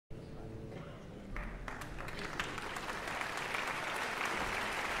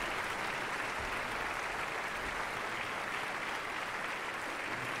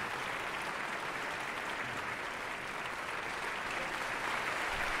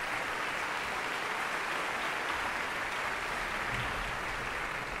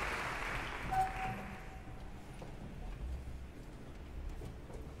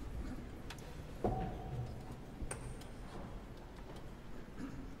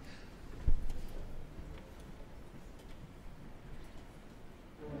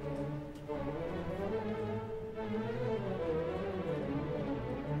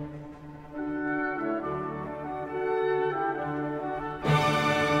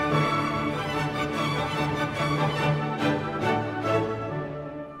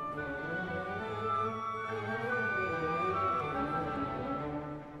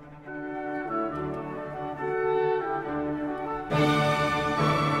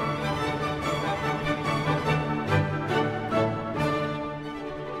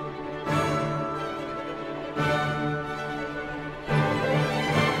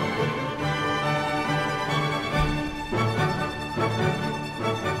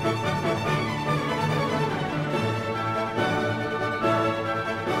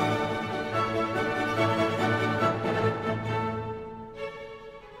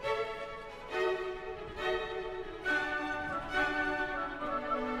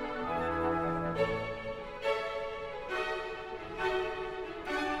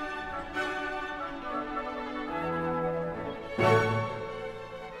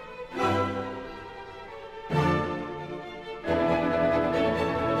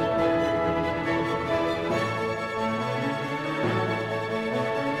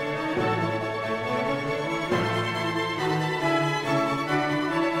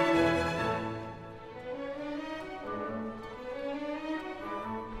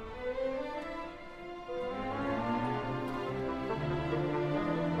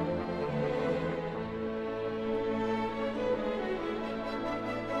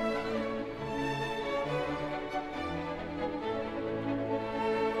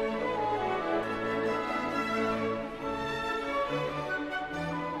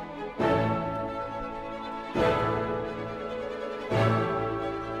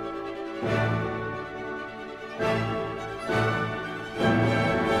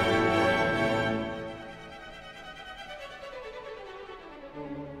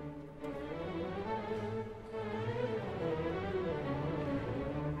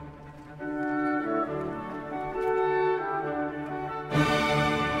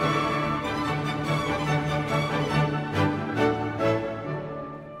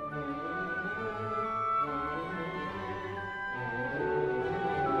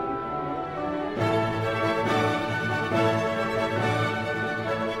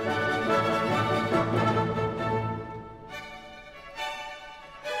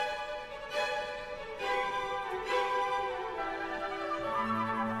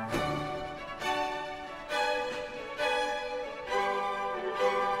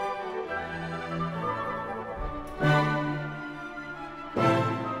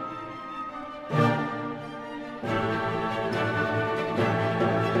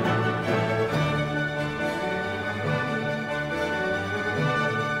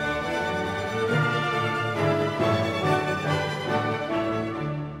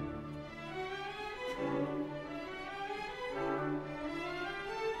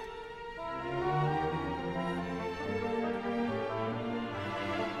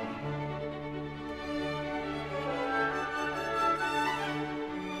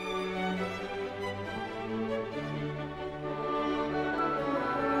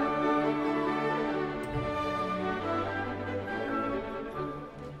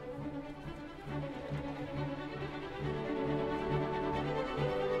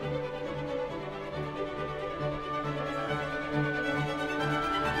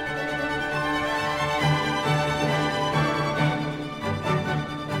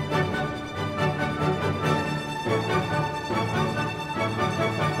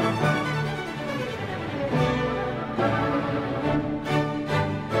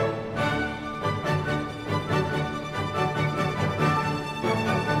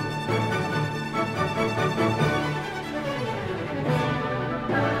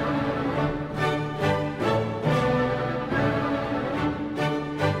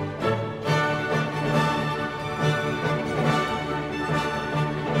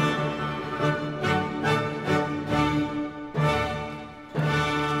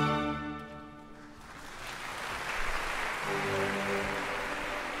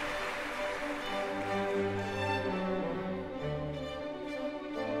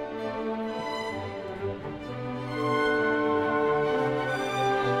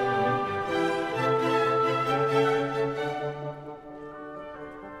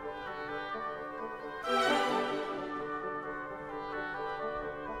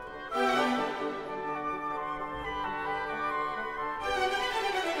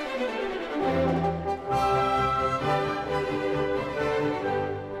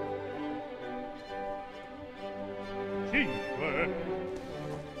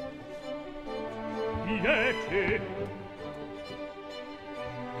dieci,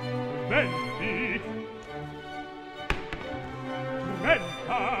 20,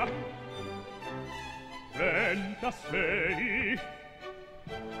 30, 36,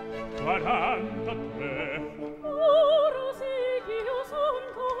 43. Ora sì che io son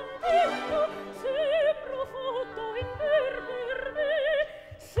contento, sembra fatto in per me,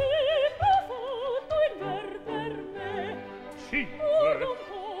 sembra fatto in per me. 5, Guarda un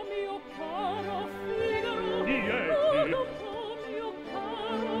po' mio caro Figaro, 10, guarda un po' mio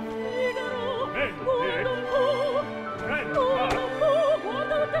caro Figaro, 20, guarda un po', 30, guarda un po',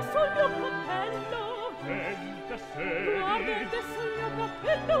 guarda adesso il mio cappello, 26, guarda adesso il mio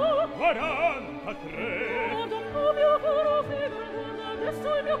cappello, 43. guarda un po' mio caro Figaro, guarda adesso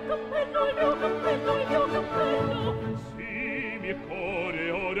il mio cappello, il mio cappello, il mio cappello. Sì, mio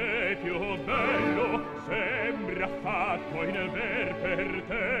cuore orecchio bello, sembra fatto in ver per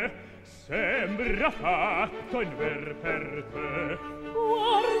te, sembra fatto in ver per te.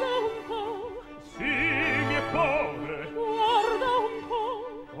 Guarda un po', Sì, mio cuore, guarda un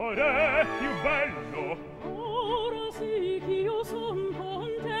po', orecchio bello, ora sì che io son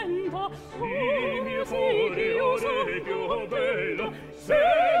contenta, sì, mio ora sì che cuore io son orecchio bello, contenta,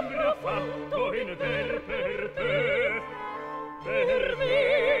 sembra fatto in ver per te, per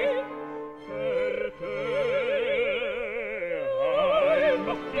me, per te. Al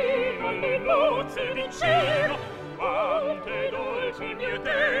mattino alle nozze di cielo, quanto è dolce il mio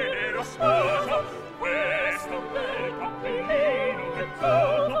tenero sposo, questo bel cappellino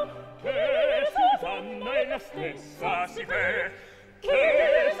vezzoso, che Susanna è la stessa si fe,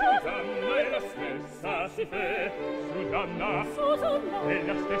 che Susanna è la stessa si fe, Susanna Susanna è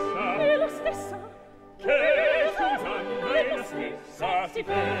la stessa, è la stessa, che Susanna è la stessa si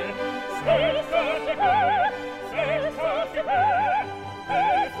fe, stessa si fe, stessa si fe,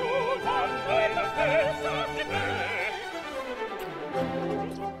 che Susanna è la stessa si fe.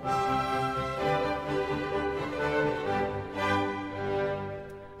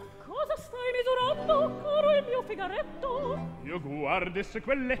 cosa stai misurando, caro il mio figaretto? Io guardesse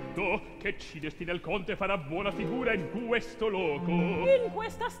quel letto che ci destina il conte farà buona figura in questo loco. In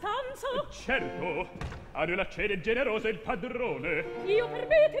questa stanza? Certo, a noi la cede generosa il padrone. Io per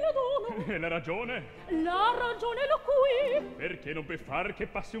me te lo dono. E la ragione? La ragione l'ho qui. Perché non puoi far che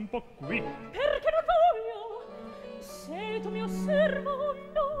passi un po' qui? Perché non voglio. Se tu mi osservo,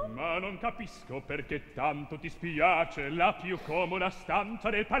 no. Ma non capisco perché tanto ti spiace la più comoda stanza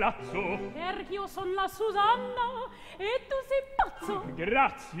del palazzo. Perché io son la Susanna e tu sei pazzo.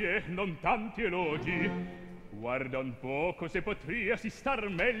 Grazie, non tanti elogi. Guarda un poco se potriasi star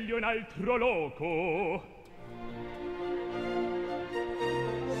meglio in altro loco.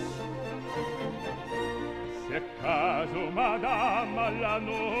 Se a caso madama la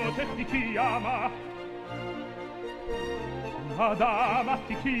notte ti chiama, madama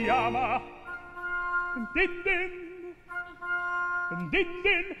ti chiama, din din, din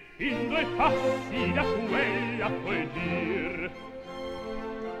din, in 2 passi da quella puoi dir.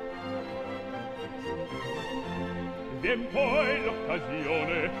 Vien poi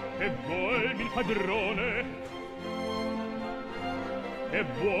l'occasione e vuolmi il padrone, e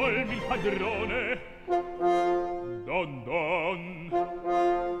vuolmi il padrone. Don don,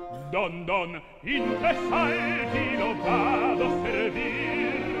 don don, in 3 salti lo vado a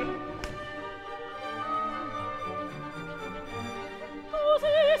servir.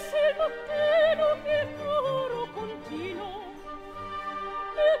 Così se il mattino che il coro continuo,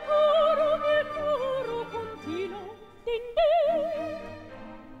 il coro continuo, din din,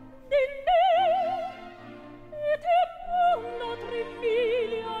 din din, e te mondo 3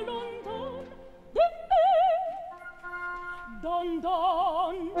 miglia lontan, din din, don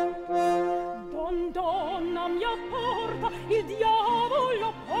don, don don a mia porta, il diavolo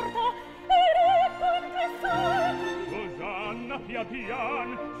porta, ed ecco in 3 salti. Susanna pian pian,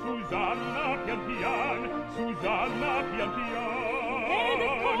 Susanna pian pian, Susanna pian pian. Ed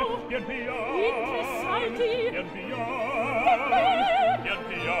ecco pian pian, in 3 salti. pian pian, pian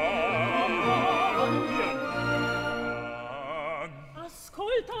pian, pian pian.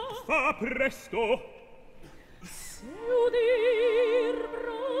 Ascolta, Fa presto. se udir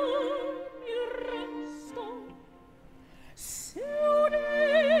bram il resto, se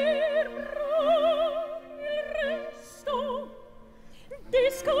udir bram il resto, di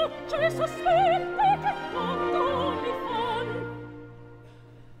scoccia e sospette che tanto mi fan.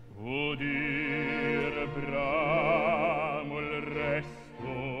 Udir bramo il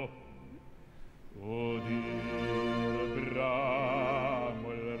resto, udir bramo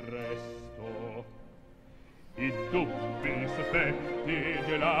il resto, i dubbi sospetti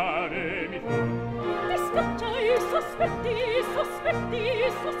gelare mi fan. scacciai sospetti, sospetti,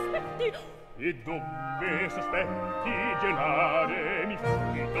 sospetti. E dove sospetti gelare mi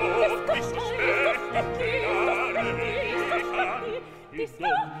fanno? Dove sospetti gelare mi fanno? E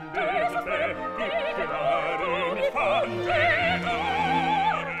dove sospetti gelare mi fanno?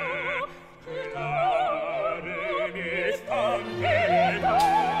 Gelare mi fanno,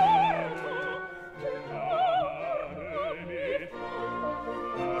 gelare.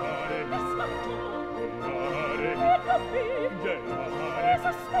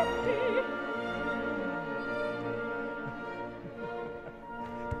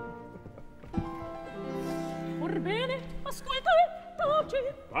 Orbene, ascolta, taci.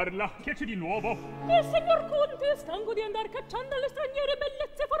 Parla, che c'è di nuovo? Il signor Conte, stanco di andar cacciando alle straniere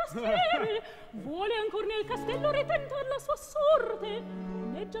bellezze forastiere, vuole ancor nel castello ritentar la sua sorte.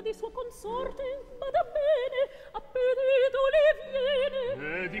 Neggia di sua consorte, bada bene, appetito le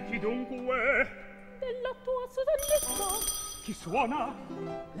viene. E di chi dunque? Della tua Susannetta. Chi suona?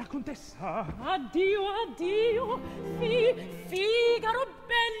 La contessa. Addio, addio, Figaro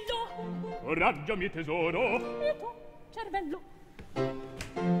bello. Coraggio, mio tesoro. E tu, cervello.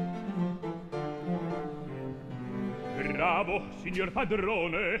 Bravo, signor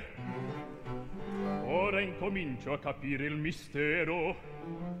padrone. Ora incomincio a capire il mistero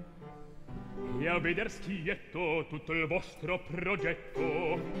e a veder schietto tutto il vostro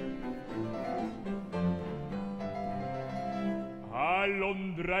progetto. A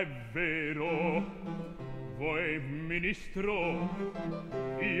Londra è vero, voi ministro,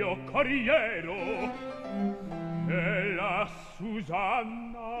 io corriero, e la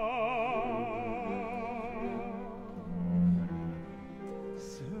Susanna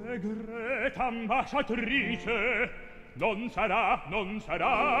segreta ambasciatrice. Non sarà, non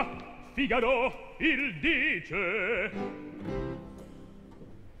sarà, Figaro il dice.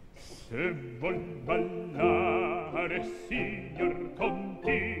 Se vuol ballare, signor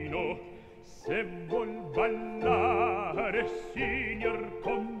Contino, se vuol ballare, signor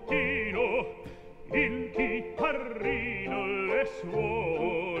Contino, il chitarrino le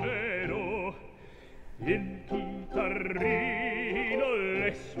suonerò, il chitarrino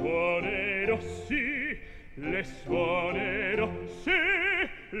le suonerò, sì, le suonerò, sì,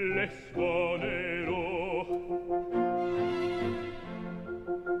 le suonerò.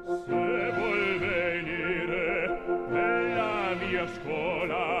 Se vuol venire nella mia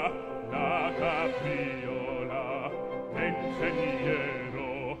scuola, la capriola le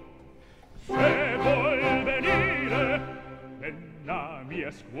insegnerò. Se vuol venire nella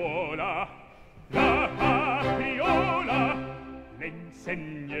mia scuola, la capriola le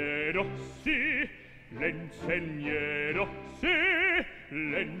insegnerò, sì, le insegnerò, sì,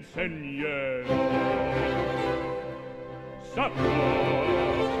 le insegnerò. Saprò,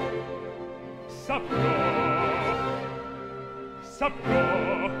 saprò,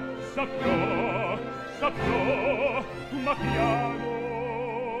 saprò, saprò, saprò, ma piano,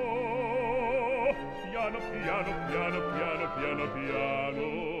 piano, piano, piano, piano, piano, piano.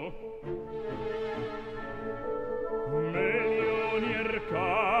 Melioni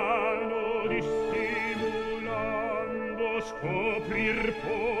arcano dissimulando scoprir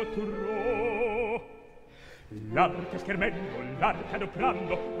potrò. L'arte schermendo, l'arte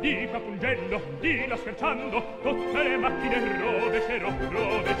adoprando, di qua pungendo, di là sferzando, tutte le macchine rovescerò,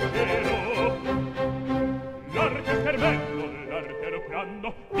 rovescerò. L'arte schermendo, l'arte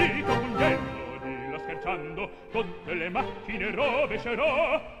adoprando, di qua pungendo, di là scherzando, tutte le macchine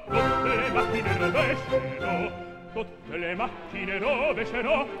rovescerò, tutte le macchine rovescerò, tutte le macchine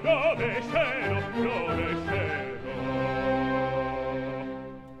rovescerò, rovescerò, rovescerò.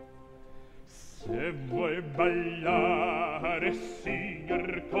 Se vuoi ballare,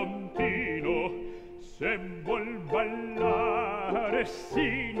 signor Contino, se vuol ballare,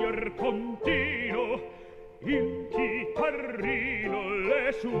 signor Contino, il chitarrino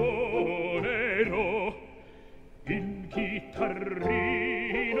le suonerò, il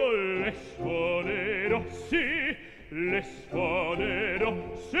chitarrino le suonerò, sì, le suonerò,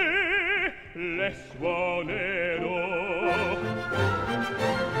 sì, le suonerò.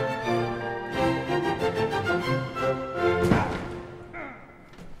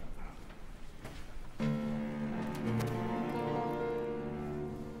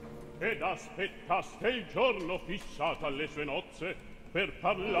 Ed aspettaste il giorno fissato alle sue nozze per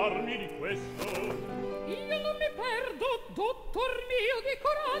parlarmi di questo? Io non mi perdo, dottor mio, di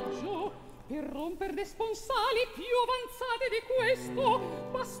coraggio, per romper le sponsali più avanzate di questo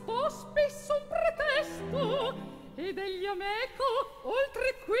bastò spesso un pretesto, ed egli a meco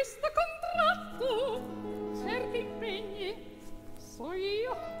oltre questo contratto certi impegni so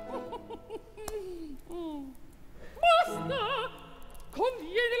io. Basta!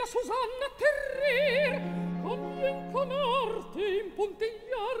 Conviene la Susanna terrer, convien con arte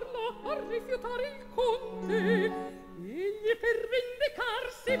impuntigliarla a rifiutare il Conte. Egli per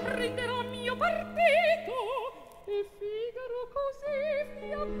vendicarsi prenderà mio partito e Figaro così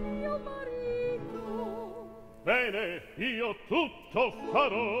fia mio marito. Bene, io tutto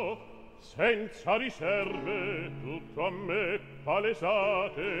farò, senza riserve, tutto a me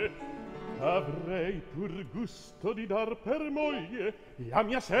palesate. Avrei pur gusto di dar per moglie la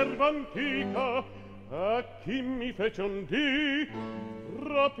mia serva antica a chi mi fece un dì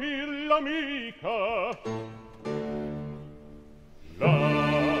rapir l'amica.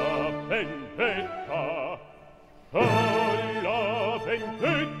 La vendetta, oh la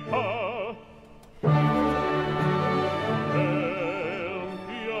vendetta,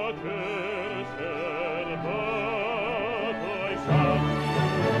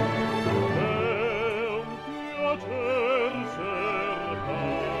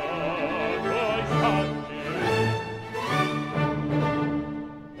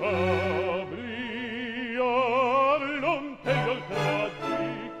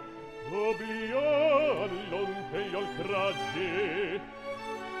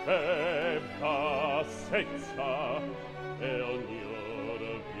 e bassezza e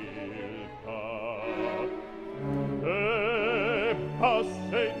ognor viltà, e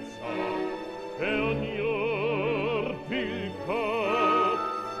bassezza e ognor viltà,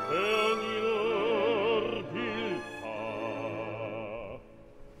 e ognor viltà.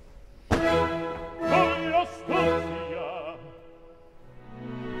 Con l'astuzia,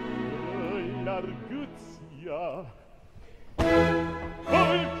 l'arguzia,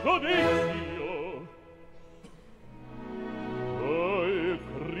 col giudizio, col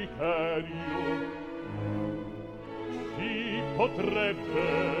criterio, si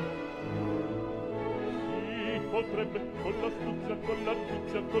potrebbe, con l'astuzia, con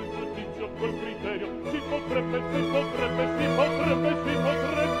l'arguzia, col giudizio, col criterio, si potrebbe,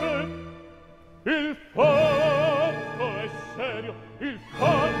 il fatto è serio, il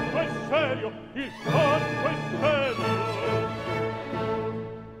fatto è serio, il fatto è serio.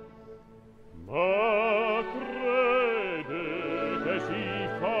 Ma crede che si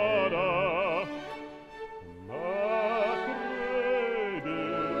farà, ma crede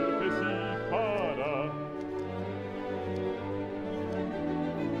che si farà.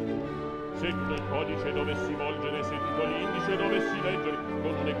 Se tutto il codice dovessi volgere, se tutto l'indice dovessi leggere,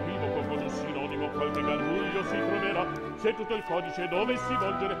 con un equivoco, con un sinonimo, qualche garbuglio si troverà. Se tutto il codice dovessi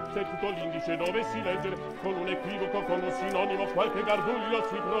volgere, se tutto l'indice dovessi leggere, con un equivoco, con un sinonimo, qualche garbuglio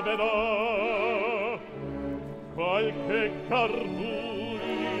si troverà. Qualche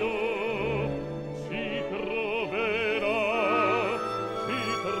garbuglio si troverà, si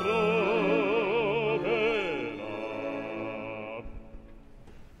troverà.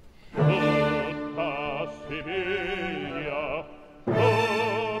 Tutta Siviglia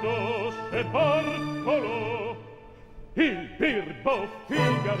conosce Bartolo, il birbo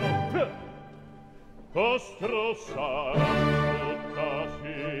Figaro, vostro sarà. Tutta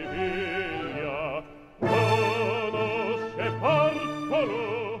Siviglia conosce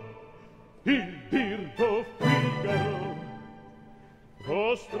Bartolo, il birbo Figaro,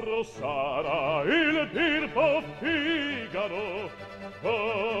 vostro sarà il birbo Figaro,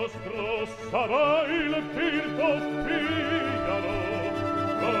 vostro sarà il birbo Figaro,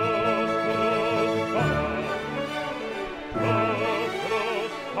 vostro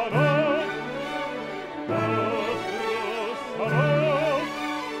sarà.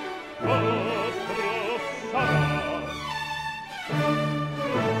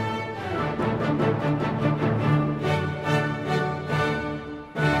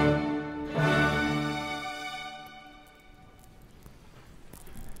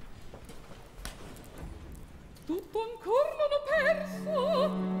 Tutto ancor non ho perso,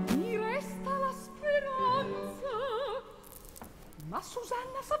 mi resta la speranza. Ma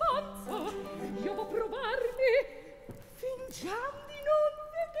Susanna s'avanza, io vo' provarmi, fingiam di non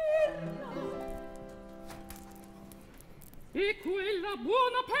vederla. E quella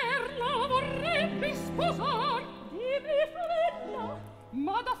buona perla vorrebbe sposar, dimmi favella.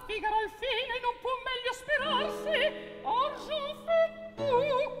 Ma da Figaro al fine non può meglio sperarsi. Argent fait tu,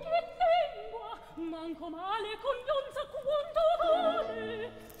 che lingua, manco male cognonza quanto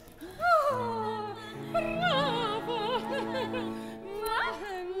vale. Ah, brava!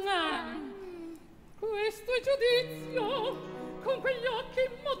 Questo è giudizio, con quegli occhi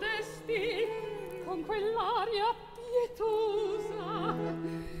modesti, con quell'aria pietosa.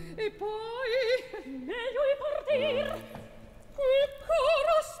 E poi meglio i partir,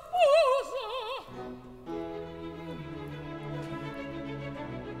 cara sposa.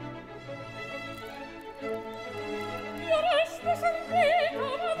 Mi resti sentita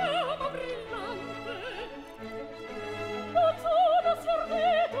una dama brillante, non sono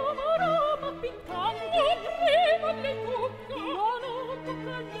sordito ma rama piccante. Prima le tocca, no, non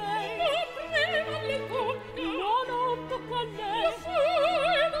tocca a lei. Prima le tocca, no, non tocca a lei. Lo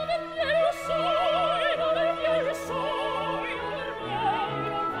sai dove viene, lo sai dove viene, lo sai dove viene,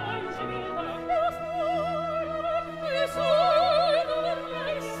 non fa in civiltà. Lo sai dove viene, lo sai dove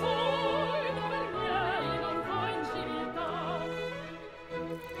viene, lo sai dove viene, non fa in civiltà.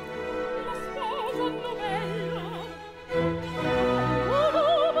 La sposa novella,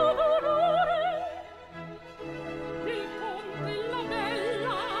 uomo d'onore, il conte e la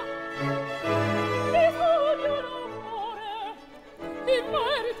bella, bisogno d'amore, i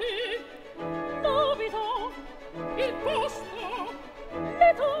meriti, dubito, il posto,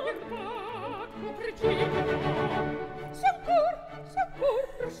 le torba, precipito. S'ancor,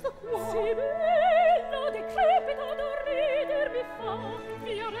 resta qua. Si bella, decrepita, da rider mi fa.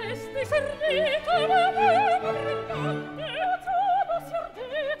 Via resti servita, madama brillante. Madama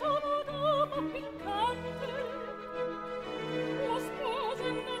sordita, madama piccante. La sposa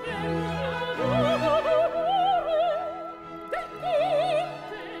novella, uomo d'onore, del conte la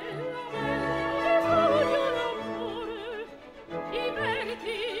bella, bisogno d'amore, i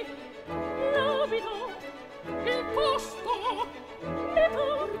meriti, l'abito, il posto, le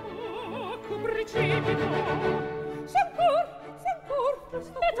torba, precipito. S'ancor, le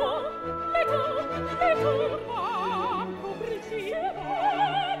torba, precipito.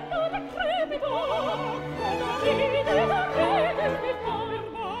 Lo decrepito, da ride, mi fa.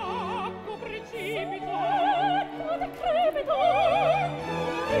 Precipito, lo decrepito,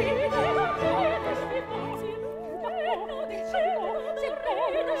 ride, mi fa. Lo dicevo, si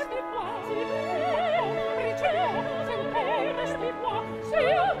ride, mi fa. Dicevo, si ride, mi fa. Si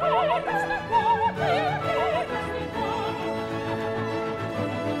ride, mi fa.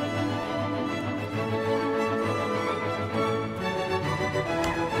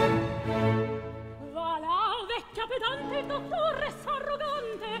 Va la vecchia pedante, dottoressa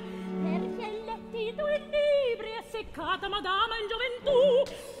arrogante, perché hai lettito i libri e seccata madama in gioventù.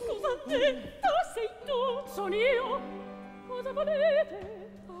 Susanna, sei tu, son io. Cosa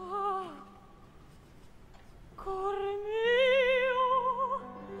volete? Ah, cuore mio,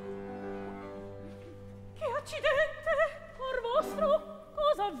 che accidente! Cor vostro,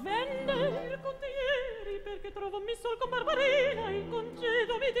 cosa avvenne? Il conte ieri, perché trovo messo con Barbarina, in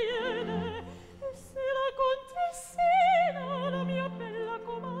congedo mi tiene. E se la contessina, la mia bella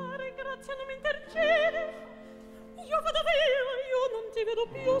comare, grazia non mi intercede, io vado via, io non ti vedo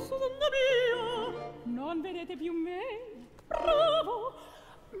più, Susanna mia. Non vedete più me? Bravo!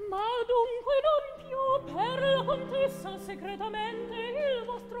 Ma dunque non più per la contessa segretamente il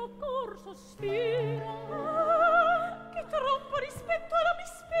vostro cor sospira. Ah, che troppo rispetto alla mi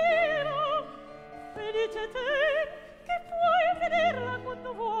spera. Felice te che puoi vederla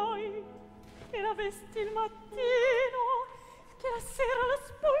quando vuoi, che la vesti il mattino, che la sera la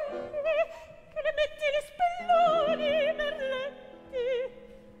spogli, che le metti gli spelloni, i merletti.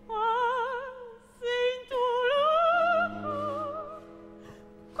 Ah, sei in tuo loco.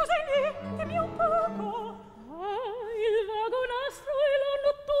 Cos'hai lì? Dimmi un poco. Ah, il vago nastro e la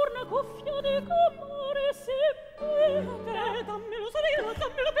notturna cuffia di comare seppellite. Dammelo, sorella,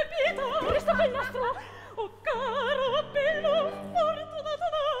 dammelo per pietà. Questo bel nastro. Oh, caro, bello, fortunato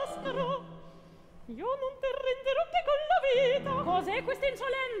nastro. Io non ti renderò che con la vita. Cos'è questa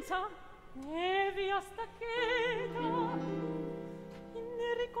insolenza? E via stacchetta.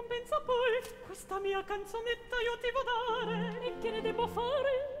 In ricompensa poi questa mia canzonetta io ti vo dare. E che ne debbo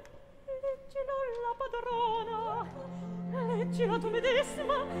fare? Leggila la padrona, leggila tu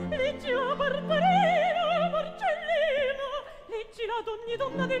medesima, leggila Barbarina, Marcellina, leggila ad ogni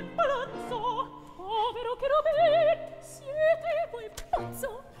donna del palazzo. Povero Cherubino, siete voi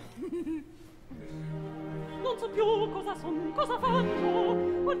pazzo. Non so più cosa son, cosa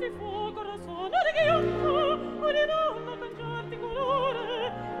fanno, qual di fuoco ora sono di ghiaccio, ogni donna cangiar di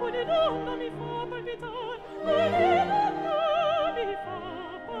colore, ogni donna mi fa palpitare, ogni donna mi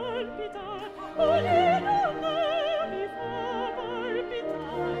fa palpitare, ogni donna mi fa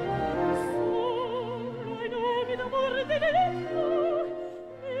palpitare, solo ai nomi d'amore dell'eletto,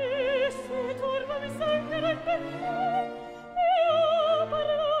 e se turba mi sanguina il petto, e a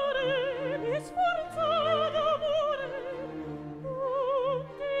parlare mi sforza d'amore. Un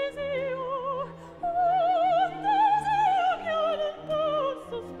desio che io non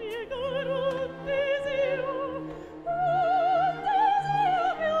posso spiegare, un desio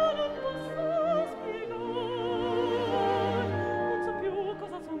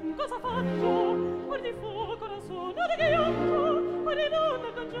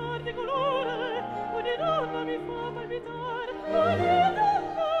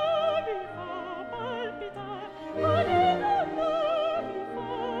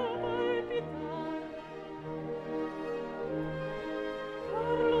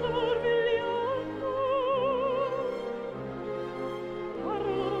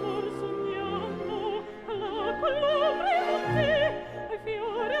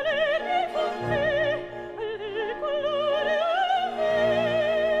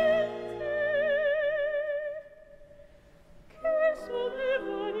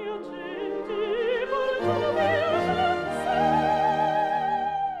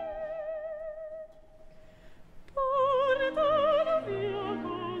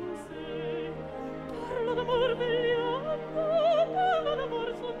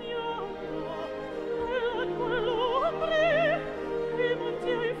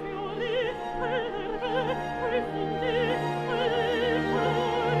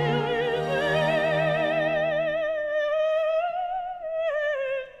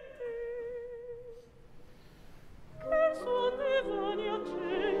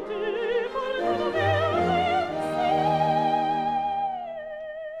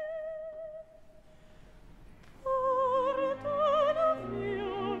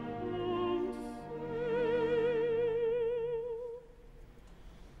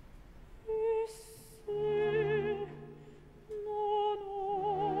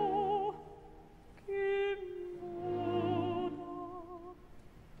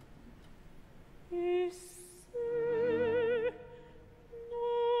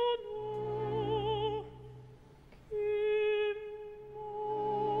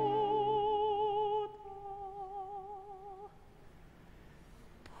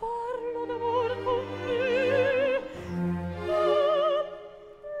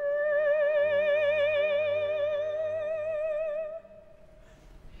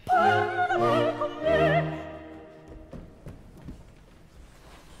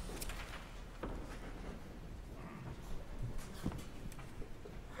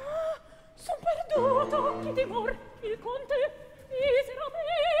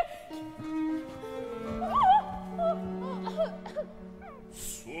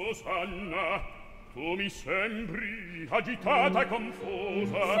Susanna, tu mi sembri agitata e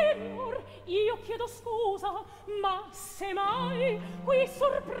confusa. Signor, io chiedo scusa, ma se mai qui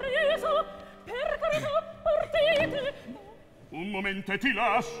sorpresa, per carità partite. Un momento e ti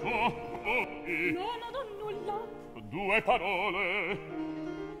lascio. Non ho nulla. Due parole.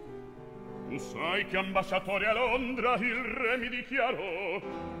 Tu sai che ambasciatore a Londra il re mi dichiarò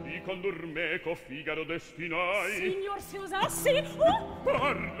di condur meco Figaro destinai. Signor, se osassi...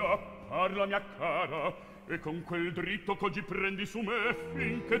 Parla mia cara, e con quel dritto c'oggi prendi su me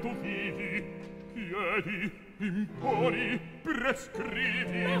finché tu vivi. Chiedi, imponi,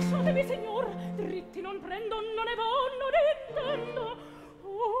 prescrivi. Lasciatemi, signor, dritti non prendo, non ne vo, non intendo.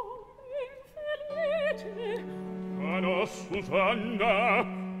 Oh, infelice. Ma no, Susanna,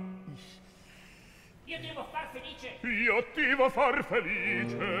 io devo far felice. io ti vo far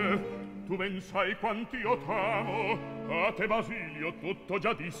felice. Tu ben sai quant'io t'amo, a te Basilio tutto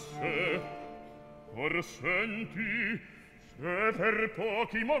già disse. Or senti, se per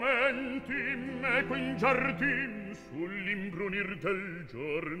pochi momenti meco in giardin sull'imbrunir del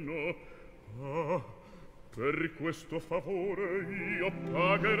giorno, ah, per questo favore io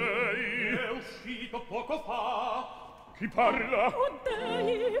pagherei. È uscito poco fa. Chi parla? Oh,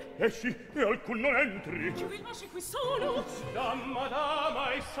 dei! Esci e alcun non entri. Chi vi lasci qui solo? Damma,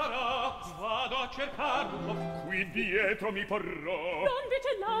 dama, e sarà. Vado a cercarlo. Qui dietro mi porrò. Non vi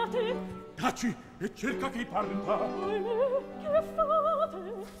gelate! Taci e cerca chi parla. Che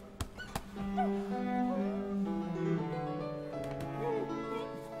fate?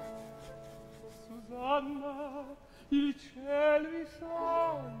 Susanna, il cielo vi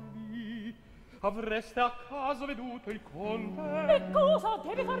salvi. Avreste a caso veduto il conte? E cosa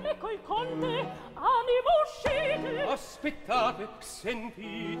deve farne col conte? Animo, uscite! Aspettate,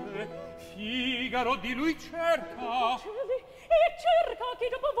 sentite, Figaro di lui cerca. Cieli, e cerca chi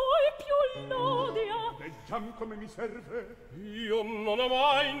dopo voi più l'odia. Veggiam come mi serve. Io non ho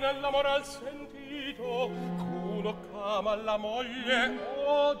mai nella moral sentito ch'uno c'ama la moglie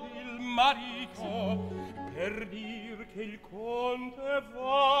od il marito, per dir che il conte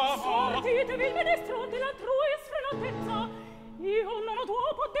va. Sortitevi il ministro dell'altrui sfrenatezza. Io non ho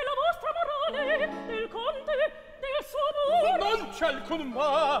dopo della vostra morale, del conte, del suo amore. Non c'è alcun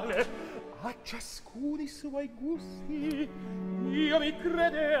male, a ciascuno i suoi gusti. Io mi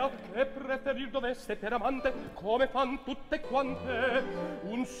credea che preferir dovesse per amante, come fan tutte quante,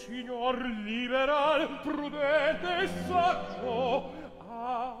 un signor liberal, prudente e saggio,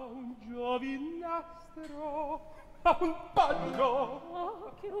 a un giovinastro, a un paggio.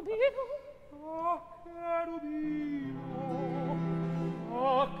 Ah, Cherubino! Ah, Cherubino!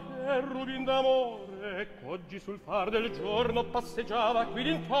 Ah, Cherubin d'amore, qu'oggi sul far del giorno passeggiava qui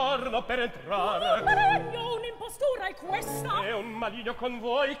d'intorno per entrare. Maregno, un'impostura è questa! È un maligno con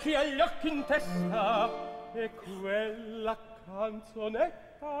voi chi ha gli occhi in testa. e quella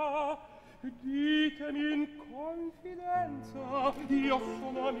canzonetta. Ditemi in confidenza, io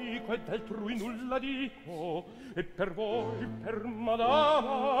sono amico e d'altrui nulla dico, e per voi, per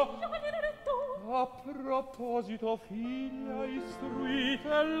madama, a proposito, figlia,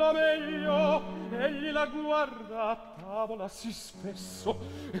 istruitella meglio, egli la guarda a tavola sì spesso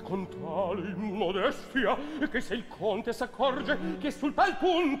e con tale immodestia che se il conte s'accorge che sul tal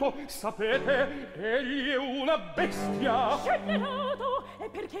punto, sapete, egli è una bestia. Scelerato, e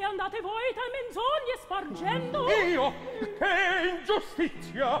perché andate voi tal menzogne spargendo? Io? Che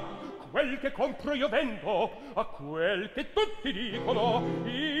ingiustizia! Quel che compro io vendo, a quel che tutti dicono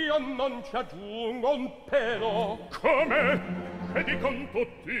io non ci aggiungo un pelo. Come? Che dicon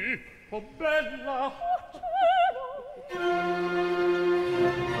tutti? Oh bella! Oh cielo!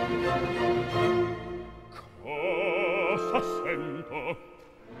 Cosa sento?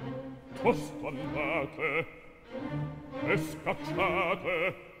 Tosto andate e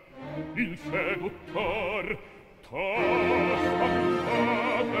scacciate il seduttor. Tosto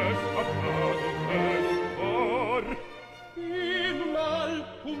andate e scacciate il seduttor. In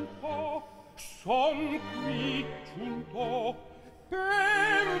alcun po' son qui giunto.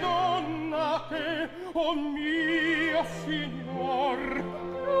 Perdonate, o mio signor.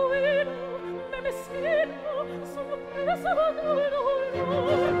 Ruino, me meschino, sono presa dal dolor.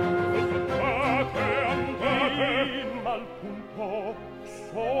 Andate, andate. In alcun po'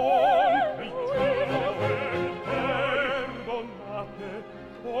 son qui giunto. Perdonate,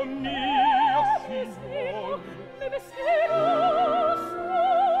 o mio signor. Me meschino,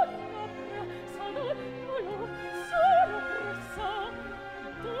 sono presa dal dolor. Sono presa dal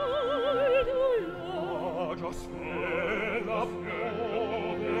dolor. Già spera,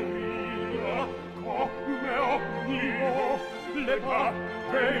 poverina, come oddio le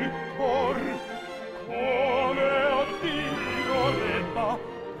batte il cor. Come oddio le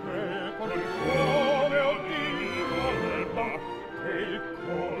batte il cor. Come oddio le batte il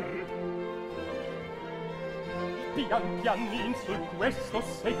cor. Pian pianin sul questo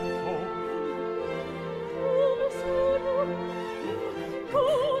secco. Come sono?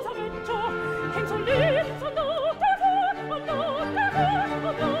 Cosa veggio? Che insolenza andate for, andate for,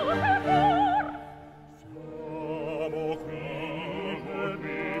 andate for. Siamo qui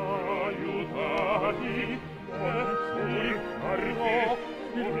per aiutati, non cercarvi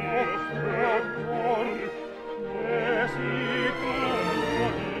il nostro cor. E si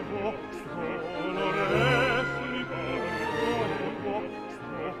consolito, solo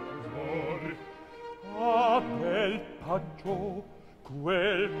a del paggio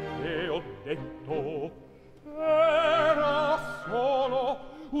quel che ho detto era solo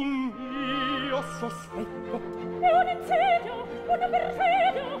un mio sospetto. È un insidio, una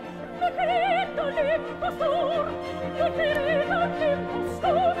perfidia, non credo all'impostor, non credo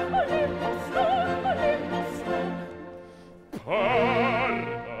all'impostor, all'impostor, all'impostor.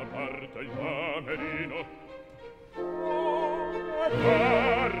 Parla, parla il camerino.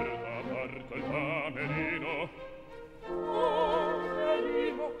 Parla, parla il camerino.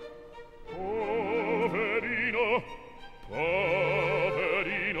 Poverino, Poverino,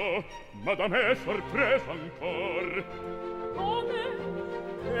 poverino, ma da me sorpreso ancor.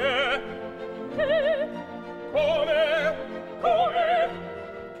 come, Come?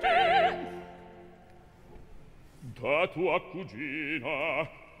 che? Da tua cugina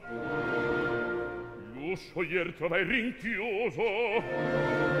l'uscio ier trovai rinchiuso.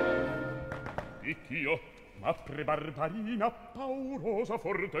 Dio, ma pre Barbarina paurosa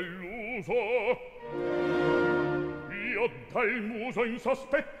forte l'uso. Io dal muso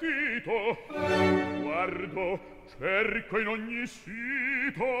insospettito guardo, cerco in ogni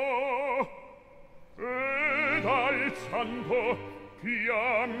sito ed alzando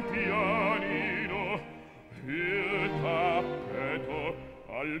pian pianino il tappeto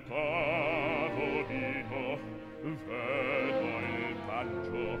al tavolino vedo il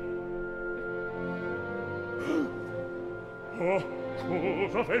paggio. Oh,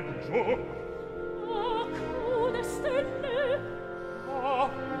 cosa veggio? Ah, crude stelle! Ah,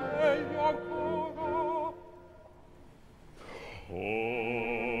 meglio ancora!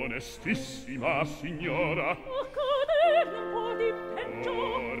 Onestissima signora! Accade non può di peggio!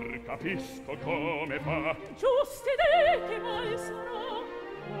 Or capisco come fa! Giusti detti mal sarà!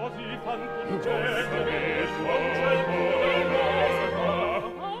 Così tanto di Giusto gente messo non c'è come fa!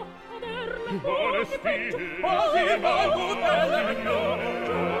 Accader non può di Onesti! peggio! Così tanto di gente Signore!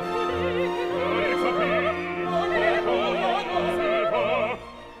 Giusti detti Or capisco come fa!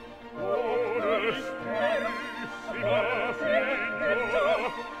 Onestissima signora!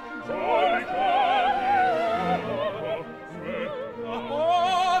 Or capisco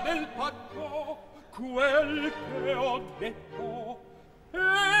quel che ho detto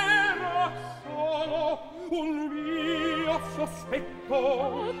era solo un mio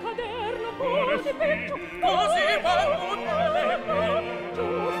sospetto. Al caderno pur di petto, così va tutte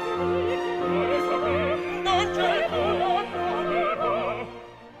non c'è nulla.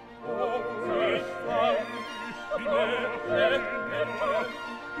 Come stai di me?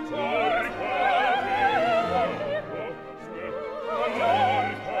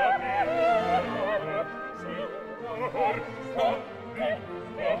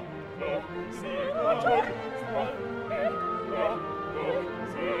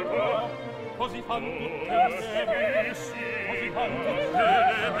 Così fan tutte le così fan tutte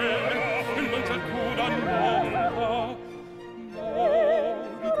le non c'è alcuna novità.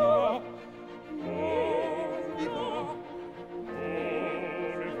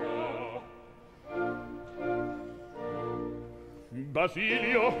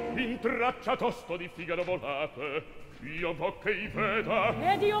 Basilio, intraccia tosto di Figaro volate. Io vo' che i veda.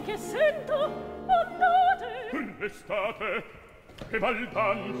 Ed io che sento, andate. Restate, che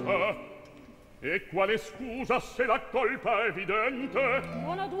baldanza. E quale scusa se la colpa è evidente?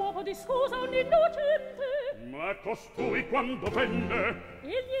 Non ad uopo di scusa un innocente. Ma costui quando venne?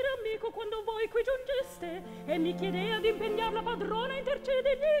 Egli era amico quando voi qui giungeste e mi chiedea di impegnar la padrona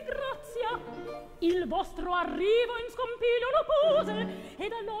intercedegli grazia. Il vostro arrivo in scompiglio lo pose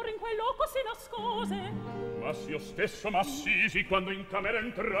ed allora in quel loco si nascose. Ma s'io stesso m'assisi quando in camera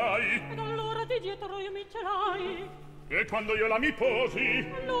entrai. Ed allora di dietro io mi celai. E quando io la mi posi,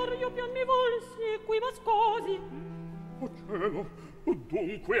 allora io pianni volsi e qui m'ascosi. Oh cielo,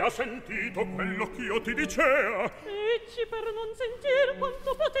 dunque ha sentito quello ch'io ti dicea? Ecci per non sentir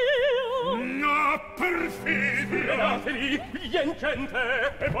quanto poteo. No, perfidia! Andateli,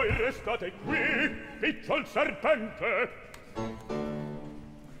 gente! E voi restate qui, picciol serpente!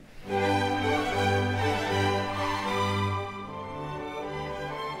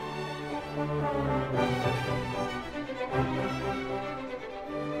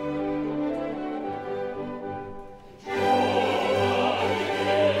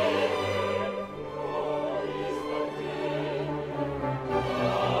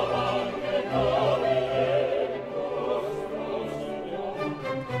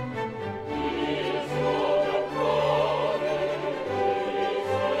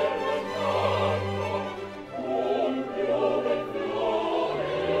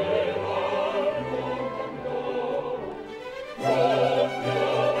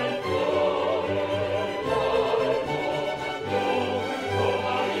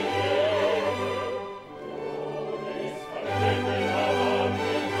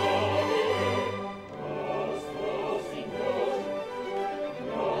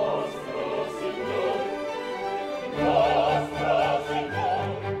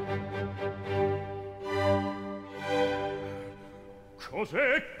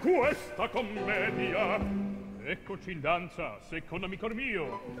 Cos'è questa commedia? Eccoci in danza, secondo amico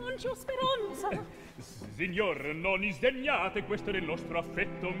mio. Non c'ho speranza. Signor, non isdegnate questo del nostro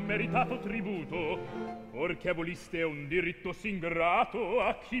affetto meritato tributo, porché aboliste un diritto singrato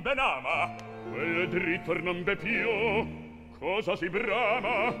a chi ben ama. Quel diritto non v'è più. Cosa si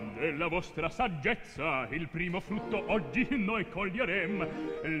brama? Della vostra saggezza il primo frutto oggi noi coglierem.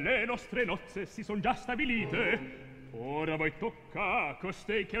 Le nostre nozze si son già stabilite. Ora voi tocca a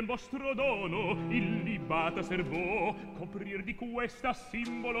costei che al vostro dono illibata servò coprir di questa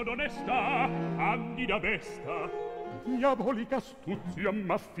simbolo d'onestà andi da besta. Diabolica astuzia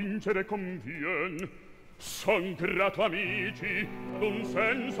ma fingere convien. Son grato amici d'un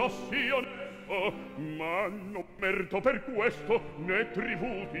senso sì onesto, ma non merito per questo né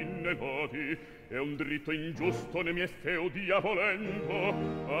tributi né lodi. È un dritto ingiusto ne miei feudi avolendo,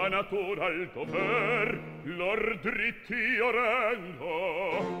 a natura al dover lor dritti io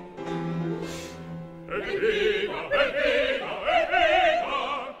rendo. Evviva, evviva,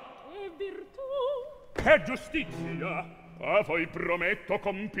 evviva! Che virtù! Che giustizia! A voi prometto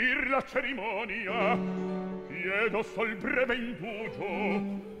compir la cerimonia. Chiedo sol breve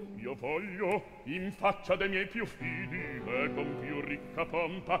indugio. Io voglio, in faccia dei miei più fidi e con più ricca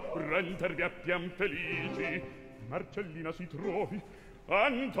pompa, rendervi appian felici. Marcellina si trovi,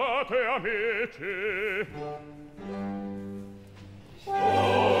 andate amici.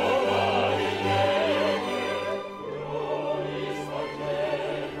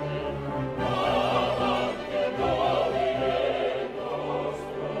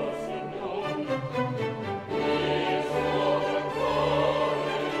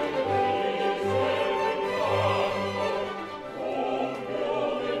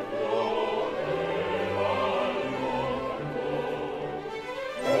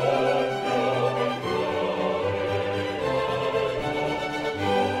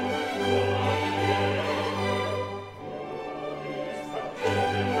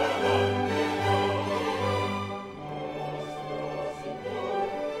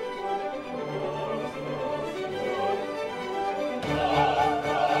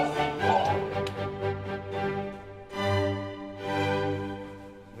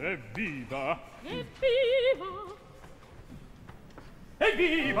 Evviva! Evviva!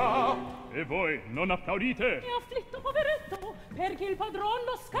 Evviva! E voi non applaudite? È afflitto, poveretto, perché il padron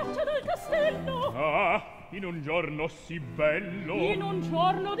lo scaccia dal castello. Ah, in un giorno sì bello, In un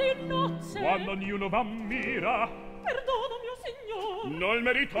giorno di nozze. quando ognuno v'ammira, Perdono, mio signor. non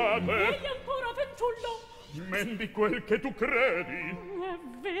meritate, Egli ancora fanciullo. mendi quel che tu credi. È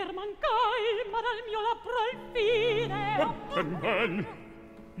ver mancai, ma dal mio labbro il fine. Ben,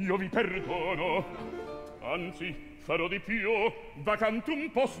 io vi perdono, anzi farò di più, vacante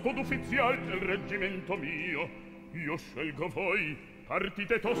un posto d'ufficial del reggimento mio. Io scelgo voi,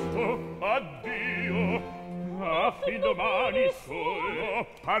 partite tosto, addio. A fin domani solo,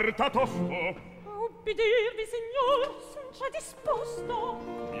 parta tosto. Ubbidirvi, signor, son già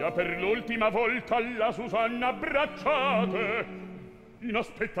disposto. Via per l'ultima volta la Susanna abbracciate.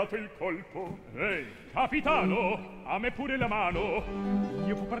 Inaspettate il colpo. Ehi, capitano, a me pure la mano.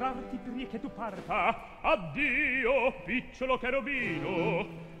 Io può parlarti prima che tu parta. Addio, picciolo Cherubino.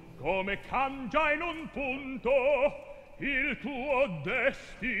 Come cangia in un punto il tuo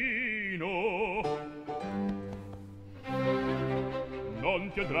destino.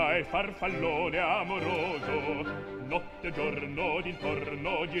 Non ti odrai farfallone amoroso, notte e giorno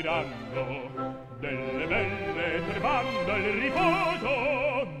d'intorno girando, delle belle turbando il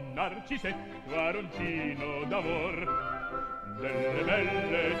riposo, narcisetto aroncino d'amor. Delle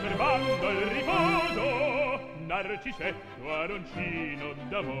belle turbando il riposo, narcisetto aroncino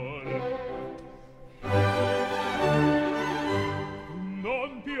d'amor.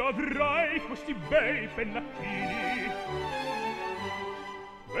 Non ti avrai questi bei pennacchini,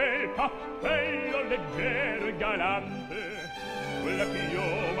 quel cappello leggero e galante, quella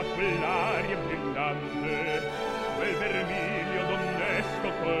chioma, quell'aria brillante, quel vermiglio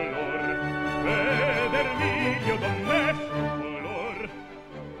d'onesto color, quel vermiglio d'onesto color.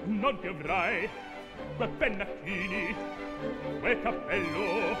 Non ti avrai quei pennacchini, quel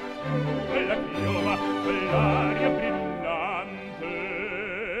cappello, quella chioma, quell'aria brillante.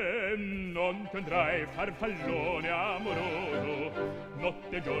 Non ti andrai farfallone amoroso,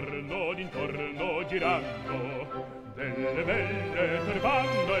 notte e giorno d'intorno girando, delle belle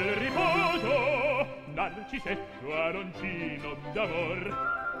turbando il riposo, narcisetto aroncino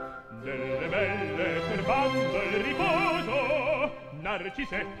d'amor. Delle belle turbando il riposo,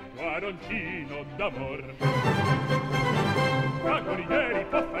 narcisetto aroncino d'amor. Dragonieri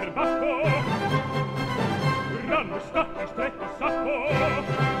può far basco, grande stacco stretto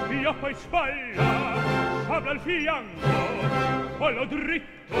sacco, via poi spalla, sciabla al fianco, collo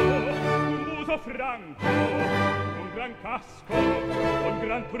dritto, muso franco, un gran casco, un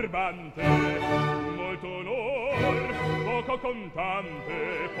gran turbante, molto onor, poco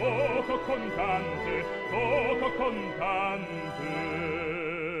contante, poco contante, poco contante.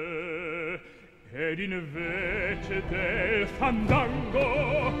 Ed invece del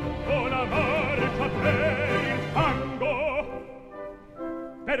fandango, una marcia per il fango,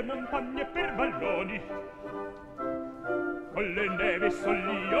 per montagne e per valloni, con le nevi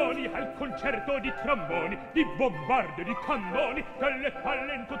soglioni, al concerto di tromboni, di bombarde, di cannoni, delle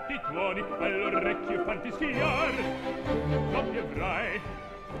palle in tutti i tuoni, all'orecchio farti schiar. Non ti avrai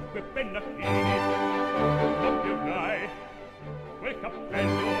quei pennacchini, non ti avrai quel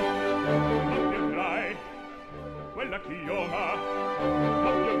cappello, non ti avrai quella chioma,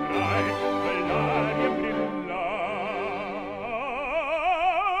 non ti avrai quell'aria brillante.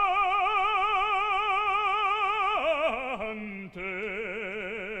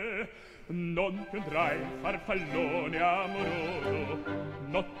 Non ti andrai farfallone amoroso,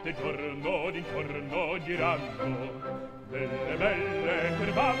 notte e giorno d'intorno girando, delle belle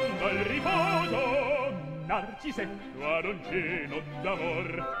turbando il riposo, narcisetto aroncino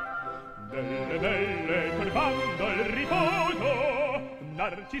d'amor. Delle belle turbando il riposo,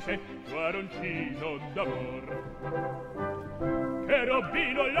 narcisetto aroncino d'amor.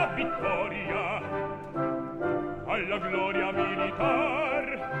 Cherubino la vittoria, alla gloria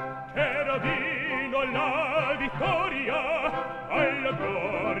militar. Cherubino la vittoria, alla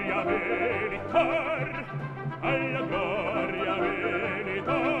gloria militar. Alla gloria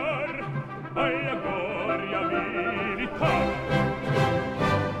militar, alla gloria militar.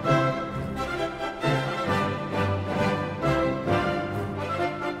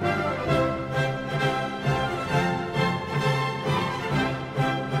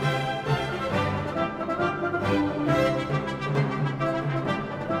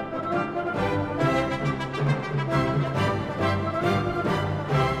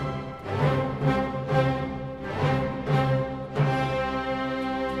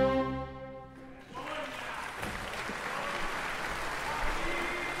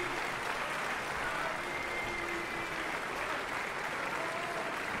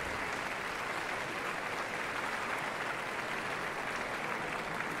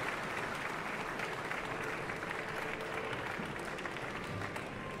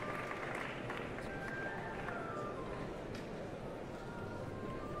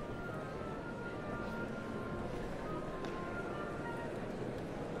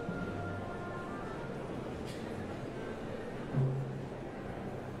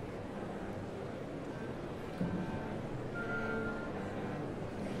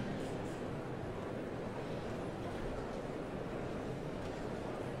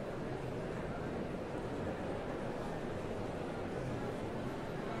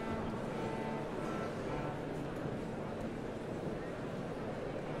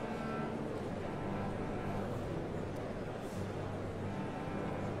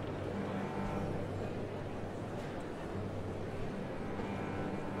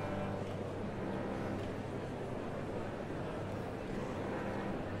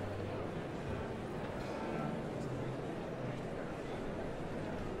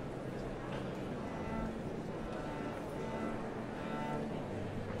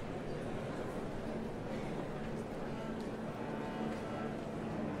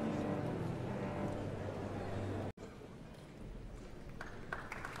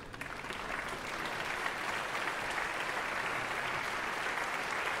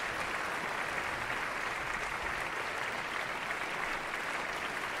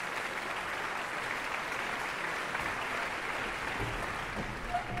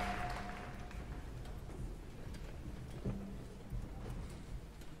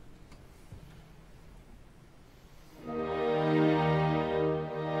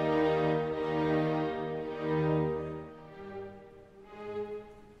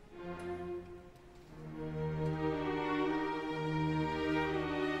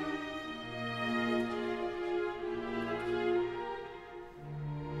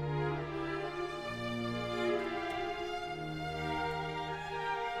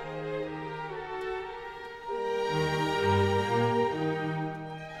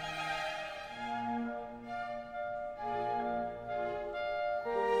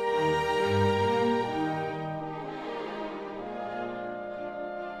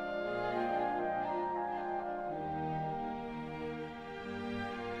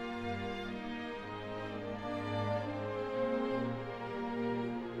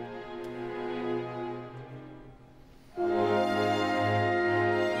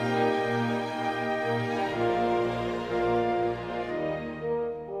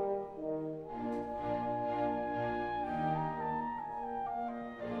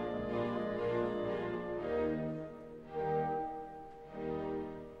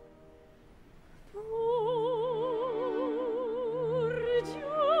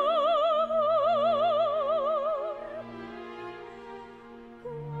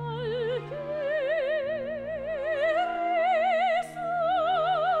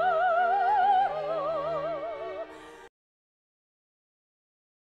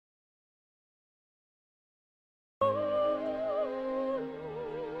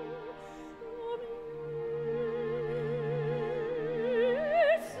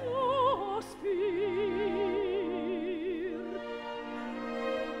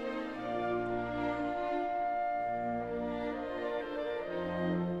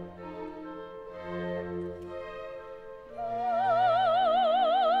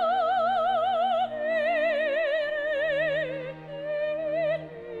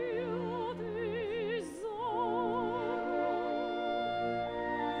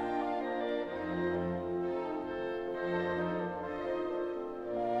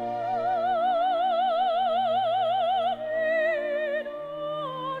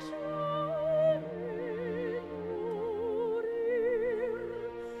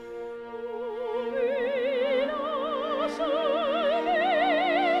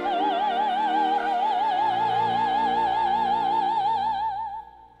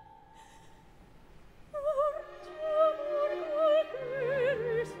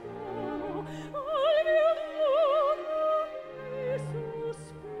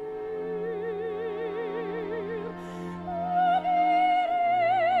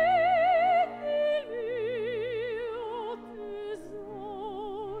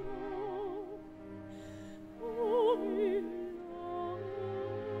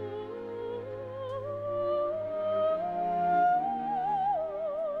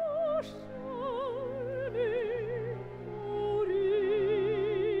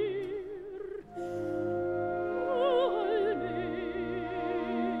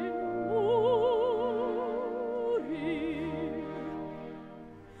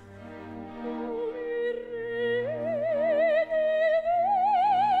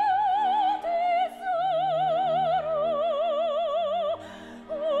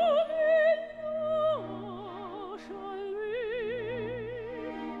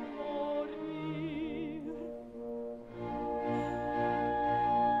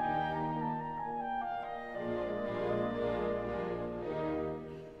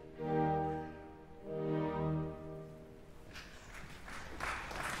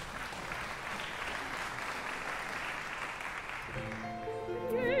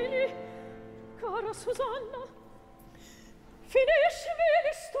 Susanna, finiscimi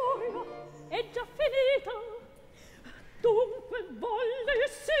l'istoria, è già finita. Dunque volle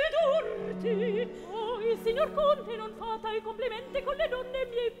sedurti. Oh, il signor Conte non fa tai complimenti con le donne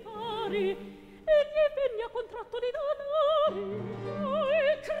miei pari. Egli venne a contratto di danari. Oh,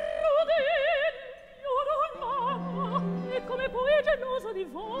 il crudel, io non m'ama. E come poi è geloso di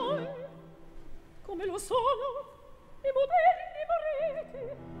voi, come lo sono i moderni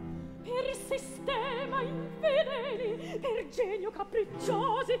mariti. Per sistema infedeli, per genio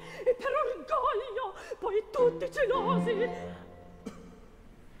capricciosi e per orgoglio poi tutti gelosi.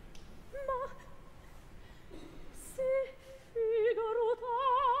 Ma se Figaro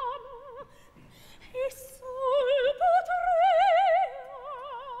t'ama e sol potrebbe.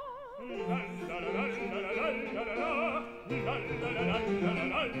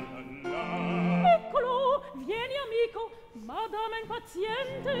 Eccolo, vieni amico, madama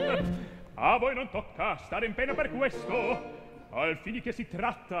impaziente. A voi non tocca stare in pena per questo. Al fine che si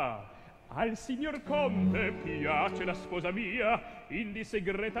tratta, al signor Conte piace la sposa mia, indi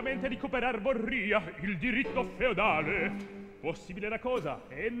segretamente recuperar vorria il diritto feudale. Possibile la cosa,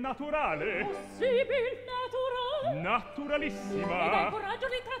 è naturale. Possibile, naturale. Naturalissima. Ed hai coraggio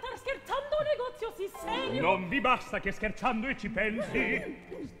di trattar scherzando un negozio sì serio? Non vi basta che scherzando e ci pensi.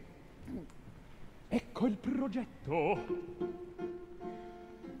 Ecco il progetto.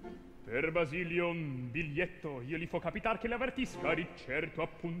 Per Basilio un biglietto io gli fo capitar che l'avvertisca di certo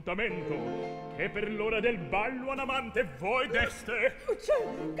appuntamento, che per l'ora del ballo un amante voi deste. C'è,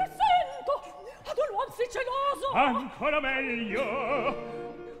 che sento? Ad un uomo sì celoso. Ancora meglio.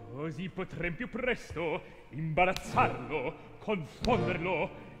 Così potrem più presto imbarazzarlo, confonderlo,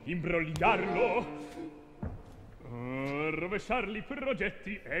 imbrogliarlo, rovesciarli i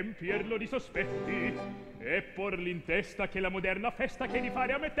progetti, empierlo di sospetti e porli in testa che la moderna festa che di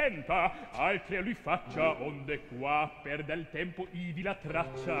fare a me tenta altri a lui faccia, onde qua perda il tempo ivi la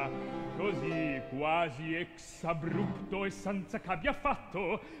traccia. Così quasi ex abrupto e senza c'abbia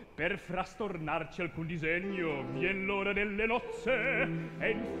fatto per frastornarci alcun disegno vien l'ora delle nozze e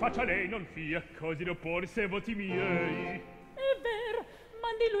in faccia lei non fia così d'opporsi ai voti miei. È vero,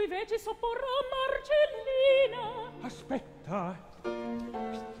 mandi lui invece sopporrà Marcellina. Aspetta.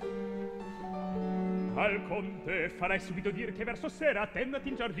 Al conte farai subito dir che verso sera attendati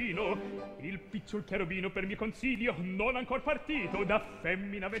in giardino. Il picciol Cherubino per mio consiglio non ancor partito, da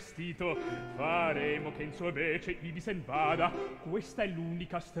femmina vestito. Faremo che in sua vece ivi sen vada. Questa è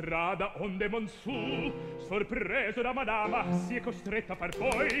l'unica strada onde Monsù, sorpreso da madama, si è costretta a far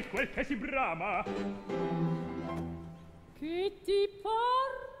poi quel che si brama. Che ti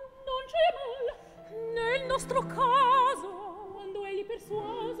par non c'è mal nel nostro caso, quando egli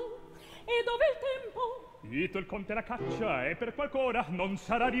persuaso. E dove il tempo? Ito il conte la caccia e per qualcora non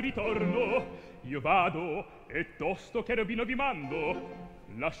sarà di ritorno. Io vado e tosto Cherubino vi mando.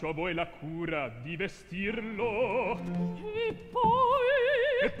 Lascio a voi la cura di vestirlo. E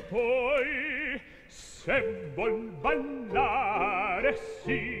poi se vuol ballare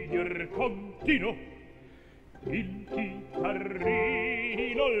signor Contino, il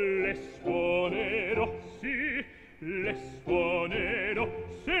chitarrino le suonerò, sì, le suonerò,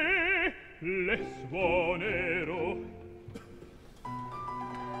 sì, le suonerò.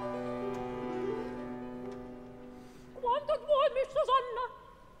 Quanto vuoi, Susanna,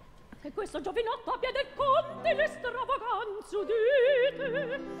 che questo giovinotto abbia del conte le stravaganze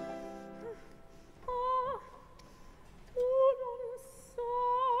udite? Ah, tu non sai.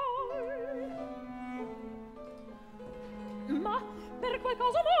 Ma per qual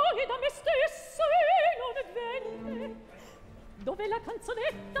caso mai da me stessa non venne? Dov'è la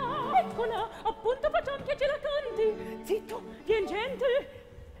canzonetta? Eccola, appunto facciam che ce la canti. Zitto, vien gente.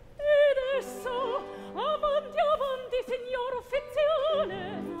 Ed essa, avanti, avanti, signor uffiziale.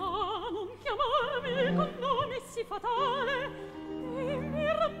 Ah, non chiamarmi con nome sì fatale. E mi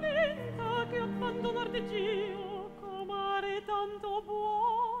rammenta che abbandonar di Dio comare tanto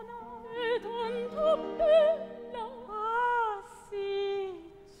buona e tanto bella. Ah,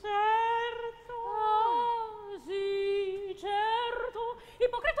 sì, certo. Ah, sì, certo.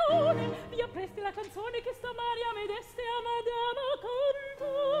 Ipocretone, vi appresti la canzone che sta Maria me deste a madama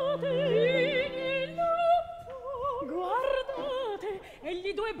cantate in lutto. Guardate,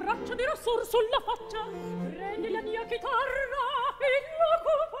 egli due braccia di rossor sulla faccia, prende la mia chitarra e la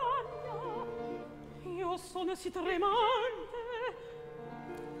compagna. Io sono sì tremante,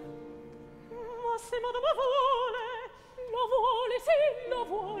 ma se madama vuole, sì, lo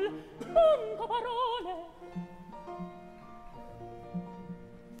vuol, manco parole.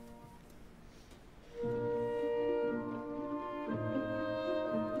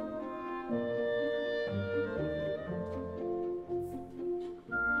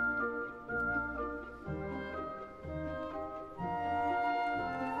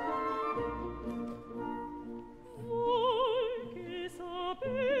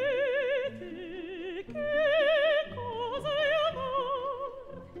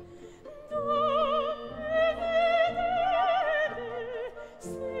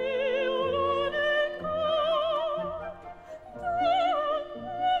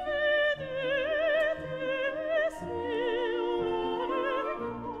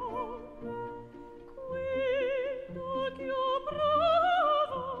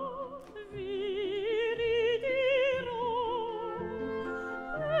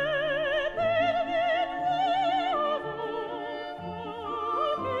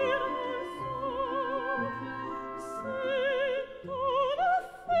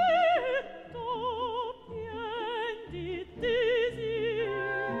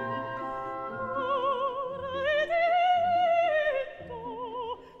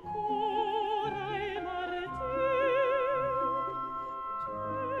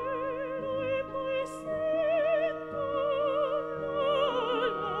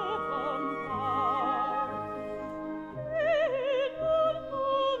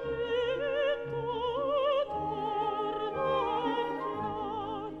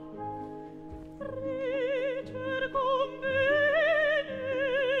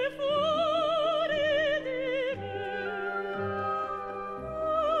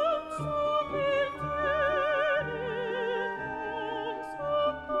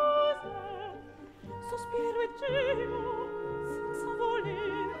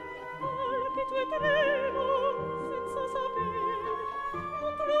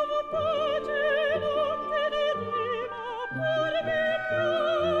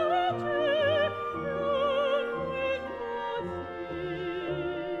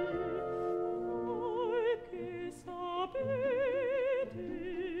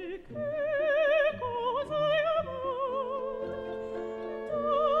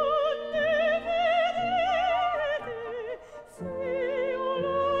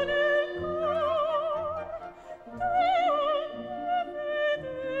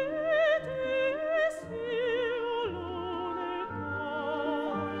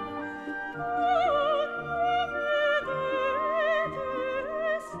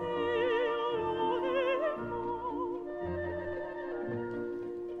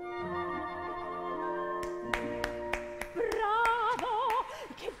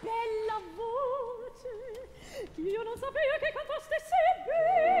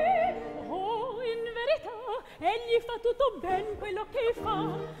 so ben quello che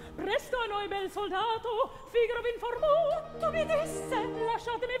fa. Presto a noi, bel soldato, Figaro v'informò, tu mi disse,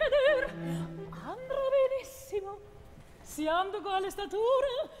 lasciatemi veder. Andrà benissimo, siamo d'uguale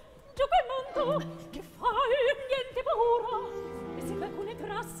statura, giù quel manto, che fai, niente paura. E se qualcuna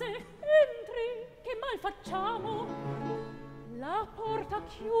entrasse, entri, che mal facciamo, la porta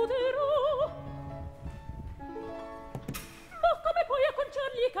chiuderò. Ma come puoi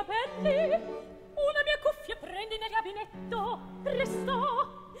acconciargli i capelli? Una mia cuffia prendi nel gabinetto, restò.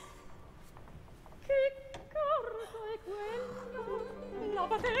 Che carta è quella? La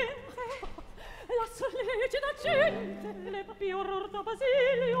patente, la sollecita gente, le più orror da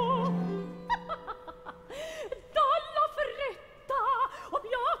Basilio. Dalla fretta,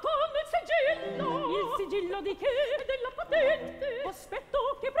 obbliato nel sigillo. Il sigillo di che? Della patente.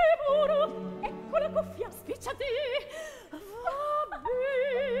 Aspetto che premuro, ecco la cuffia, spicciati. Va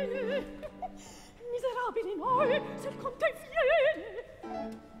bene. Miserabili noi, se il Conte viene.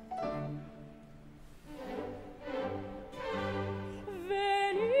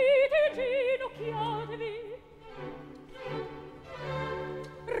 Venite, ginocchiatevi,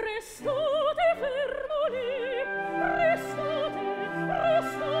 restate fermo lì, restate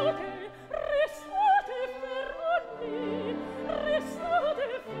fermo lì, restate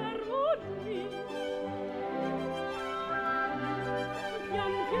fermo lì.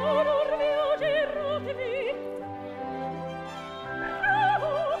 Pian piano giratevi.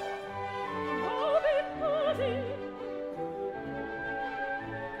 Bravo, va ben così.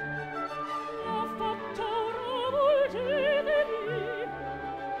 La faccia ora volgetevi.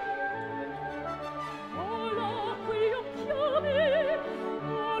 Ola quegli occhiami,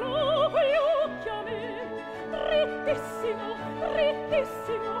 ola quegli occhiami. Drittissimo,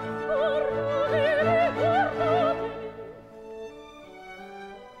 drittissimo, guardatevi, guardatevi.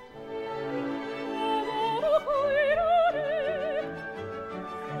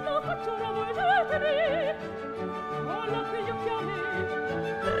 La facciora volgetevi, alla quegli occhiami,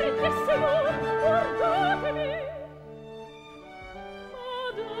 drittissimo, guardatevi.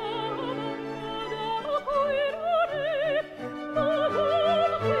 Madama Quirone,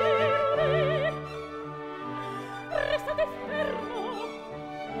 Madama Quirone, restate fermo,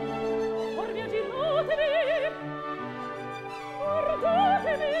 or via giratevi,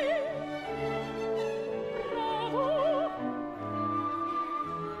 guardatevi.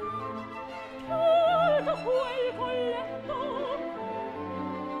 Quel colletto,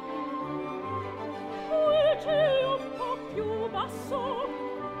 quel cielo un po' più basso,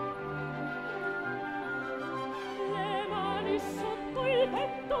 le mani sotto il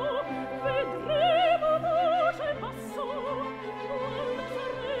petto, vedremo voce al passo, quando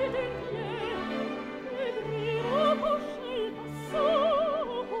sarete in piedi, vedremo voce al passo,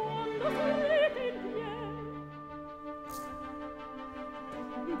 quando sarete in piedi.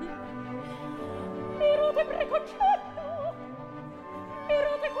 Mirate preconcello,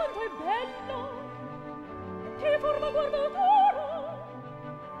 mirate quanto è bello, che forma guardatura,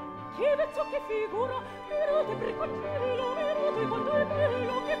 che vezzo, che figura, mirate preconcello, mirate quanto è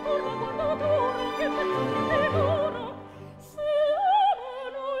bello, che forma guardatura, che vezzo, che figura. Se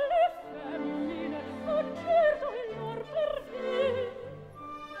amano le femmine, non certo il lor perché.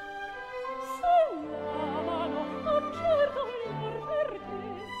 Se amano, non certo il lor perché.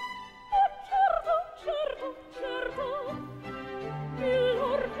 Certo, certo, il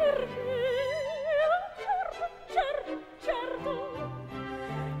lor perché, certo,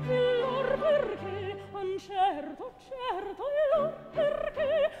 il lor perché, certo, il lor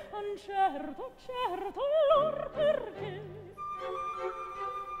perché, certo, il lor perché,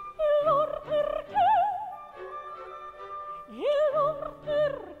 il lor perché, il lor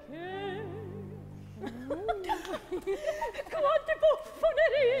perché. Quante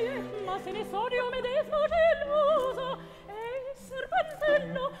buffonerie, ma se ne sono io medesimo geloso. E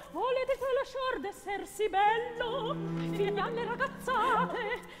serpentello, volete che lasciar d'essersi bello? Finiam le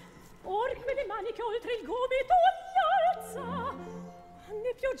ragazzate, or che le maniche oltre il gomito gli alza,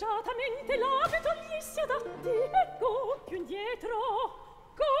 né pioggiatamente l'abito gli si adatti, ecco più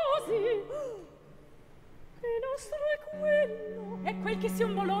indietro, così. Che nostro è quello? È quel che si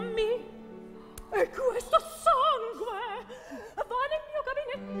umbolommi? E questo sangue va nel mio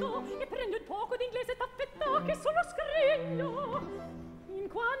gabinetto e prendo il poco d'inglese tappetà che sullo scrigno, in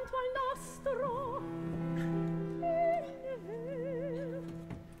quanto al nastro per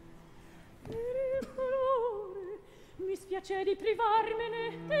il colore mi spiace di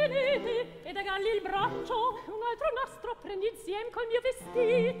privarmene. Tenete ed agalli il braccio, un altro nastro prendi insieme col mio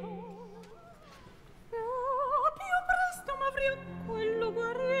vestito. Più presto m'avrei quello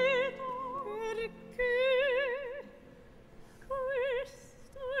guarito, perché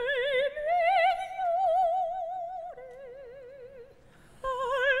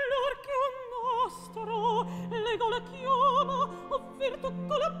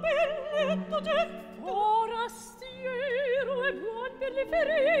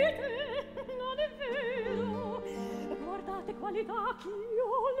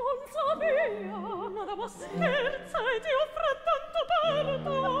io non sapevo, ma scherza e ti offre tanto perdo.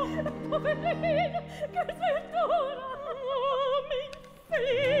 Poverino, che sventura mi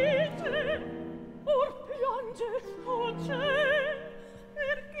fece. Or piange, oh ciel,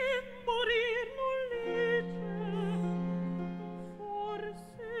 perché morir non legge.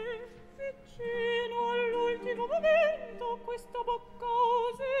 Forse vicino all'ultimo momento questa bocca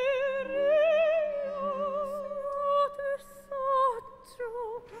oseria. Siate saggio.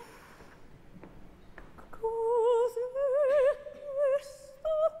 Cos'è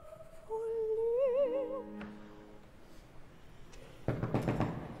questa follia?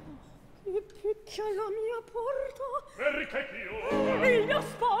 Chi picchia alla mia porta? Perché chiusa? Il mio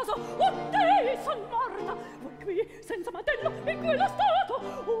sposo, o te son morta. Voi qui, senza mantello, in quello stato,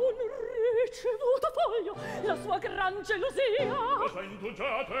 un ricevuto foglio, la sua gran gelosia. Cosa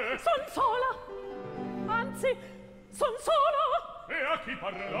indugiate? Son sola, anzi, son sola. E a chi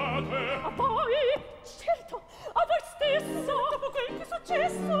parlate? A voi, certo, a voi stesso. Dopo quel che è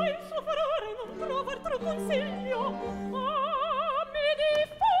successo, il suo furore non trova altro consiglio. Ah, mi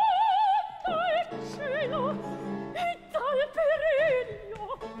difenda il cielo e dal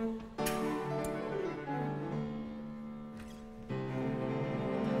periglio.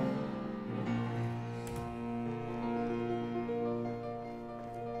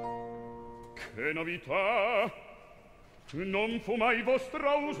 Che novità! Non fu mai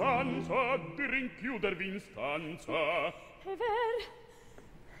vostra usanza di rinchiudervi in stanza. È vero,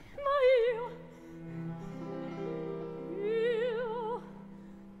 ma io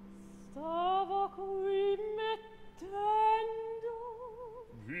stavo qui mettendo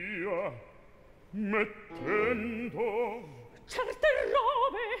Via, mettendo certe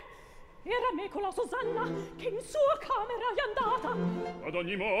robe. Era me con la Susanna che in sua camera è andata. ad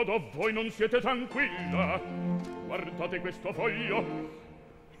ogni modo voi non siete tranquilla. Guardate questo foglio.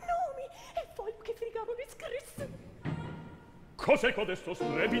 Nomi e foglio che Figaro mi scrisse. Cos'è codesto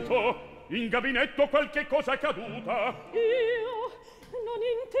strepito? In gabinetto qualche cosa è caduta. Io non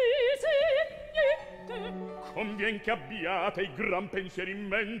intesi niente. Convien che abbiate i gran pensieri in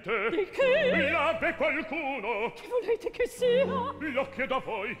mente. Di che? L'ave qualcuno. Che volete che sia? Lo chiedo a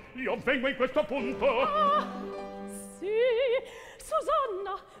voi. Io vengo in questo punto. Ah, sì,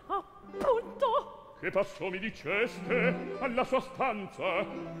 Susanna, appunto. Che passò mi diceste? Alla sua stanza.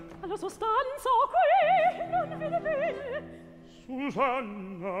 Alla sua stanza, qui, non vede bene.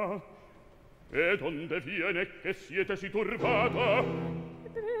 Susanna, e donde viene che siete si turbata?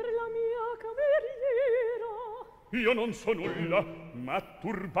 Per la mia cameriera. Io non so nulla, ma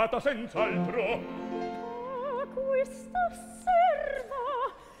turbata senz'altro. Ah, questa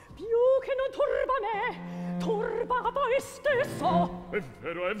serva, più che non turba me, turba voi stesso. È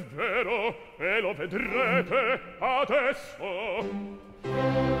vero, e lo vedrete adesso.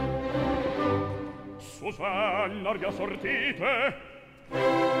 Susanna, riassortite.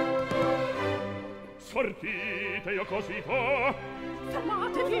 Sortite, io così fa.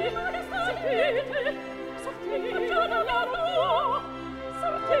 Fermatevi, sortite, sortite dalla tua,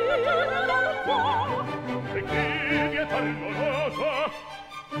 sortite dalla tua. E chi vietar l'osa?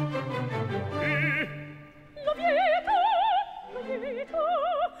 Chi? Lo vieta,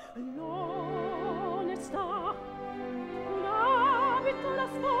 l'onestà. L'abito la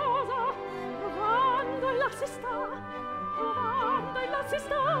sposa, provando e la si sta, provando e la si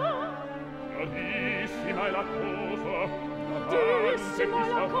sta. Gradissima è la cosa, Gradissima è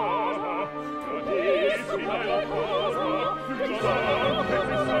la cosa, gradissima è la cosa, gradissima è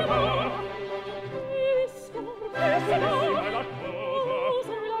la cosa, gradissima è la cosa,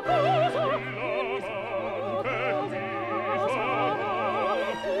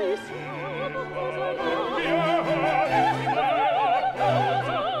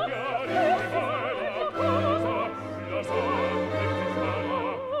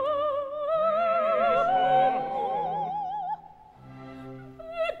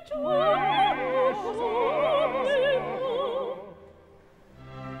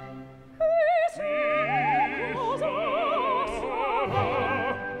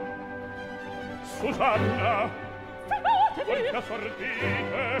 Susanna, fermatevi, porca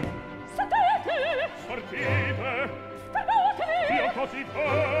sortite, sortite, sortite, fermatevi, io così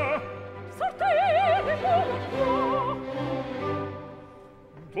fa. sortite,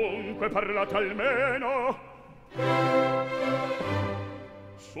 Dunque parlate almeno.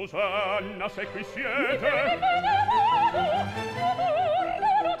 Susanna, se qui siete.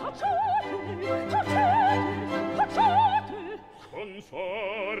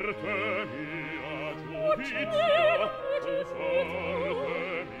 Consorte mia, giudizio.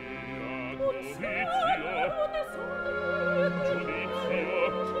 Consorte mia, giudizio. Giudizio.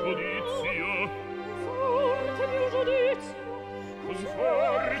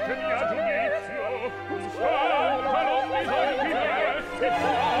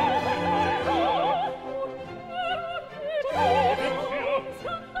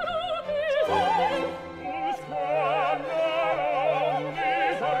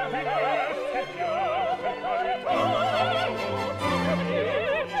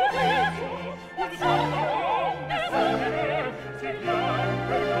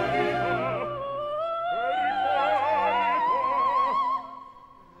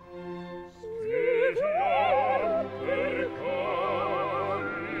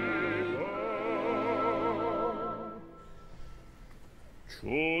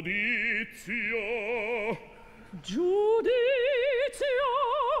 Giudizio. Giudizio.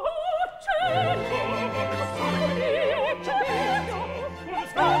 Uccello.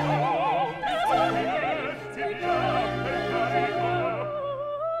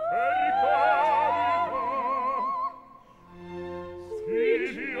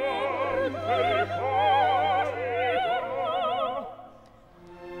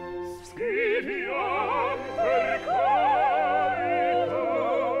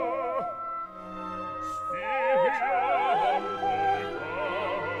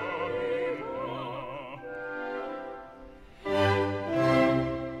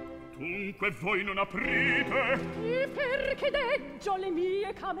 E voi non aprite? E perché deggio le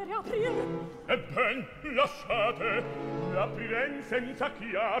mie camere aprir? Ebben, lasciate, l'aprirem senza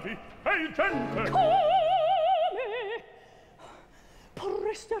chiavi, e il gente! Come?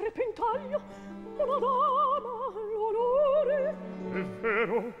 Porreste a repentaglio una dama l'onore? È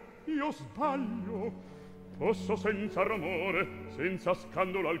vero, io sbaglio. Posso senza rumore, senza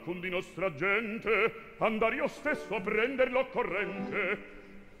scandalo alcun di nostra gente, andar io stesso a prender l'occorrente.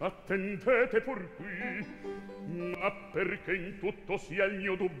 Attendete pur qui, ma perché in tutto sia il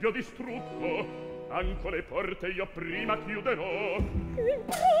mio dubbio distrutto, anco le porte io prima chiuderò.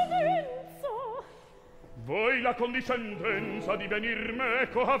 Imprudenza! Voi la condiscendenza di venir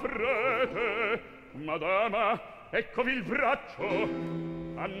meco avrete, madama, eccovi il braccio,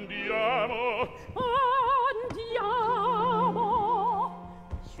 andiamo. Andiamo!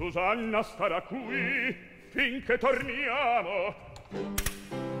 Susanna starà qui finché torniamo.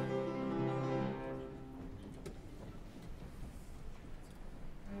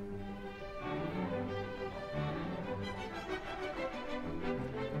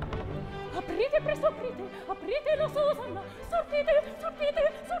 Aprite, presto aprite, aprite la Susanna, sortite,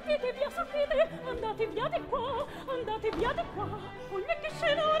 sortite, sortite, via sortite, andate via di qua, ogni che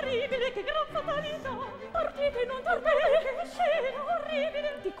scena orribile, che gran fatalità, partite, non tornate, che scena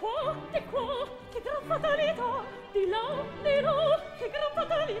orribile, di qua, che gran fatalità, di là, che gran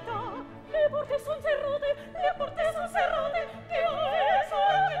fatalità, le porte son serrate, che mai sarà, che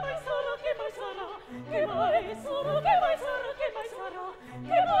mai sarà, che mai sarà, che mai sarà, che mai sarà, che mai sarà,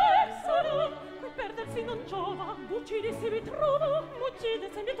 che mai sarà, qui perdersi non giova, uccide se mi trova, uccide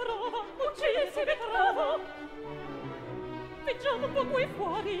se mi trova, uccide se mi trova. Veggiamo un po' qui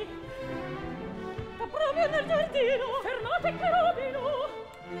fuori, da proprio nel giardino, fermate Cherubino,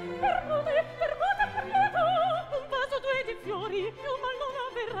 fermate, un vaso, due di fiori, più mal non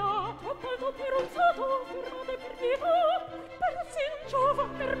avverrà, troppo alto pironzato, fermate per pietà, perdersi non giova,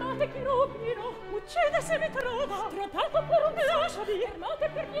 fermate Cherubino, uccide se mi trova, troppo alto per un lasciami, fermate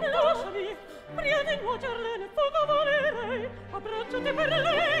per pietà, lasciami, prima di nuocerle ne fuoco volerei, abbracciate per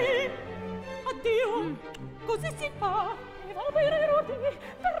lei, addio, così si fa, e va bene rodi,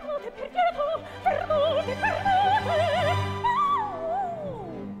 fermate per pietà, fermate,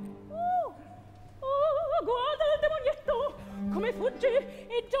 guarda il demonietto come fugge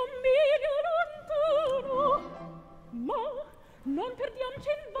e già miglio lontano, ma non perdiamoci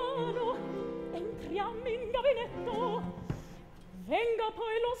in vano, entriamo in gabinetto, venga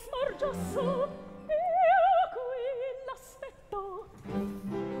poi lo smargiasso, io qui l'aspetto.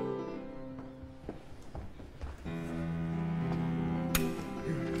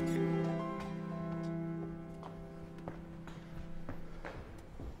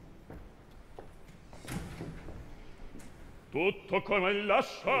 Tutto come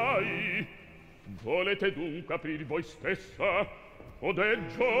lasciai. Volete dunque aprir voi stessa? O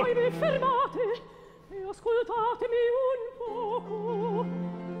deggio? Voi vi fermate e ascoltatemi un poco.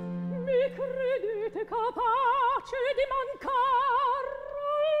 Mi credete capace di mancare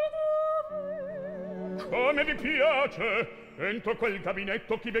al dovere? Come vi piace? Entro quel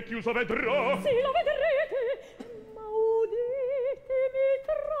gabinetto chi v'è chiuso vedrò. Sì, lo vedrete, ma uditemi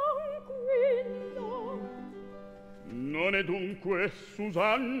tranquillo. Non è dunque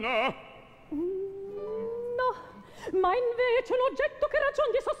Susanna? No, ma invece l'oggetto che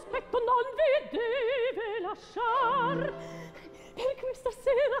ragion di sospetto non vi deve lasciar. E questa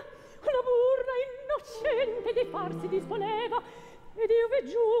sera una burra innocente di farsi disponeva, ed io vi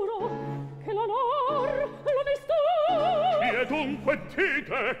giuro che l'onor l'ho visto. Chi è dunque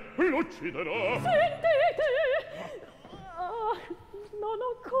dite? L'ucciderò. Sentite! Non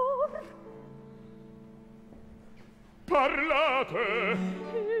ancora. Parlate!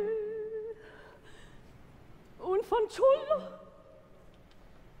 Un fanciullo?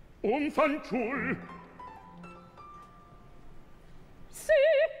 Un fanciull? Sì!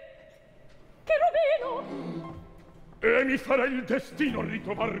 Cherubino! E mi farà il destino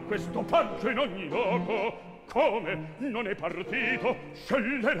ritrovar questo paggio in ogni loco. Come? Non è partito?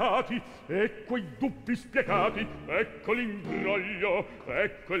 Scellerati! E quei dubbi spiegati! Ecco l'imbroglio!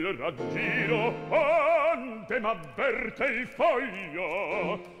 Ecco il raggiro! Onde m'avverte il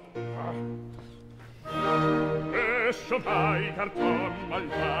foglio! Esso mai carton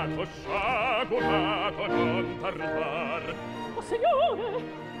malvato, sciagurato, non tardar! Oh, signore!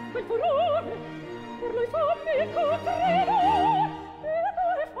 Quel furore! Per lui fammi il cor tremar! Per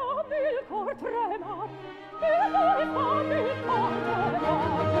lui fammi il cor tremar! Per lui fammi il cor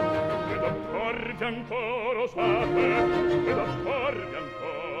tremar! Ed accordi ancora osate! Ed accordi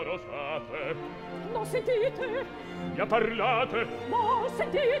ancora osate! Non sentite! Ja parlate! Ma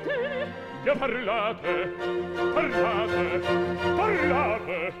sentite! Ja parlate! Parlate!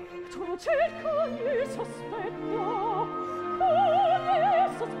 Parlate! Tu cerca ogni sospetto! Ogni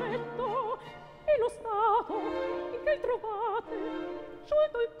sospetto! E lo stato in che il trovate,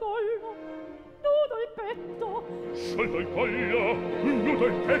 sciolto il collo, nudo il petto. Sciolto il collo, nudo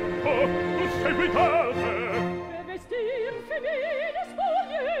il petto, seguitate! E vestir femine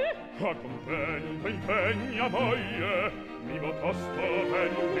spoglie. A contento impegna moglie, vivo tosto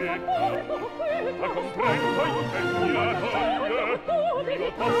vendica. A contento impegna moglie, vivo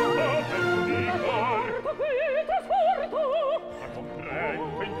tosto vendica. A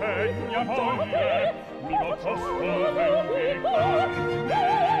contento impegna moglie, vivo tosto vendica.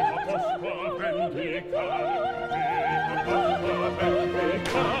 Vivo tosto vendica. Vivo tosto vendica.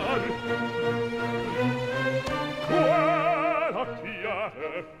 Quella chiave.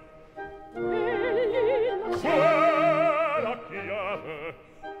 Quella chiave.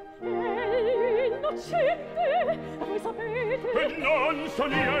 Egli innocente, voi sapete. E non so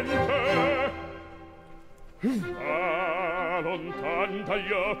niente. Lontan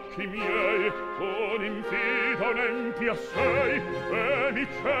dagli occhi miei, con infido n'empia sei, e mi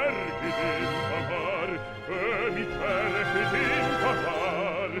cerchi d'infamar, e mi cerchi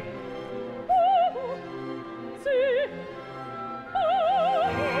d'infamar. Sì.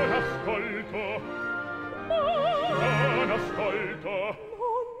 Non ascolto. Non ascolto.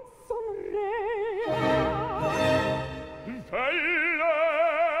 Non sonrea.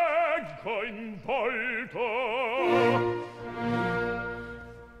 Leggo in volto.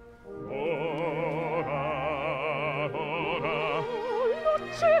 Ora. Non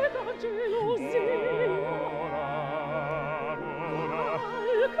c'è da gelosia. Ora.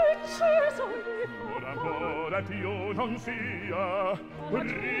 Che c'è sogni Ora più non sia.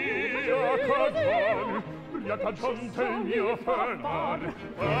 Ria cagion del mio fermar.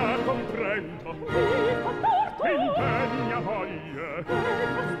 A comprendo. Impegna moglie.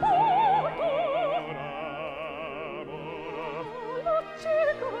 Non c'è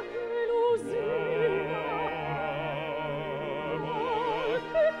da gelosia.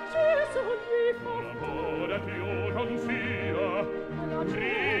 Che c'è sogni Ora più non sia.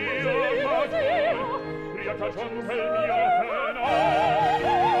 Ria cagion del mio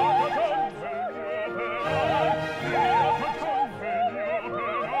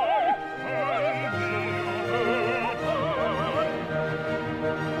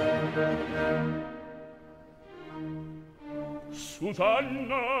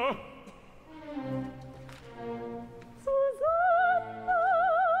Susanna! Susanna!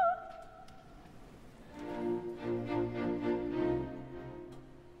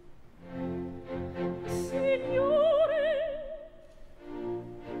 Signore!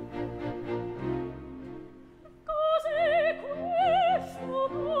 Cos'è questo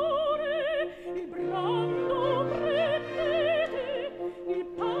amore? Il brando prendete, il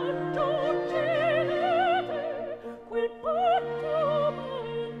paggio cedete, quel patto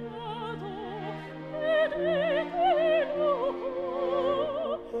malnato, vedetelo,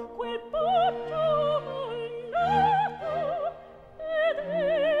 quel patto malnato,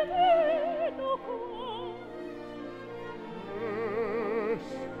 vedetelo qua.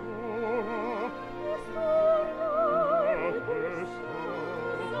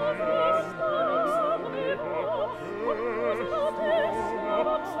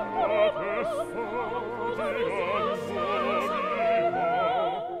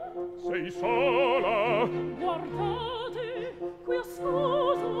 Sei sola? Guardate, qui a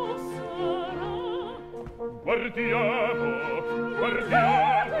sposo sarà. Guardiamo,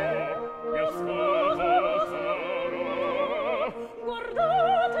 guardiamo, qui a sposo sarà.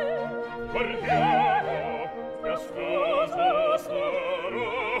 Guardate, Guardiamo, qui a sposo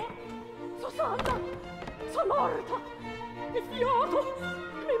sarà. Susanna, son morta. Il fiato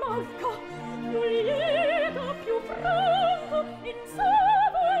mi manca. Più lieta, più franco, in sé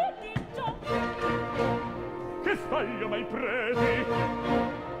volti già. Che staglio m'hai presi?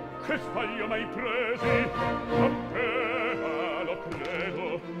 Che sbaglio mai presi, appena lo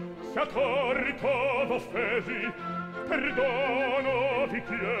credo, se a torto d'offesi, perdono vi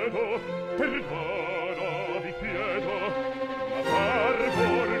chiedo, ma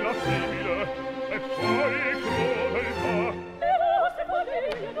barbor la simile, e poi crudeltà. Le vostre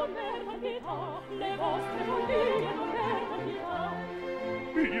follie non merdan pietà, le vostre follie non merdan pietà.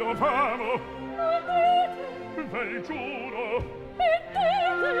 Io v'amo, Non dite, vel giuro,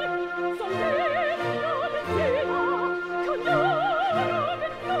 mettete, solleggio benzina, cagnara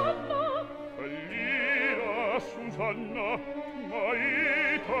benzina. l'ira Susanna,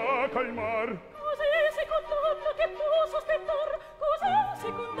 maita calmar. Così si condanna che può sospettar, così si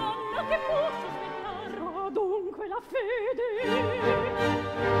condanna che può sospettar. Adunque la fede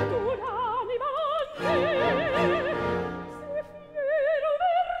d'un'anima ante, se fiero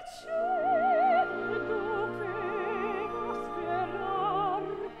mercé doveva sperar.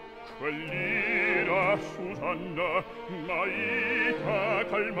 Quell'ira Susanna, maita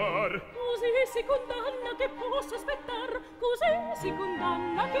calmar. Così si condanna che può sospettar, così si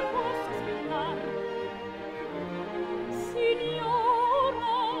condanna che può sospettar.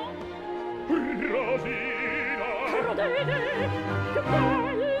 Signora, Rosina, credete che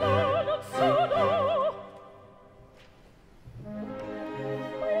bella non sono.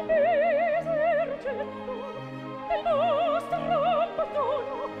 Ma il misergetto del nostro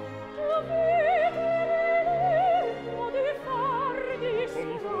abbandono avete l'enigma di far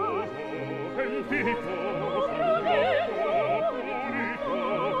disfar. pentito,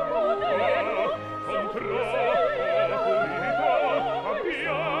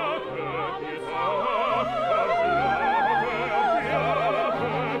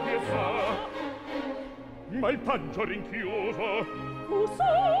 ma il paggio rinchiuso fu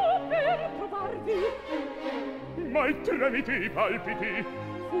so per trovarvi, ma i tremiti palpiti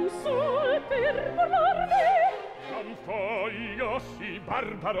fu sol per volarvi. non foglio sì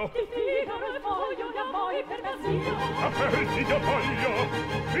barbaro Il Figaro il foglio e a voi per Basilio. aperti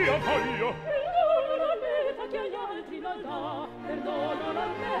io voglio Perdono l'albeta che agli altri non dà, perdono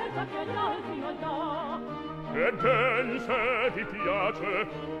l'albeta che agli altri non dà. e ben se vi piace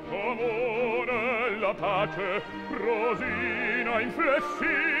comune la pace, Rosina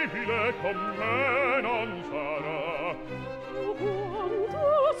inflessibile con me non sarà. O quanto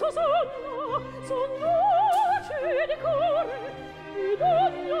Susanna son dolce di cuore, di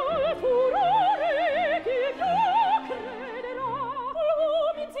donna furore chi più crederà. Oh,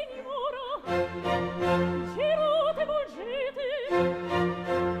 mi signora, girate volgete,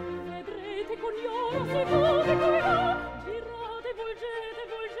 vedrete con glioro se voi come va. Girate volgete,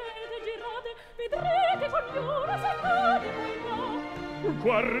 girate, vedrete con glioro se cade voi va.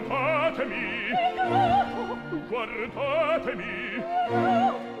 Guardatemi, guardatemi,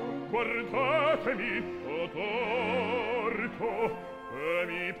 guardatemi, ho torto e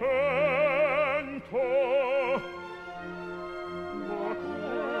mi pento. Ma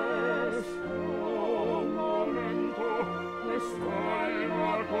questo momento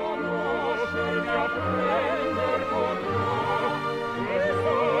quest'alma conosce di apprender potrà,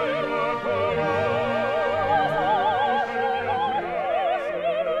 quest'alma conosce.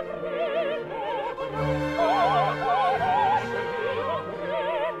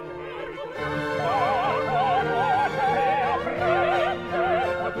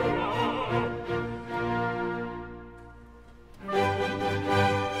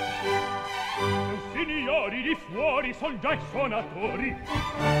 Signori di fuori son già i suonatori,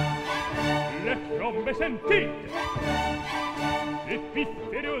 le trombe sentite, le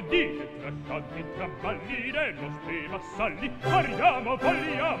piffere udite, tra canti, tra balli, le nostri vassalli. Corriamo,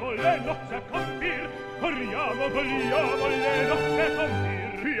 vogliamo le nozze a compir, corriamo, vogliamo le nozze a compir.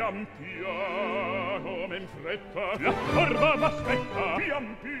 Pian piano, men fretta, la corva m'aspetta.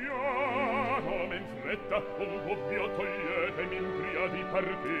 Pian piano, men fretta, un dubbio toglietemi in pria di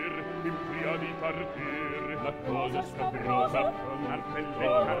partir, in pria di partir. La cosa scabrosa, con artelle e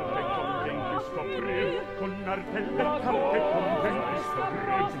carte conventi scoprir, con artelle e carte conventi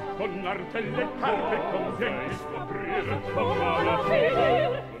scoprir, con artelle e carte conventi scoprir, come la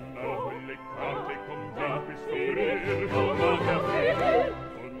finir, con artelle e carte conventi scoprir, come la finir,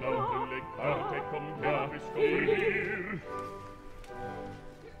 con artelle e carte conventi scoprir.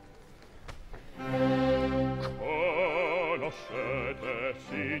 Conoscete,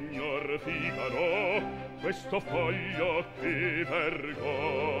 signor Figaro, questo foglio che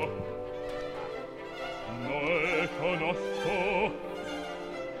vergò? Ne conosco,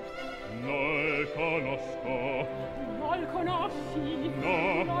 ne conosco. Non conosci,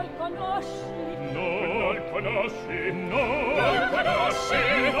 No. non conosci. Non conosci? Non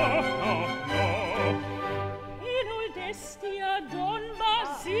conosci? No. E non desti a Don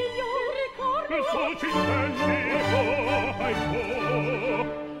Basilio ricordo? Su ci spendi,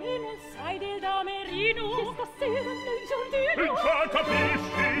 E non sai del damerino che stasera nel giardino? già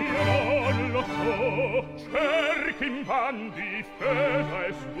capisci, io non lo so. Cerchi in difesa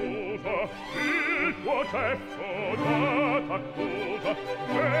e scusa, il tuo ceffo già t'accusa.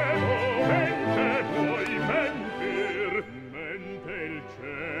 E dovente vuoi mentir? Mente il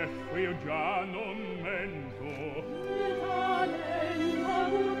ceffo, io già non mento. Il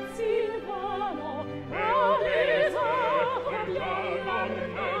talento Silvano, Theresa,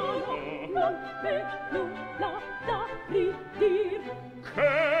 non me nulla da ridir.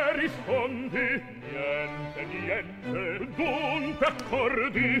 Che rispondi? Niente, dunque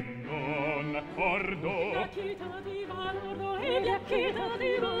accordi? Non accordo. La chita di valoro e la chita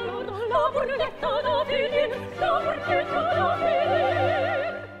di valoro, la burletta da finir, la burletta da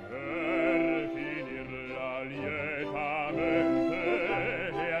finir. Per finirla lietamente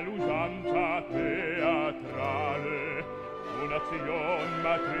e all'usanza teatrale, un'azione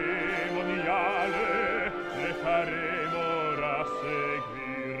matrimoniale le faremo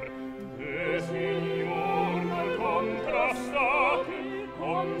rasseguir. E signor mal contrastati,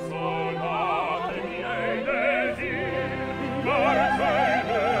 consolate miei desir.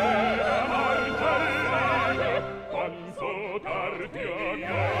 Marcelle, quanto tardi a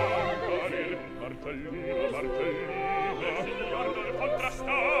chiarir. Marcellina, signor mal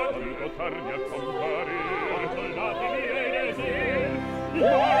contrastati, quanto tardi a comparir. Consolate miei desir.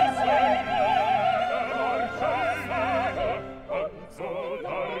 Marcelle, quanto tardi a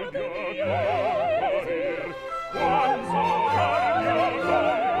comparir. Quanto tardi a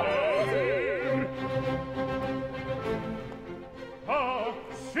comparir. Ah,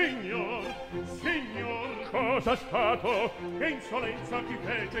 signor, cosa è stato? Che insolenza chi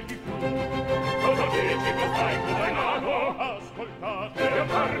fece, chi fu? Cosa dici, cos'hai, cos'hai nato? Ascoltate, io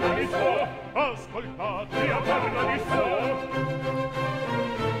parla di suo. Ascoltate, io parla di suo.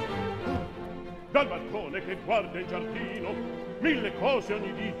 Dal balcone che guarda il giardino, mille cose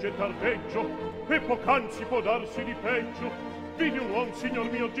ogni dice tardeggio, e poc'anzi può darsi di peggio. Vidi un uom, signor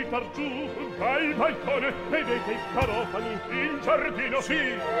mio, gittar giù dal balcone, vedete i carofani in giardino,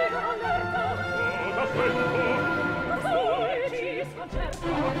 sì. Cosa sento? Ci sconcerta,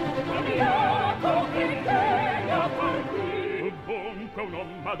 abbiamo che a partì. Dunque un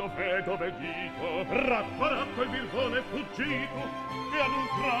uomo dove dito? Rappo il bilbone fuggito, e ad un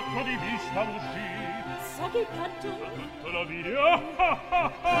tratto di vista uscì. Sa che canto? Tutto lo vidi. Cosa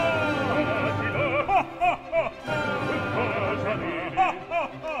vidi?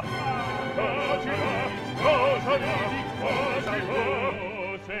 Cosa vidi? Cosa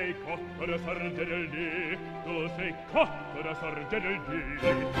vidi? Sei cotto da sorgere il dì, tu sei cotto da sorgere il dì.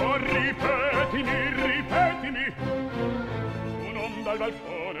 Oh, ripetimi. Un dal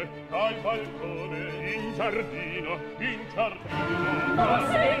balcone, in giardino. Ma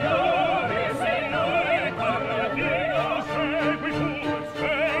signore, Carradino, segui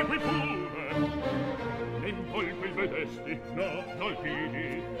pure. N'impolpo il vedesti? No, non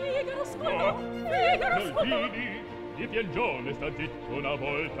vidi. Figaro scudo. Vidi. Di piangione sta zitto una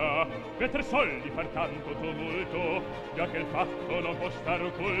volta, per 3 soldi far tanto tumulto, già che il fatto non può star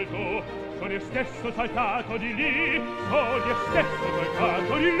occulto. Sono io stesso saltato di lì,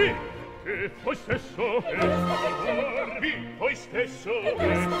 e poi stesso, poi stesso,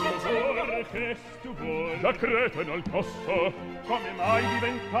 che stupor, da crete nel posso, come mai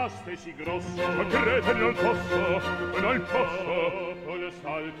diventaste sì grosso? Da crete nel posso, col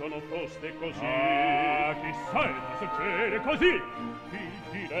salto non foste così. Ah, chi salta succede così? Chi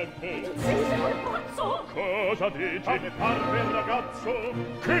direbbe? Zisser il pazzo. Cosa dici? A me parve il ragazzo,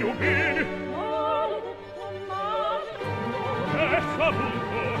 Cherubino. È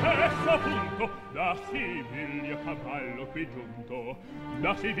saputo, da Siviglia cavallo qui giunto,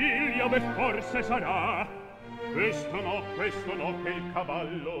 da Siviglia beh forse sarà. Questo no, che il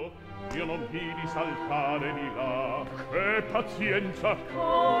cavallo io non vidi saltare di là. Che pazienza!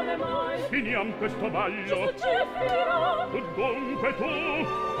 Come mai? Finiam questo ballo. Ci finirà. Dunque tu,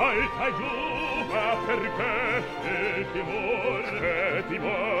 alta giù, ma perché? Che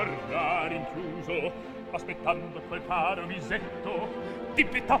timor da rinchiuso, aspettando quel caro misetto,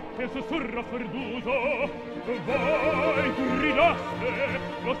 tippitappe il sussurro sorduso. Voi gridaste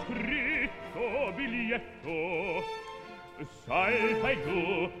lo scritto biglietto. Salta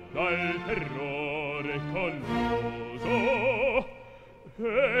giù dal terrore colloso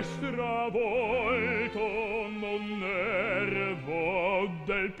e stravolto non nervo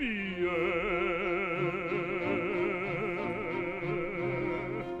del piede.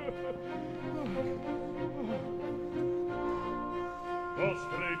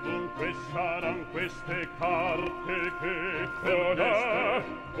 dunque saran queste carte che codeste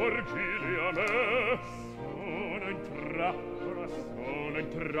porgili a me. Sono in trappola, sono in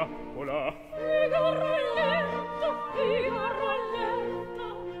trappola. Figaro lento, Figaro lento.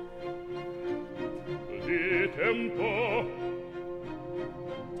 Dite un po',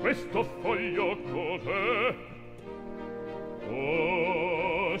 questo foglio cos'è?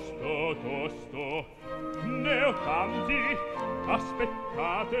 Tosto, tosto, ne ho tanti,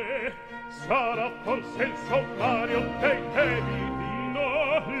 aspettate, sarà forse il sommario dei temi. No,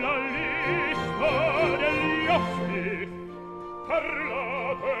 la lista degli osti,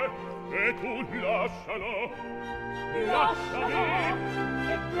 parlate, e tu lascialo, lasciami,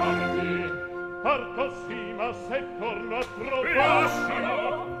 e parti. Parto sì, ma se torno a trovare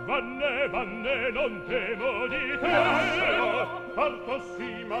lascialo! Vanne, vanne, non temo di te! Lascialo! Parto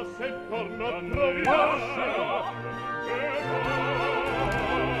sì, ma se torno a trovare lascialo! E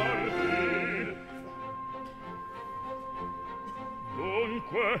parti!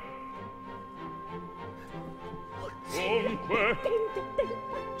 Dunque,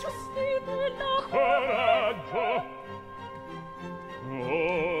 coraggio!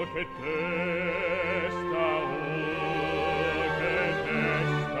 Oh, che testa, oh, che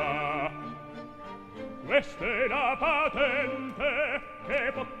testa! Questa è la patente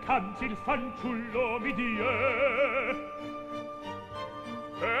che poc'anzi il fanciullo mi die.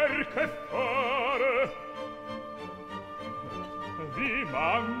 Per che fare? Vi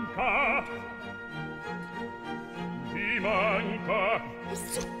manca? Vi manca? Il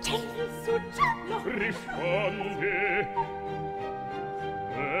suggello! Rispondi!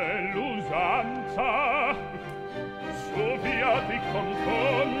 È l'usanza, su via ti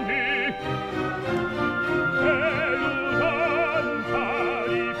confondi, è l'usanza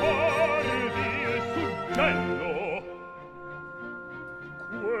di porvi il suggello.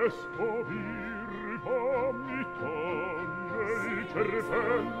 Questo virgo mi toglie il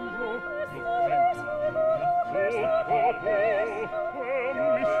cervello, tutto è un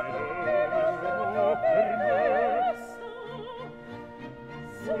mistero per me.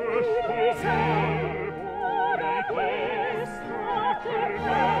 Questo verbo di questo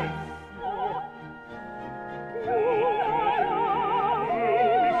cervello,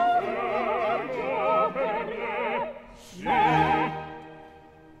 mistero per me, sì.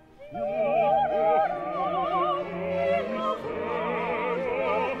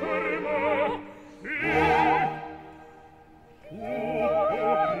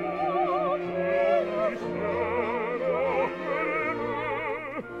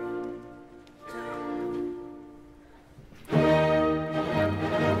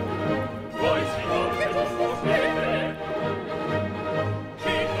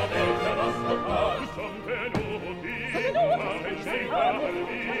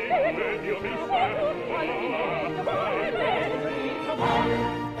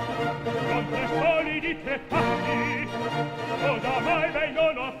 Quanti solidi tre patti, cosa mai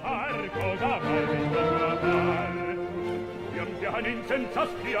vengono a far, cosa mai vengono a far? Pian piano in senza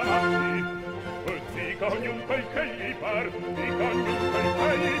spianati, dica ognuno quel che gli par, dica ognuno quel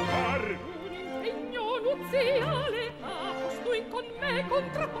che gli par. Un impegno nuziale ha costui con me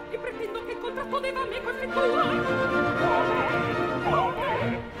contratto, e pretendo che il contratto deva me effettuare.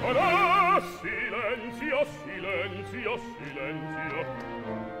 Ora silenzio, silenzio, silenzio.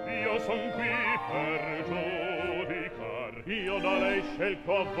 Io son qui per giudicar. Io da lei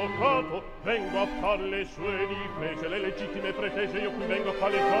scelto avvocato, vengo a far le sue difese, le legittime pretese, io qui vengo a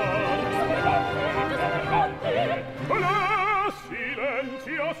palesare. Ora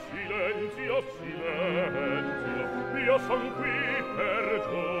silenzio, silenzio, silenzio. Io son qui per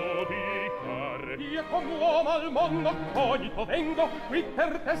giudicar. Io come uomo al mondo cognito vengo qui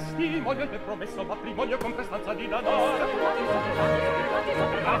per testimonio del promesso matrimonio con prestanza di danaro.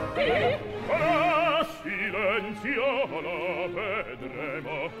 Ora silenzio, lo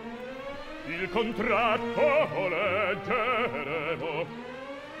vedremo. Il contratto leggeremo.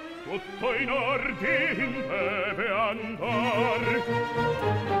 Tutto in ordine deve andare.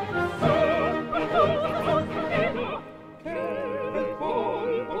 Che del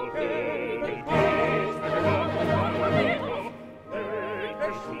polpo, che del questo, e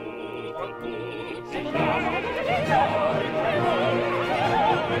che su tutti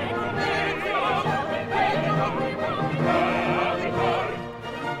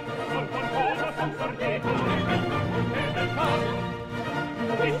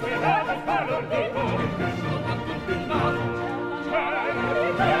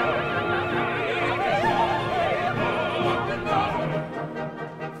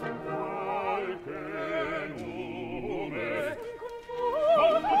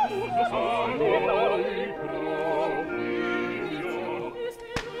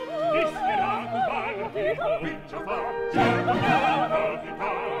Thank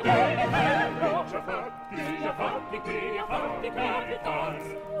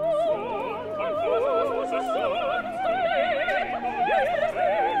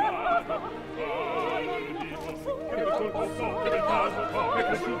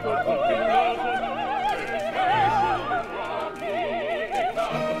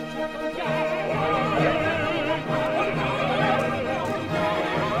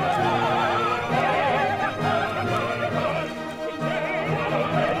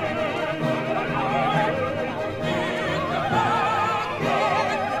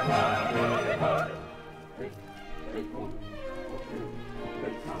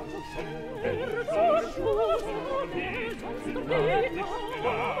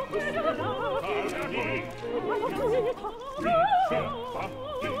you.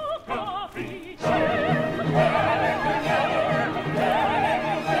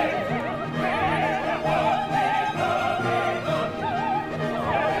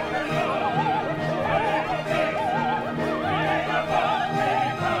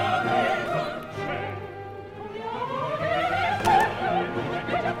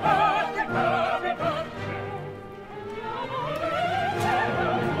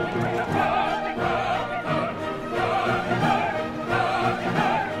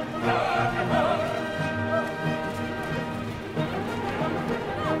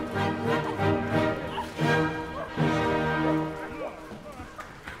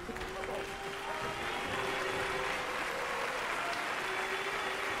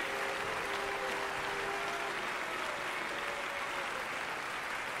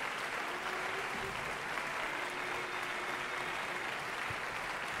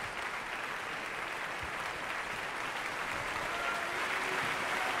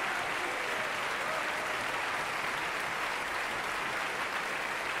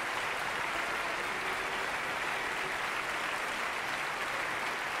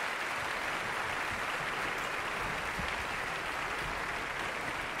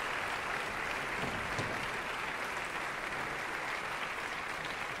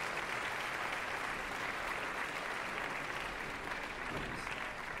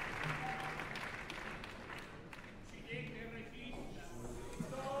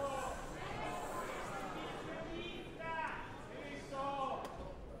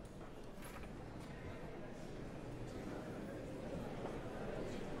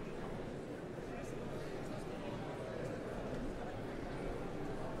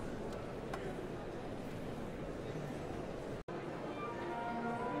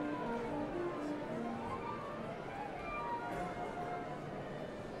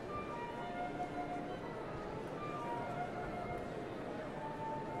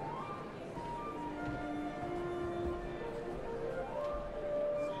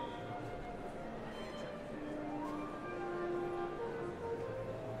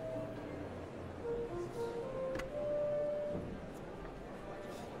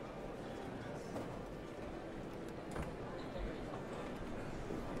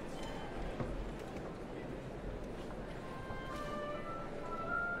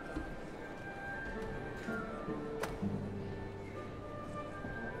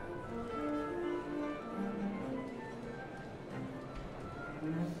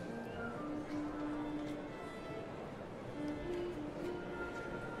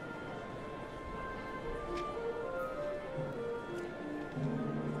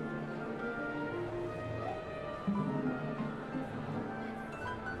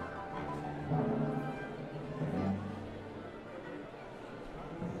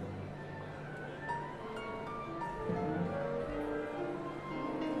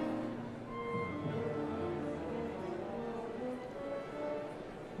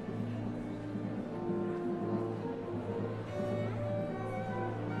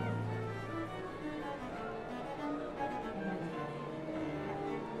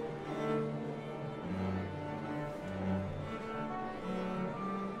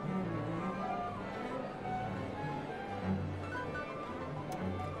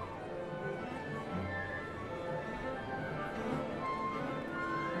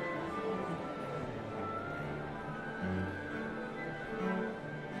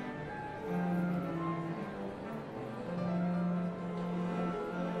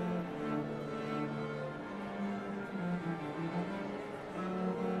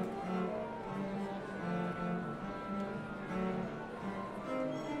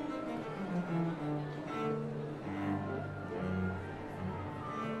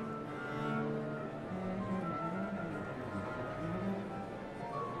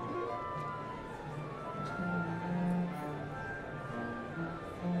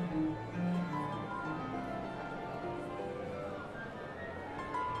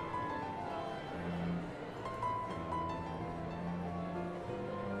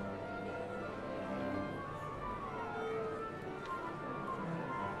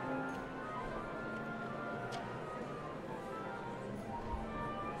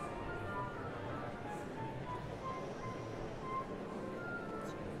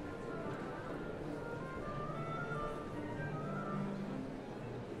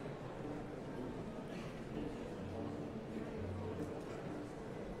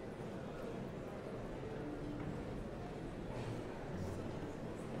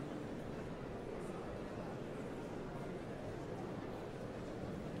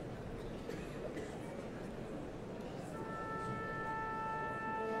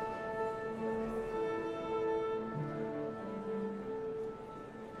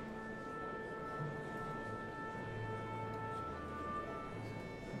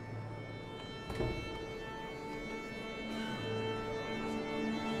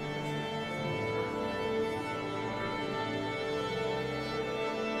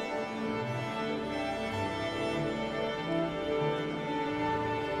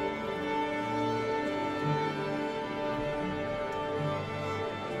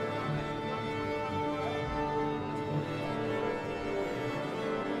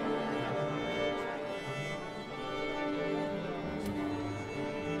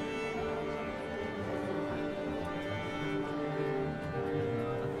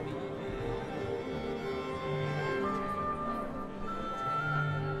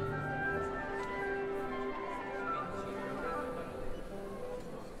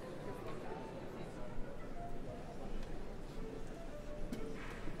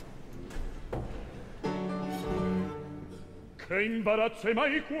 Che imbarazzo è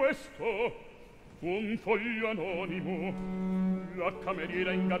mai questo? Un foglio anonimo, la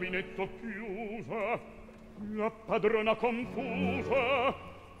cameriera in gabinetto chiusa, la padrona confusa,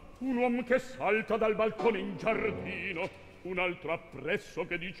 un uom che salta dal balcone in giardino, un altro appresso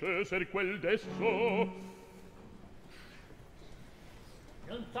che dice esser quel desso.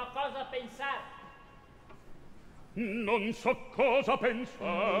 Non so cosa pensar. Non so cosa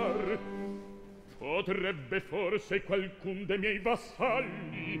pensar. Potrebbe forse qualcun de miei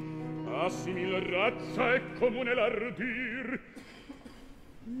vassalli a simil razza e comune l'ardir,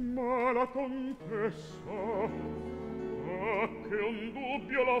 ma la contessa, che un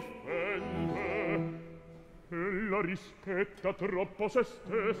dubbio l'offende, ella rispetta troppo se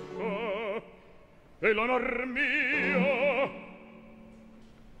stessa e l'onor mio,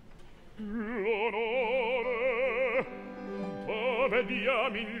 l'onore, dove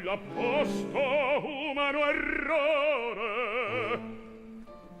diamin la posto umano errore.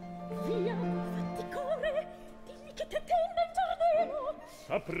 Via, fatti correre, digli che te tenda in giardino.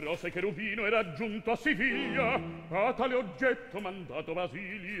 Saprò se Cherubino era giunto a Siviglia, a tale oggetto mandato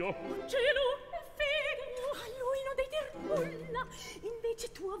Basilio. Oh cielo, è Figaro! A lui non devi dir nulla,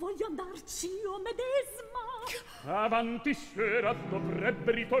 invece tu voglio andarci io medesima. Avanti sera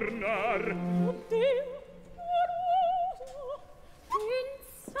dovrebbe ritornar. Oddio, amoroso,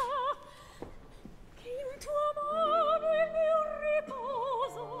 pensa che in tua mano è il mio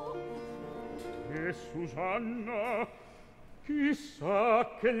riposo. E Susanna,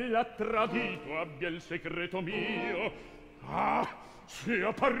 chissà che l'ha tradito abbia il segreto mio. Ah, se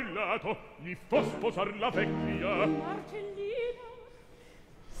ha parlato, gli fo sposar la vecchia. Marcellina,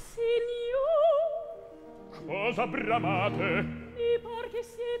 signor, Cosa bramate? mi par che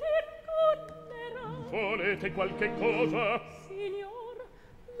siete in collera. Volete qualche cosa? Signor,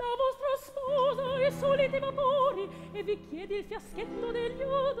 la vostra sposa è soliti vapori e vi chiede il fiaschetto degli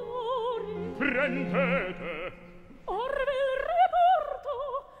odori. Prendete! Orve il reporto.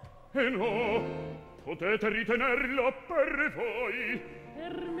 E no, potete ritenerlo per voi.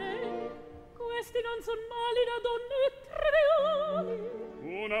 Per me questi non son mali da donne triviali.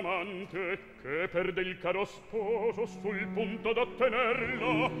 Un amante che perde il caro sposo sul punto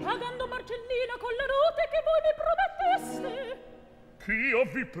d'ottenerlo. Pagando Marcellina con la dote che voi mi prometteste. Ch'io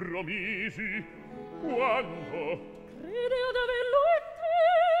vi promisi. Quando? Crede ad averlo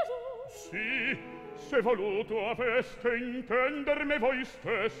inteso. Sì, se voluto aveste intenderme voi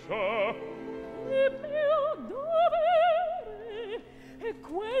stessa. Il mio dovere e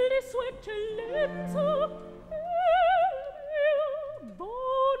quelli sua eccellenza e il mio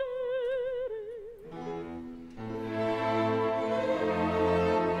volere.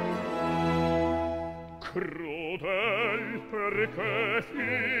 Crudel perché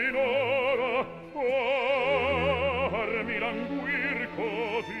finora farmi languir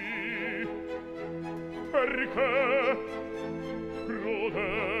così. Perché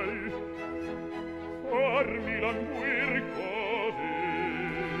crudel farmi languir così.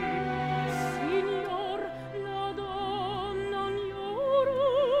 Signor, la donna ignoro,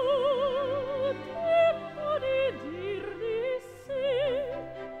 tempo di dir di sì.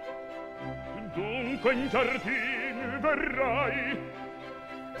 Dunque in giardin verrai.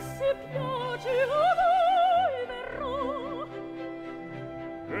 Se piace a voi verrò.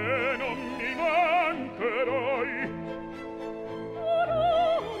 E non mi mancherai.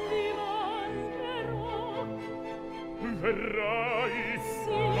 Non vi mancherò. Verrai,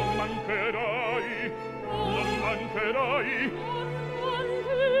 Sì. non mancherai, non mancherai. Non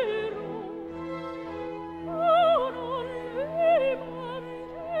mancherò. Oh, non vi mancherò.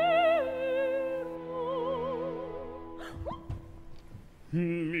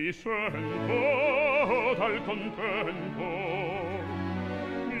 Mi sento dal contento,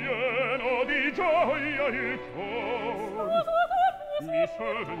 pieno di gioia il cor. Mi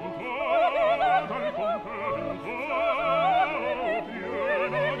sento dal contento,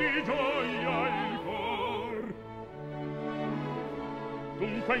 pieno di gioia il cor.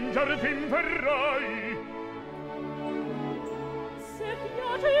 Dunque in giardin verrai. Se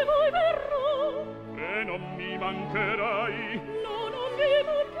piace voi verrò. E non mi mancherai. No, non vi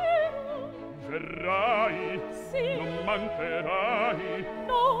mancherò. Verrai, Sì. non mancherai.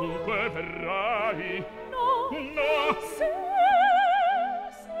 No. Dunque verrai. No. No. Se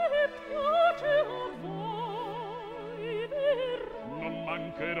piace a voi verrò. Non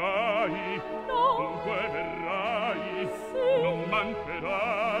mancherai. No. Dunque verrai. Sì. Non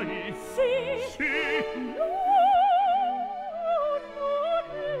mancherai. Sì. Sì. No, non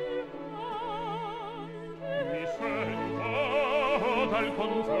vi mancherò. Mi sento dal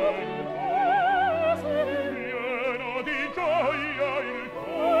contento, pieno di gioia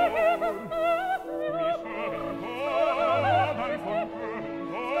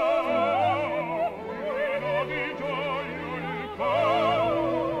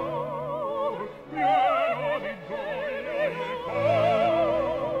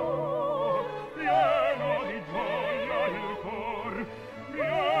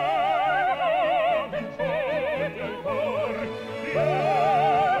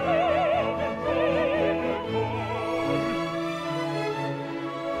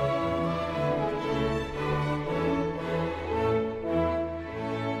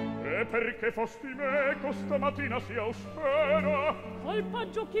perché fosti meco stamattina si austera? Al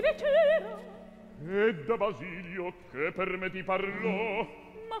paggio chi vi c'era? E da Basilio che per me ti parlò.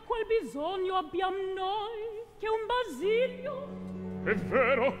 Ma qual bisogno abbiam noi che un Basilio? È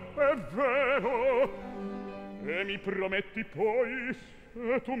vero, è vero. E mi prometti poi,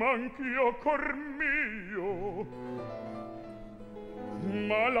 se tu manchi o cor mio.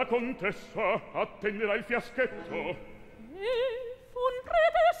 Ma la Contessa attenderà il fiaschetto. E fu un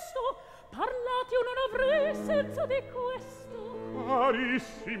pretesto. Parlati o non avrei senza di questo.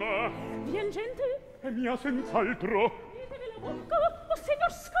 Carissima. Vien gente? È mia senz'altro. Ditemi la bocca, o signor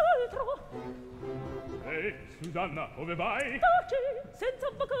scaltro. Ehi, Susanna, dove vai? Taci, senza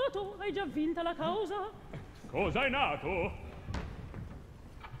avvocato, hai già vinta la causa. Cosa è nato?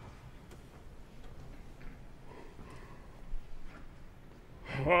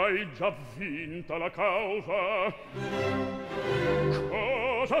 Hai già vinta la causa?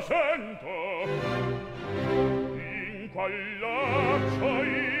 Cosa sento? In qual laccio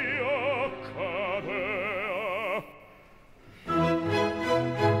io cadea?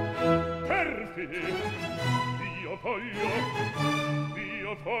 Perfidi!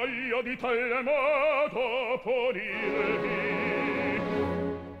 Io voglio di tal modo punirvi.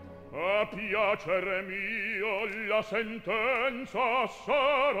 A piacere mio la sentenza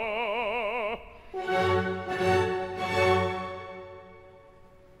sarà.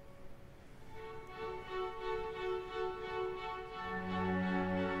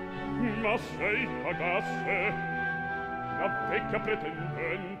 Ma se pagasse la vecchia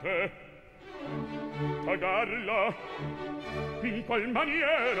pretendente, pagarla in qual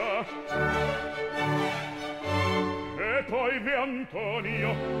maniera? E poi v'è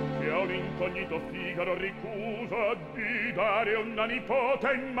Antonio che a un incognito Figaro ricusa di dare una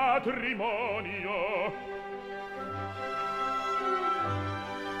nipote in matrimonio.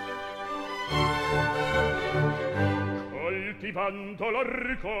 Coltivando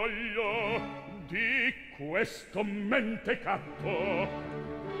l'orgoglio di questo mentecatto,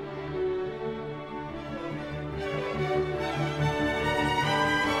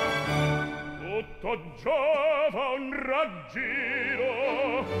 tutto giova un raggiro.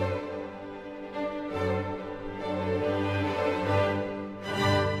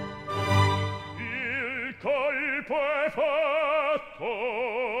 Il colpo è fatto.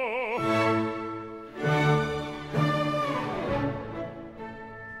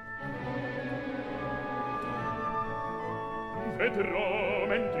 Vedrò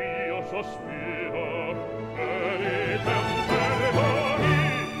mentr'io sospiro e ben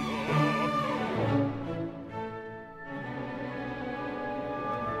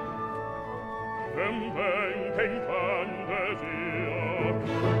che in fantasia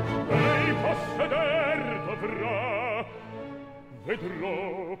lei posseder dovrà,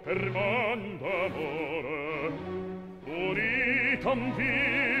 vedrò per man d'amore unito un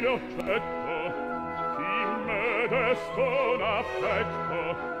vile oggetto, chi me desto un affetto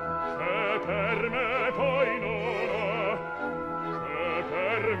che per me poi non ha, che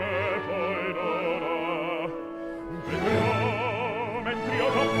per me poi non ha. Vedrò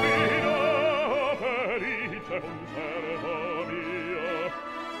mentr'io sospiro un servo mio,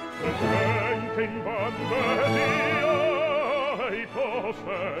 e ben che in fantasia i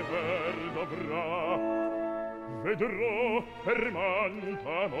posseder dovrà, vedrò per man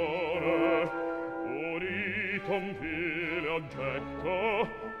d'amore unito un vile oggetto,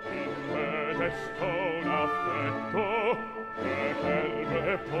 in me desto un affetto che per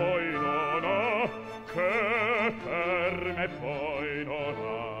me poi non ha, che per me poi non ha.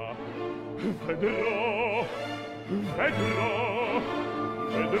 Vedrò, vedrò,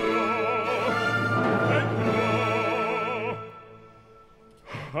 vedrò, vedrò.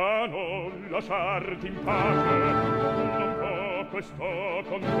 A non lasciarti in pace, non può questo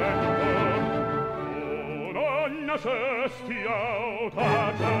contento. Tu non nascesti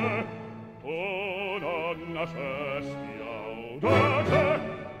audace, tu non nascesti audace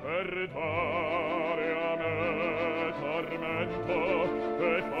per dare a me tormento.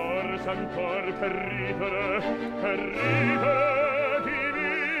 E forse ancor per ridere di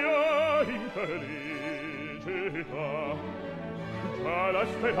mia infelicità. Già la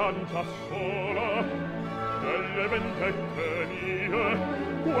speranza sola delle vendette mie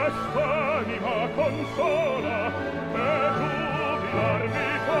quest'anima consola, e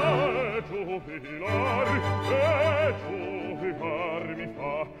giubilar mi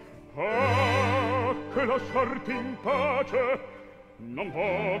fa. Ah, che lasciarti in pace non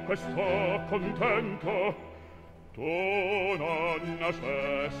può questo contento. Tu non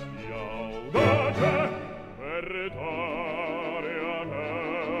nascesti audace per dare a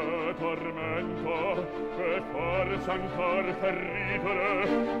me tormento, che forse ancor per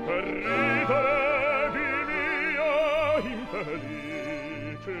ridere di mia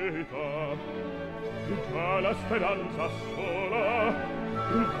infelicità. Già la speranza sola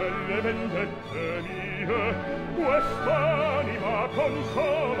delle vendette mie quest'anima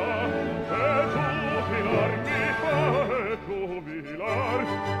consola, e giubilar mi fa, e giubilar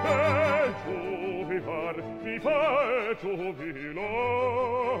mi fa, e giubilar mi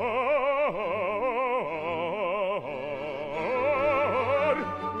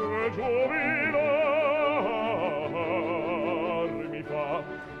fa,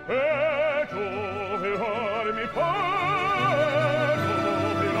 e giubilar mi fa.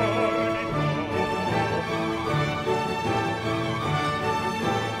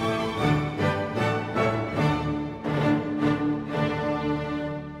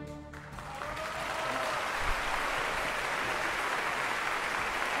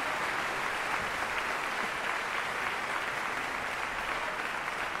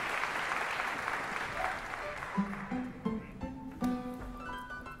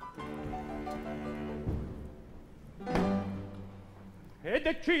 È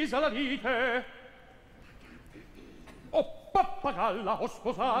decisa la lite, o pappagalla o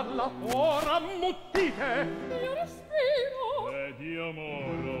sposarla, ora ammuttite. Io respiro, Di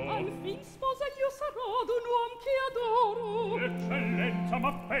amore, al fin sposa io sarò d'un uom che adoro. eccellenza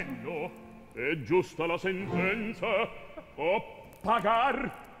m'appello, è giusta la sentenza, o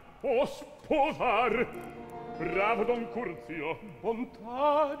pagar o sposar. Bravo don Curzio,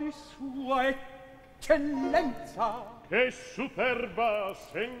 Bontà di sua eccellenza. che superba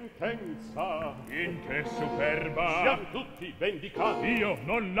sentenza. In che superba? Siamo tutti vendicati. Io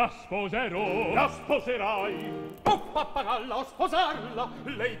non la sposerò. La sposerai, o pappagalla o sposarla.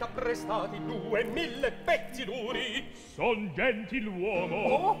 Lei t'ha prestati 2000 pezzi duri. Son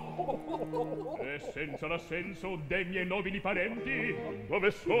gentiluomo, Oh. e senza l'assenso dei miei nobili parenti.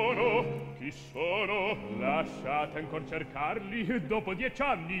 Dove sono? Chi sono? Lasciate ancor cercarli. Dopo 10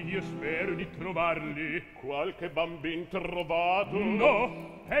 anni io spero di trovarli. Qualche bambin trovato?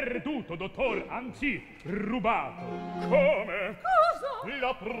 No, perduto, dottor, anzi, rubato. Come? Cosa?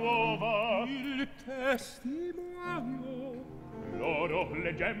 La prova. Il testimonio. L'oro,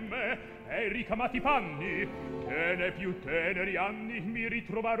 le gemme e i ricamati panni, che nei più teneri anni mi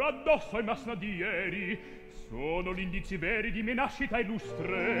ritrovarono addosso ai masnadieri, sono l'indizi veri di mia nascita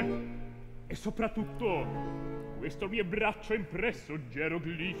illustre. E soprattutto, questo mio braccio impresso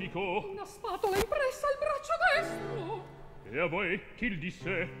geroglifico. Una spatola impressa al braccio destro. E a voi chi il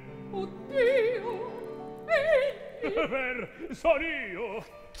disse? Oddio, egli, Ver, son io.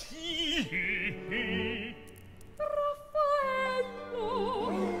 Chi?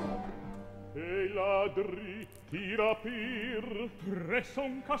 Raffaello. E i ladri ti rapir presso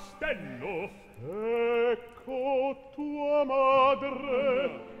un castello. Ecco tua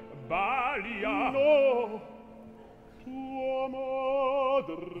madre. Balia. No, tua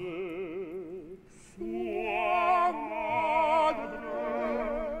madre. Sua madre.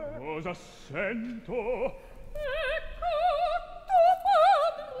 Cosa sento? Ecco tuo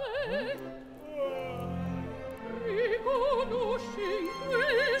padre. Riconosci in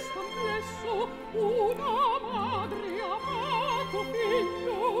questo amplesso una madre amato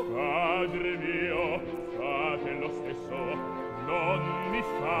figlio. Padre mio, fate lo stesso, non mi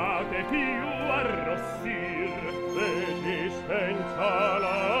fate più arrossir. L'esistenza,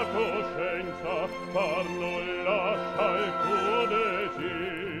 la coscienza, far non lascia il tuo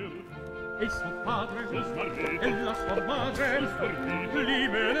desir. E il suo padre, Sul smarrito, e la sua madre, sul stordito,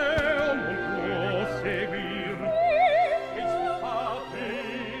 l'Imeneo non può seguir. E il suo padre,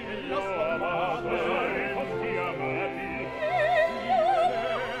 e la sua madre, riposti amati,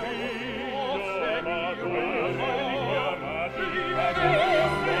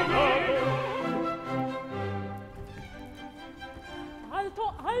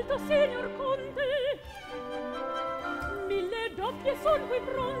 Alto, alto, signor Conte. 1000 doppie son qui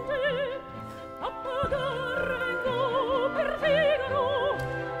pronte. A pagar vengo per Figaro.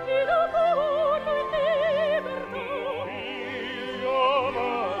 E dopo lo in libertà.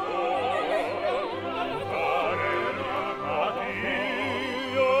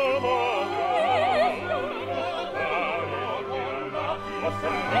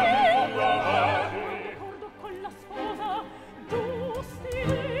 Ricordo con la sposa giusti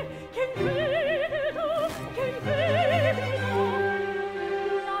che invedo,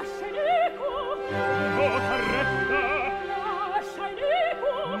 lascia in eco, no t'arresta, lascia in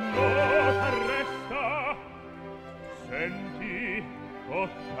eco, no t'arresta. Senti, oh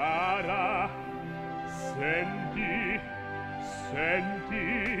cara, senti,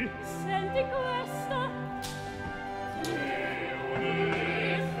 Senti. Senti questa.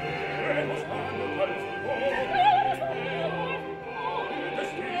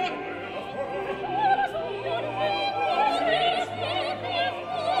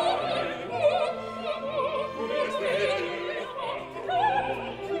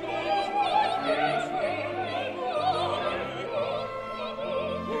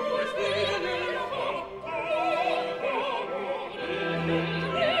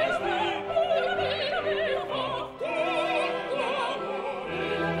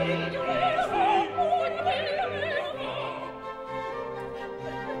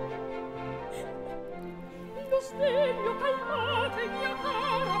 Sveglia, calmate, mia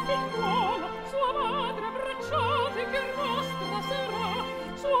cara figliuola, sua madre abbracciate che vostra sarà,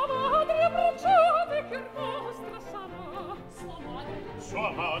 sua madre abbracciate che vostra sarà, sua madre, Sua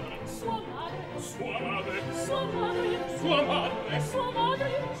madre. sua madre, Sua madre. sua madre, Sua madre. sua madre,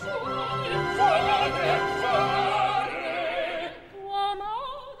 sua madre, Sua madre. Sua madre. tua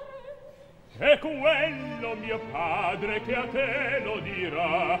madre. È quello mio padre che a te lo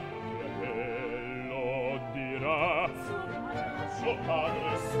dirà. Che a te lo dirà. Suo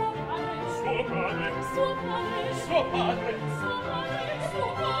padre. Suo padre, Suo padre. suo padre, Suo padre. suo padre, suo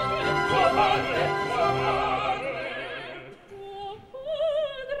padre, Suo padre. Suo padre. tuo padre.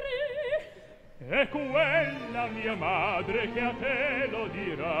 È quella mia madre che a te lo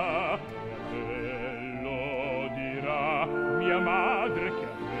dirà. Che a te lo dirà. Mia madre che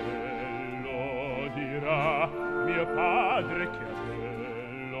a te lo dirà. Mio padre che a te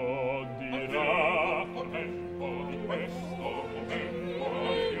lo dirà. Tempo di questo momento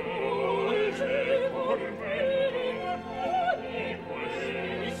che por me di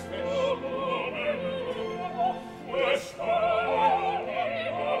questo momento questa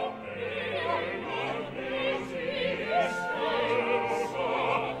anima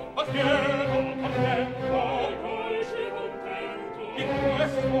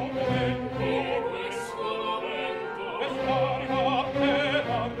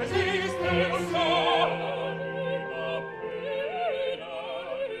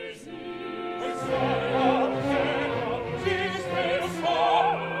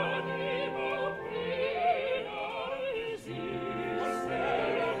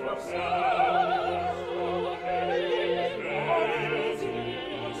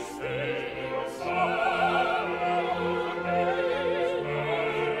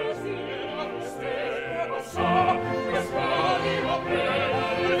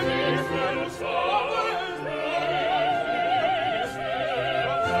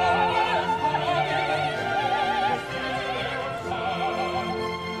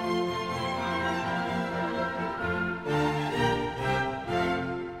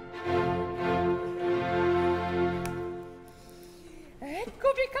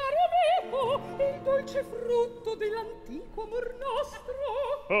Eccovi, caro amico, il dolce frutto dell'antico amor nostro.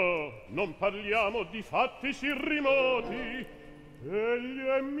 Oh, non parliamo di fatti sì remoti. Egli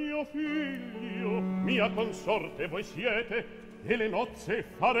è mio figlio, mia consorte voi siete, e le nozze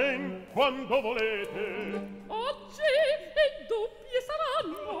farem quando volete. Oggi e doppie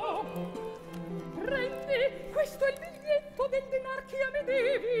saranno. Prendi, questo è il biglietto del denar che a me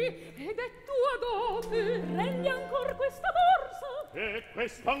devi, ed è tua dote. Prendi ancor questa borsa. E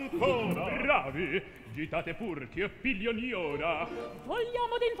questa ancora. Bravi, gitate pur che piglioni ora.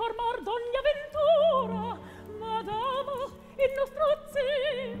 Vogliamo d'informar d'ogni avventura, madama, il nostro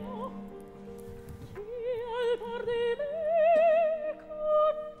zelo. Chi al par di me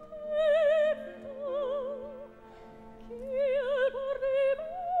contento, chi al par di me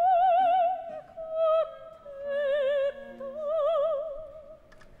contento.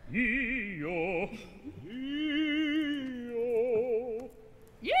 Io.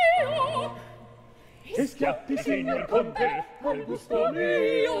 E schiatti, signor Conte, al gusto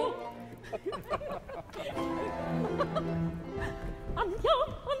mio. Andiamo,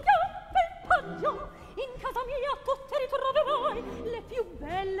 andiamo, in casa mia tutte ritroverai le più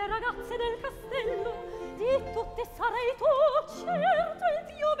belle ragazze del castello. Di tutte sarai tu, certo, il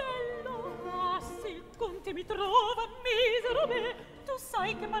più bello. Ah, se il Conte mi trova misero me, tu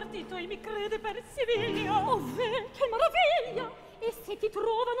sai che partito e mi crede per Siviglia. Oh, che meraviglia! E se ti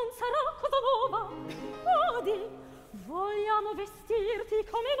trova non sarà cosa nuova. Odi, vogliamo vestirti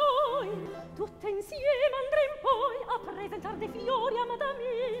come noi, tutte insieme andrem poi a presentar dei fiori a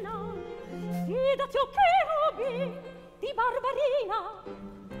Madamina. Fidati, o Cherubino, di Barbarina.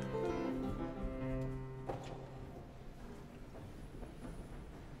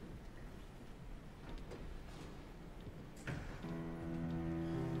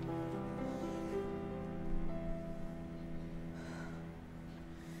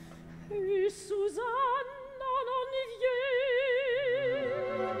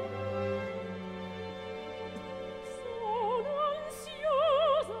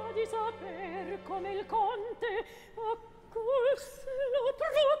 come il Conte accolse la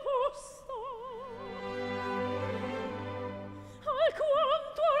proposta.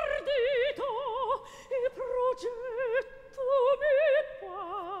 Alquanto ardito il progetto mi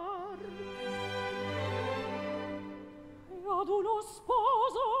par, e ad uno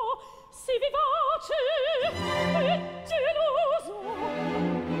sposo si vivace e geloso,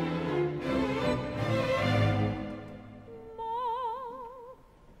 ma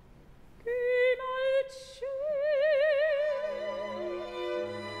chino al cielo,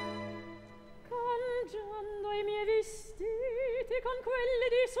 cangiando i miei vestiti con quelli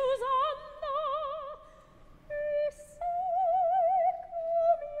di Susanna, e seccomi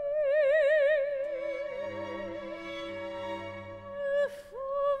al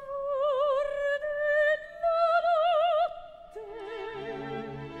favor della notte.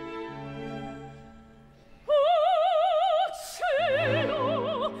 Oh cielo,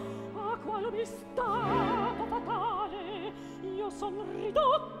 a qual mi stato fatale, io son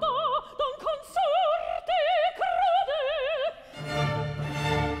ridotta d'un consorte crudele,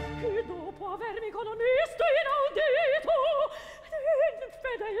 che dopo avermi con onesto inaudito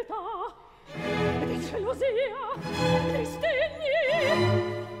d'infedeltà, di gelosia, di stegni,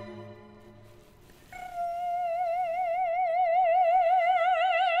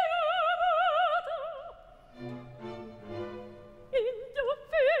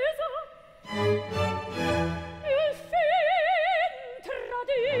 indifesa, il fin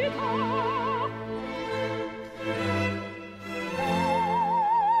tradita.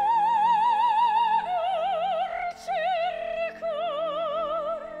 Cercar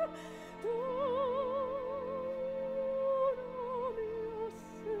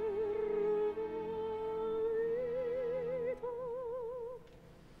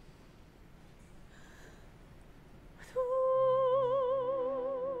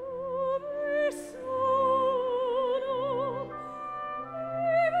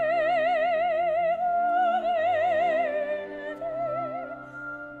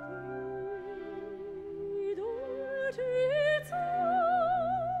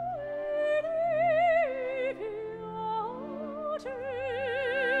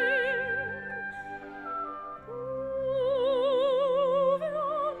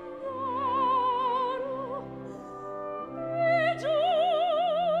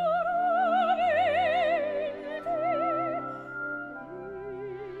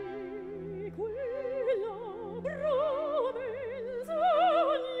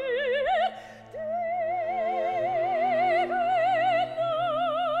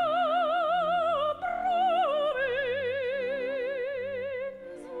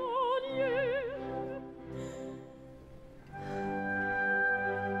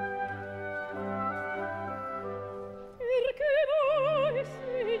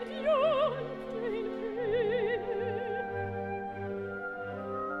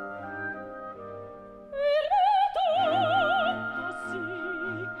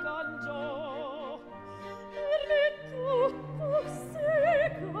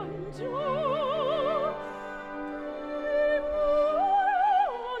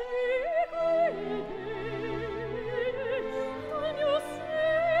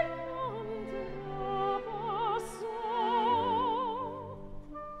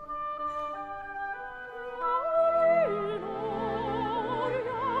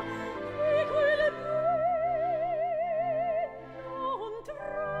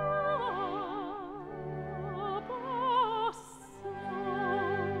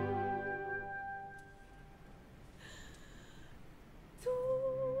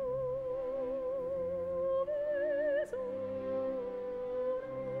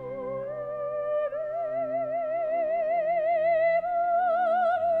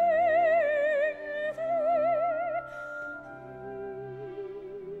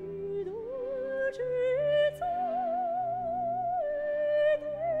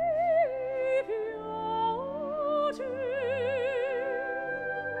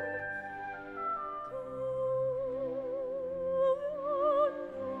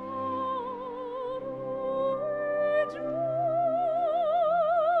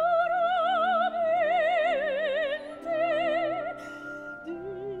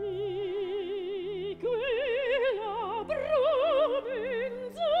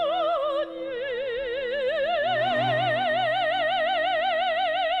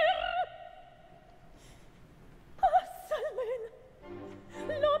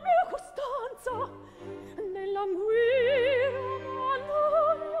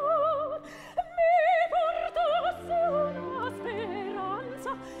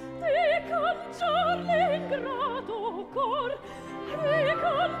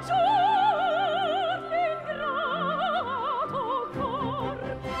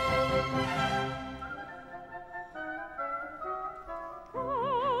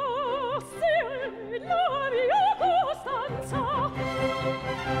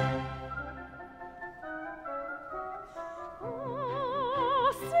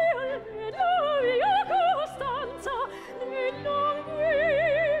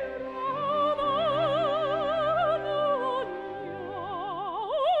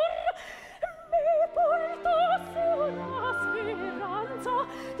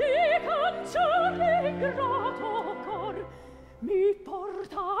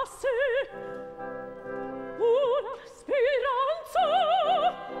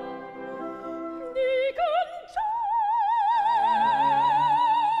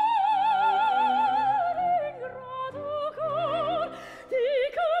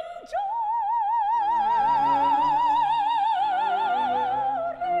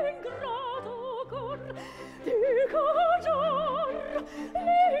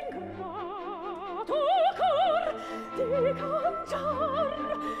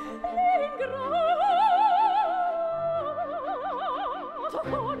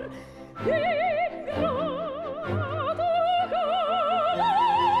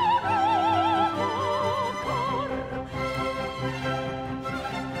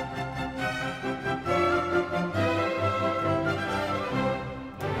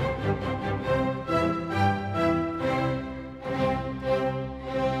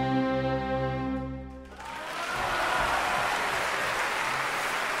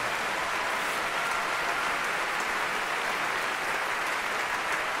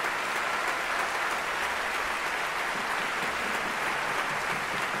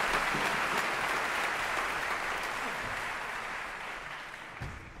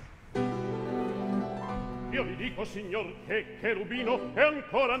Io vi dico, signor, che Cherubino è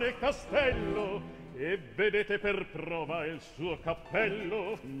ancora nel castello e vedete per prova il suo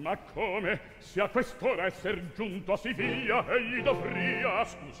cappello. Ma come? Se a quest'ora esser giunto a Siviglia egli dovria.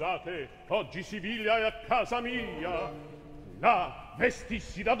 Scusate, oggi Siviglia è a casa mia. Là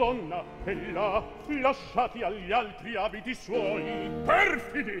vestissi da donna e là lasciati agli altri abiti suoi.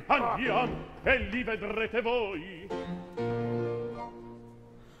 Perfidi! Andiamo e li vedrete voi.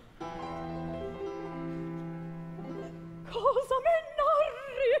 Cosa me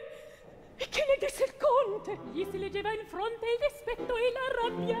narri? E che ne disse il conte? Gli si leggeva in fronte il dispetto e la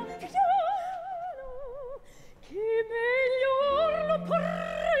rabbia. Piano, che meglio lo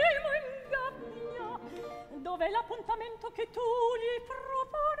porremo in gabbia. Dov'è l'appuntamento che tu gli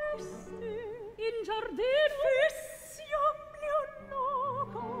proponesti? In giardino fissi ampli un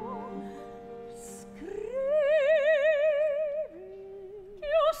loco. Scrivi.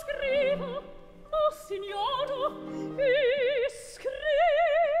 Io scrivo, o signoro, e scrivi,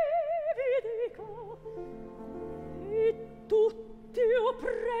 dico, e tutti io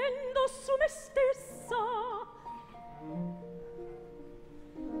prendo su me stessa.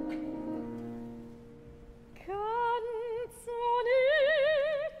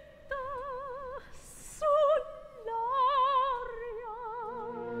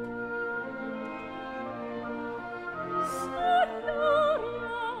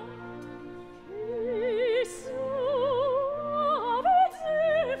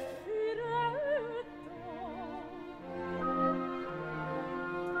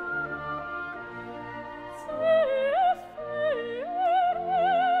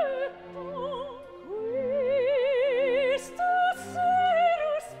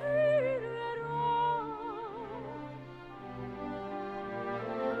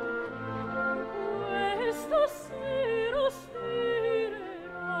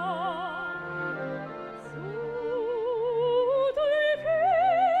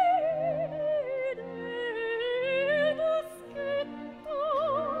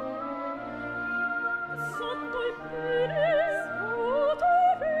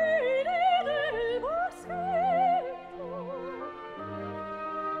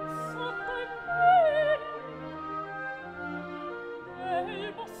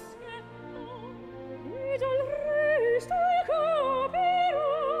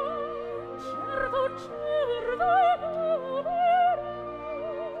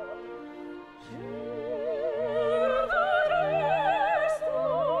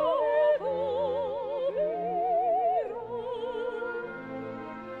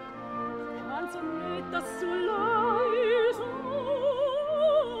 Canzonetta sull'aria, sull'aria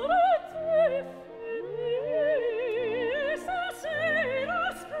che suave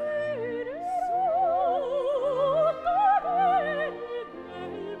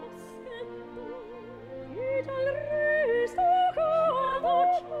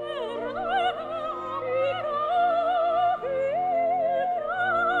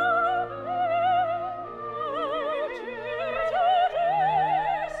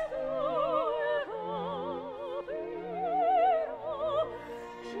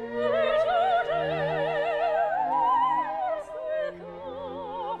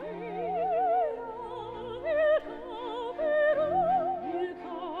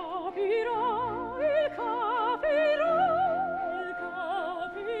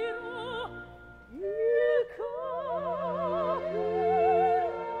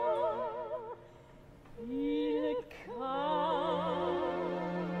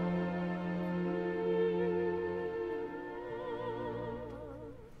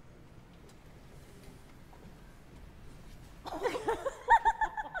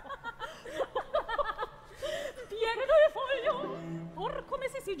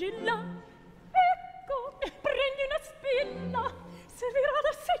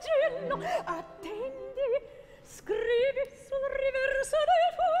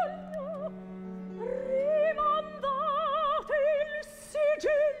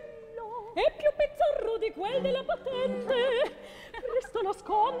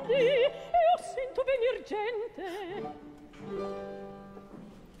grandi, io sento venir gente.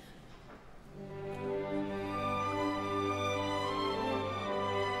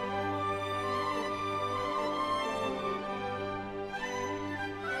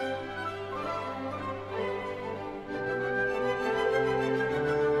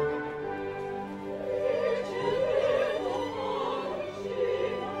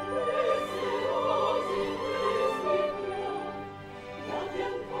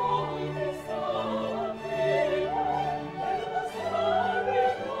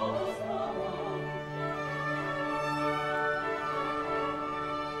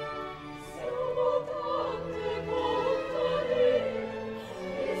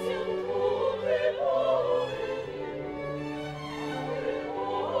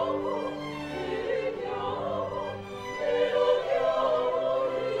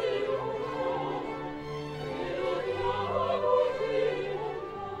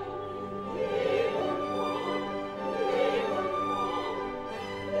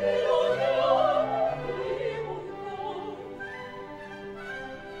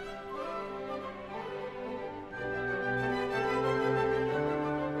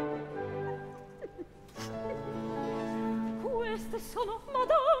 Sono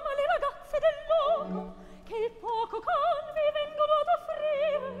madama le ragazze del luogo che il poco con vi vengono ad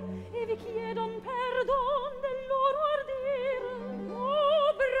offrire e vi chiedon perdon del loro ardire.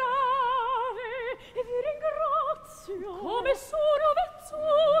 Oh brave, e vi ringrazio come sono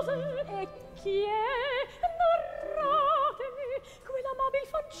vezzose. E chi è? Narratemi quell'amabil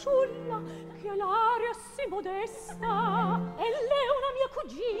fanciulla che ha l'aria sì modesta. Ella è una mia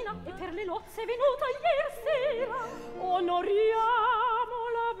cugina e per le nozze è venuta ieri sera. Onoriamo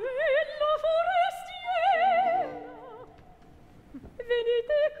la bella forestiera.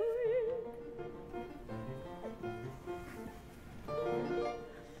 Venite qui.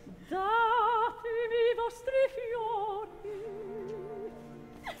 Datemi i vostri fiori.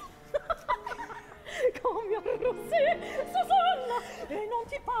 Come arrossi, Susanna, e non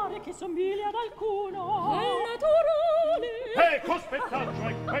ti pare che somiglia ad alcuno? È naturale. Ecco, spettaggio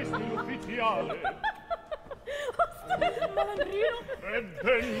è questo l'ufficiale. Malandrino.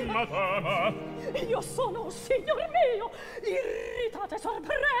 Ebben, madama. Io sono, signor mio, irritata e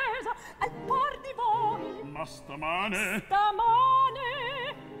sorpresa al par di voi. Ma stamane?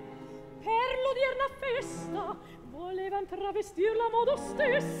 Stamane, per l'odierna festa, volevan travestirla a modo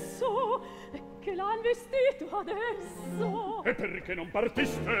stesso, e che l'han vestito adesso. E perché non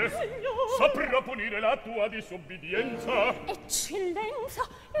partiste? Signor. Saprò punire la tua disobbedienza. Eccellenza,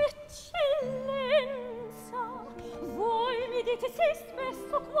 eccellenza, voi mi dite sì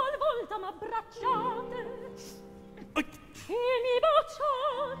spesso qualvolta m'abbracciate e mi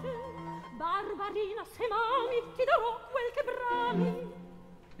baciate. Barbarina, se m'ami, ti darò quel che brami.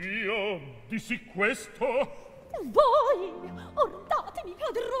 Io dissi questo? Voi, or datemi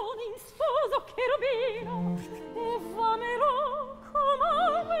padrone in sposo Cherubino e v'amerò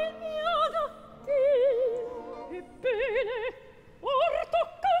come il mio gattino. Ebbene, or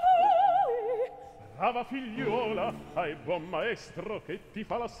tocca a voi. Brava figliuola, hai buon maestro che ti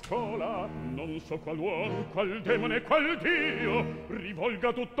fa la scuola. Non so qual uomo, qual demone, qual dio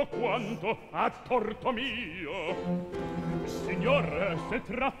rivolga tutto quanto a torto mio. Signor, se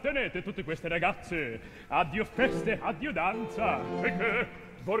trattenete tutte queste ragazze, addio feste, addio danza. E che?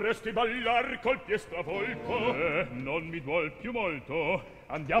 Vorresti ballar col pie stravolto? Non mi duol più molto.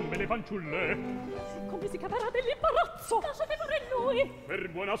 Andiammene, fanciulle. Come si caverà dell'imbarazzo? Lasciate fare lui. Per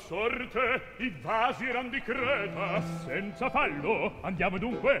buona sorte, i vasi eran di Creta. Senza fallo, andiamo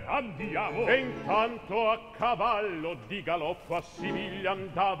dunque, andiamo. E intanto a cavallo di galoppo a Siviglia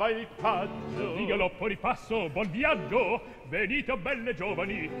andava il paggio. Di galoppo ripasso, buon viaggio. Venite, belle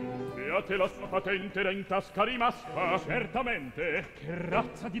giovani. Beate la sua patente era in tasca rimasta. Certamente, che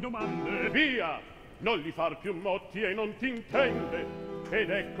razza di domande. Via, non gli far più motti e non ti intende. Ed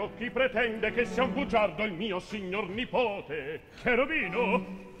ecco chi pretende che sia un bugiardo il mio signor nipote. Cherubino?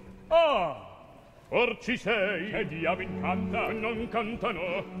 Ah! Or ci sei? Che diavolo canta? Non canta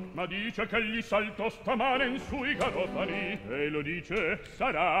no, ma dice che gli saltò stamane in sui garofani. E lo dice?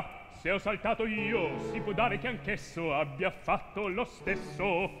 Sarà. Se ho saltato io, si può dare che anch'esso abbia fatto lo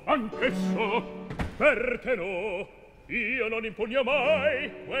stesso. Anch'esso? Perché no? Io non impugno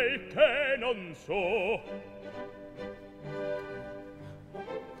mai quel che non so.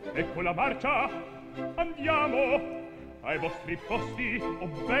 Ecco la marcia, andiamo ai vostri posti, oh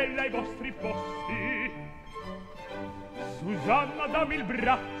bella ai vostri posti. Susanna, dammi il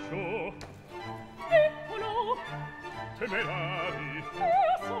braccio. Eccolo. Temerari.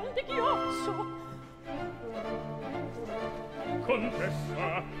 Io son di ghiaccio.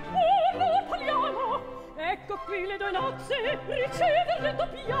 Contessa. Lo parliamo. Ecco qui le due nozze, riceverle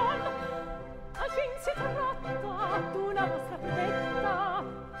dobbiamo. Al fin si tratta d'una vostra protetta.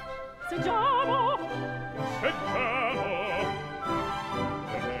 Seggiamo. Seggiamo.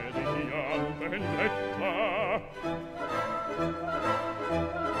 Vediam vendetta.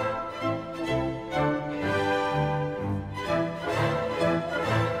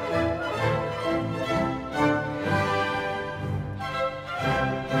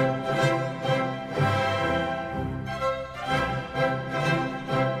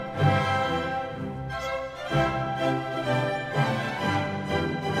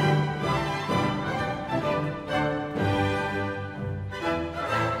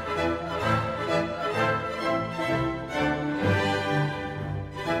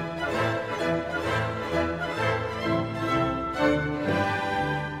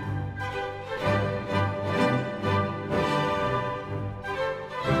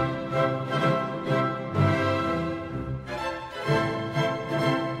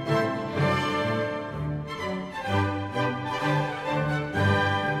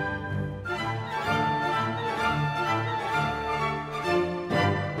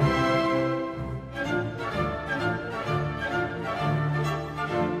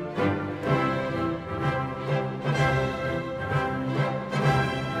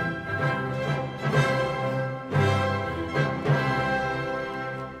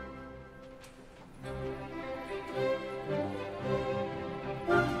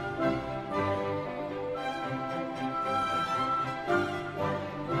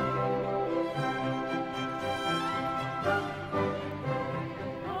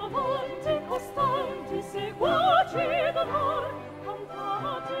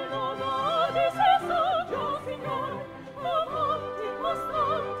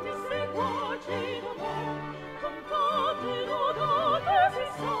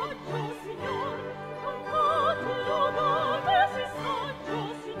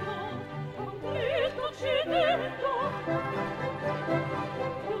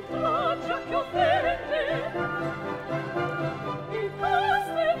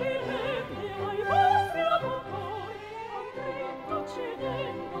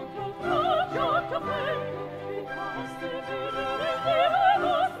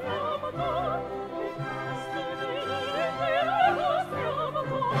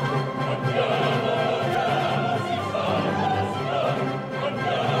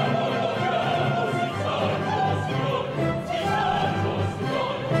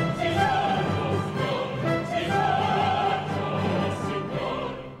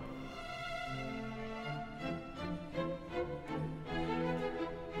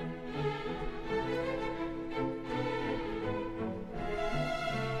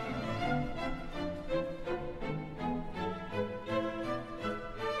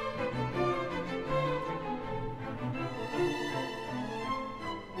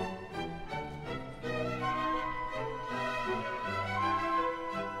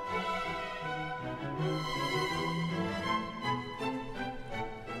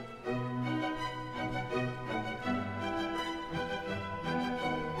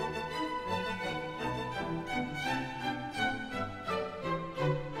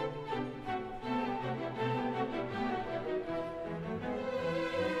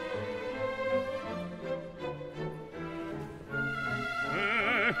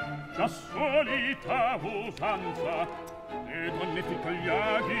 La solita usanza, le donne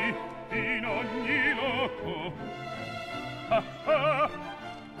ficagliaghi in ogni loco. Ah ah,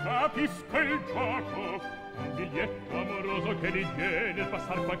 capisco il gioco, un biglietto amoroso che li viene il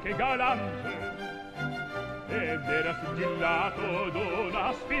passar qualche galante. Ed era sigillato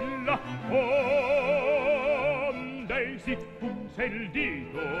d'una spilla, onde si punse il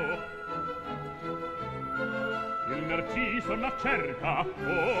dito. Il narciso la cerca,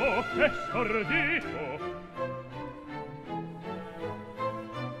 oh che stordito!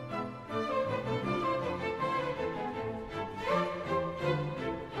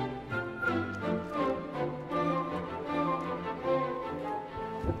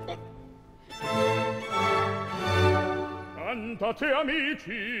 Cantate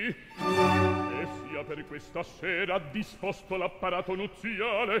amici, e sia per questa sera disposto l'apparato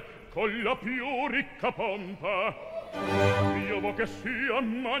nuziale con la più ricca pompa. Io vo che sia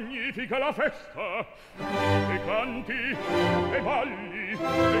magnifica la festa, e canti, e balli, e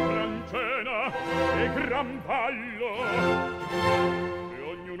gran cena, e gran ballo, e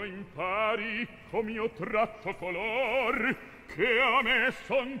ognuno impari com'io tratto color che a me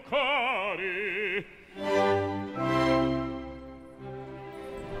son cari.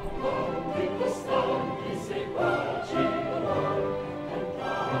 Amanti costanti seguaci,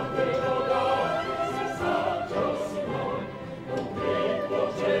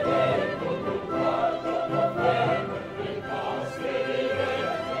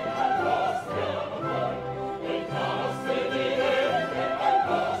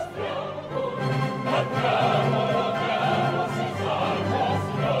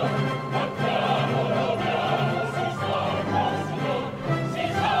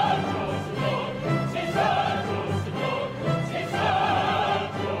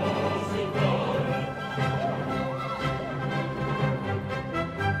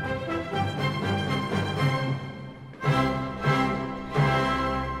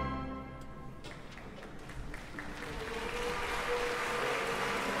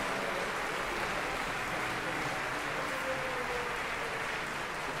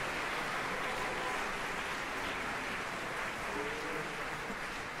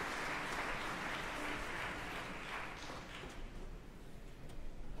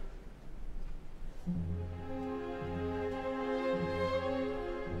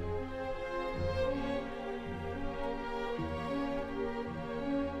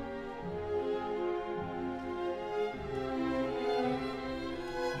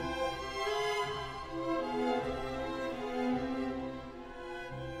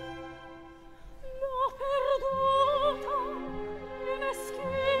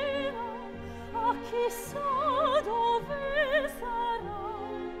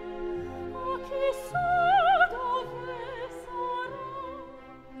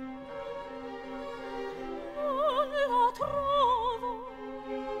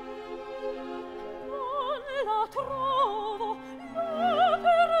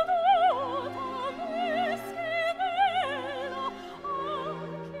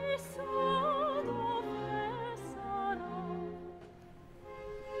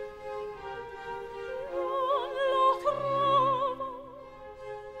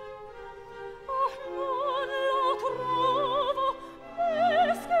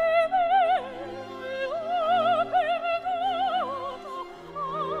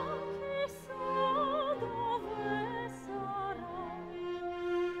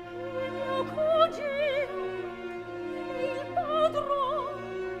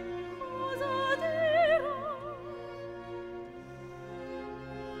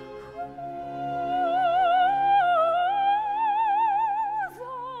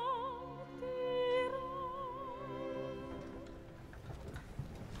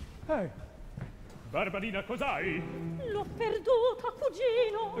 Barbarina, cos'hai? L'ho perduta,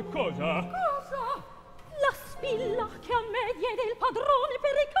 cugino. Cosa? Cosa? La spilla che a me diede il padrone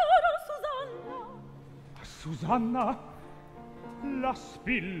per ricaro a Susanna. Susanna? La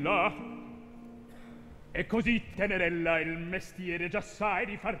spilla? E così, tenerella, il mestiere già sai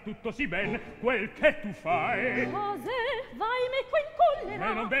di far tutto sì ben quel che tu fai. Cos'è? Vai meco in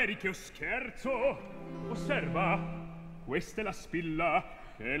collera. Non vedi che io scherzo? Osserva, questa è la spilla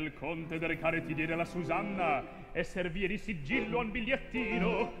che il conte del recare ti diede alla Susanna e servire di sigillo a un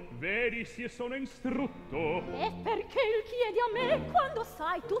bigliettino. Vedi se sono instrutto. E perché il chiedi a me quando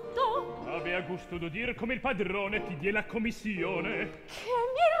sai tutto? Avea gusto d'udir come il padrone ti die la commissione. Che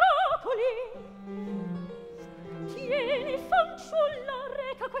miracoli! Tieni, fanciulla,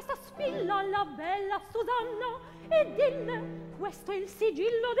 reca questa spilla alla bella Susanna e dille, questo è il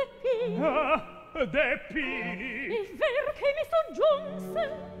sigillo de Pini. Ah, de Pini! Il ver che mi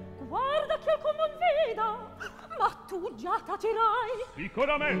soggiunse, guarda che alcun non veda, ma tu già tacerai.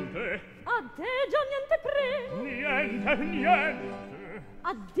 Sicuramente. A te già niente prego. Niente, niente.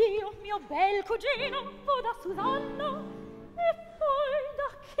 Addio, mio bel cugino, vo da Susanna e poi da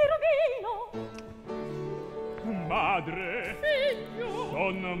Cherubino. Madre, Figlio!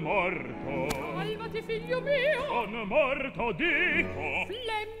 son morto. Calmati, figlio mio! Son morto, dico.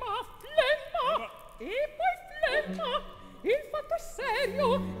 Flemma, flemma! E poi flemma! Il fatto è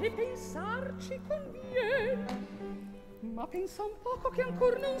serio e pensarci conviene. Ma pensa un poco che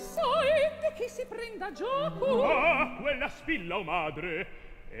ancor non sai di chi si prenda gioco. Ah, quella spilla, o madre,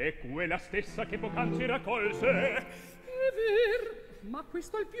 è quella stessa che poc'anzi raccolse. È ver, ma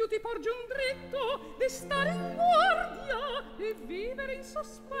questo al più ti porge un dritto di stare in guardia e vivere in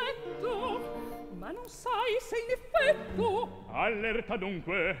sospetto. Ma non sai se in effetto. Allerta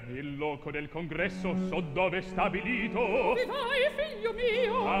dunque, il loco del congresso so dove è stabilito. Dove vai, figlio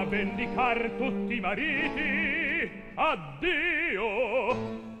mio? A vendicar tutti i mariti.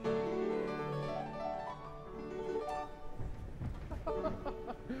 Addio!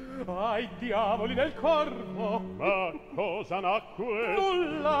 Ai diavoli nel corpo! Ma cosa nacque?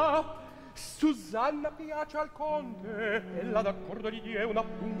 Nulla! Susanna piace al conte. Ella d'accordo gli die un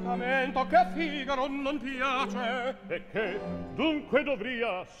appuntamento che a Figaro non piace. E che dunque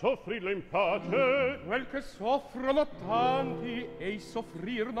dovria soffrirlo in pace? Quel che soffrono tanti ei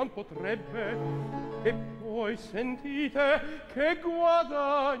soffrir non potrebbe. E poi sentite che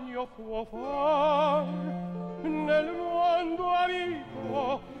guadagno può far nel mondo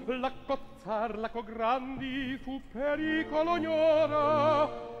amico. L'accozzarla co grandi fu pericolo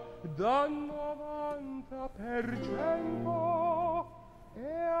ognora da 90%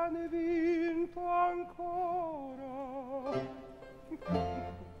 e han vinto ancora.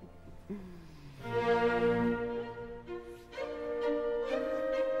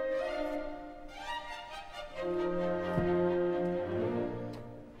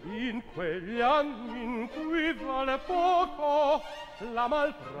 In quegli anni in cui vale poco la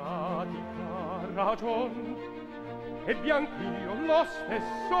malpratica ragion, e bianch'io lo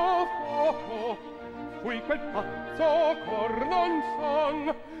stesso fuoco, fui quel pazzo cor non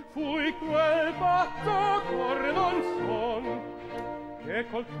son, fui quel pazzo cor non son, che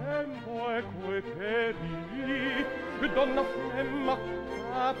col tempo e coi perigli donna flemma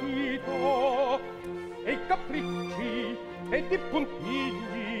capito, e i capricci e i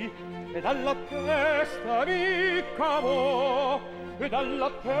puntigli, e dalla testa mi cavò, e dalla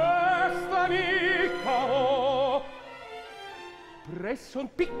testa mi cavò. Presso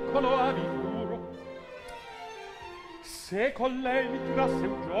un piccolo avituro, se con lei mi tirasse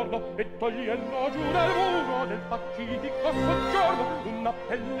un giorno e togliendo giù dal muro del pacifico soggiorno una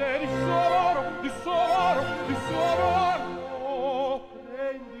pelle di suo oro, di suo oro,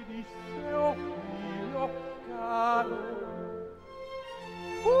 prendi, disse, oh figlio caro,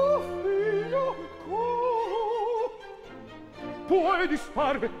 oh figlio caro, puoi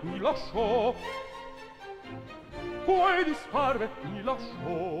disparve, mi lasciò, puoi disparve, mi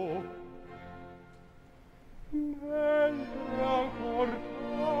lasciò. Mentre ancor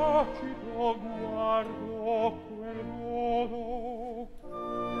tacito guardo quel modo,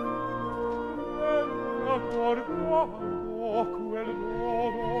 mentre ancor guardo quel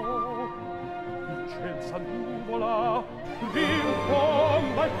modo, il ciel s'annuvola,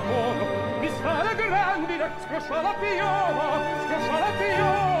 rinfomba il fuoco, mi sta la grandine, scroscia la piova,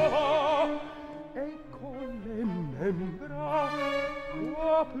 e con le membra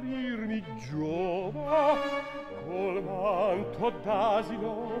coprirmi giova col manto d'asino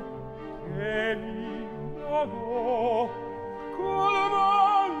che mi donò, col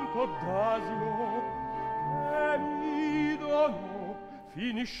manto d'asino che mi donò,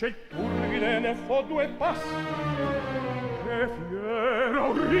 finisce il turbine, ne fo 2 passi. Che fiera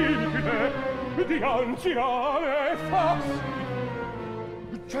orribile, dianzi rame e fassi.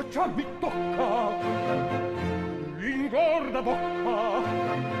 Già mi tocca l'ingorda bocca,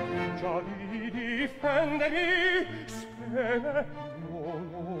 già di difendemi, spene,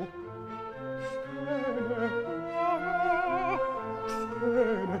 no, spene,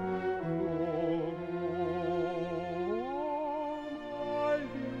 spene,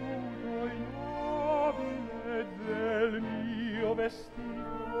 del mio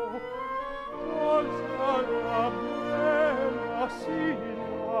vestito, cosa la bella sì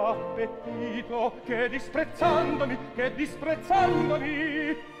l'appetito, che disprezzandomi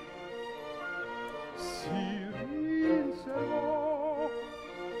si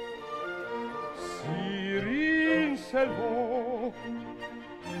rinselvò,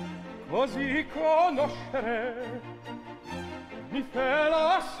 così conoscere mi fe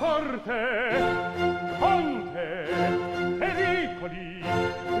la sorte. Conte, pericoli,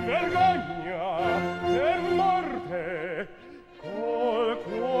 vergogna e morte, col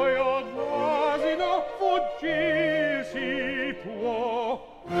cuoio d'asino fuggir si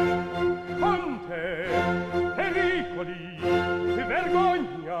può. Conte, pericoli,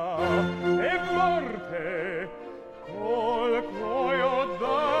 vergogna e morte, col cuoio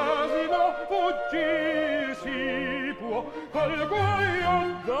d'asino fuggir si può. Col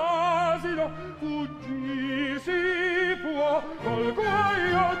cuoio d'asino fuggir si può, col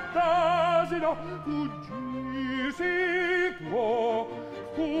cuoio d'asino fuggir si può,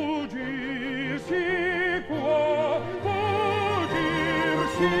 fuggir si può, fuggir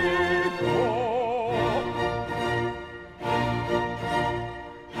si può.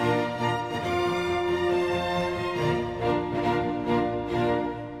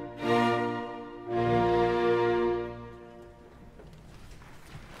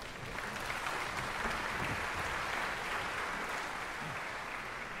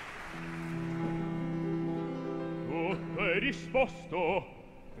 Risposto,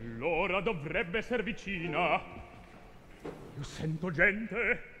 l'ora dovrebbe esser vicina. Io sento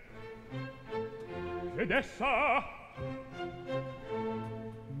gente ed essa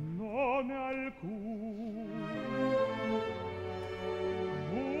non è alcun.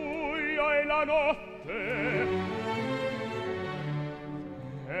 Buia è la notte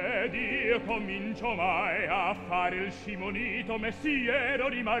ed io comincio mai a fare il scimonito mestiero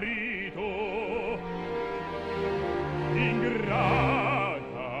di marito. Ingrata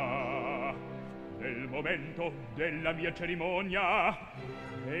nel momento della mia cerimonia,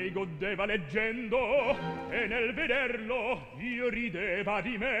 ei godeva leggendo e nel vederlo io rideva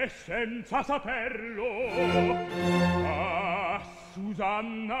di me senza saperlo. Ah,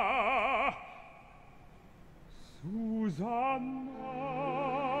 Susanna,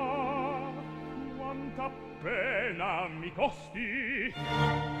 quanta pena mi costi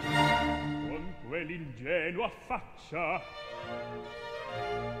con quell'ingenua faccia,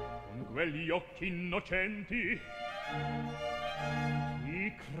 con quegli occhi innocenti,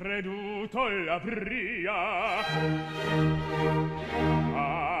 chi creduto l'avria.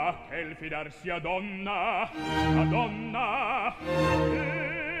 Ah, che il fidarsi a donna è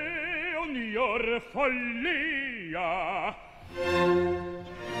ognor follia.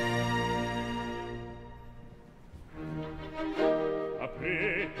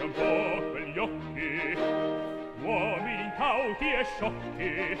 Aprite un po' quegli occhi, uomini incauti e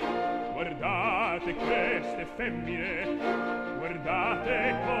sciocchi, guardate queste femmine,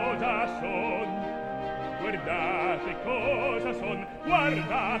 guardate cosa son, guardate cosa son,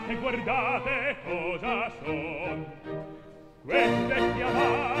 guardate, guardate cosa son. Queste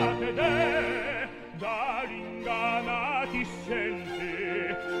chiamate dall'ingannati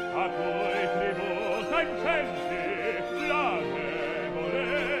senti, a cui tributa incenti la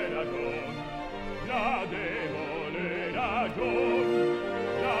debole ragion, la debole ragion,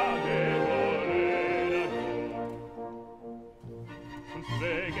 la debole ragion. Son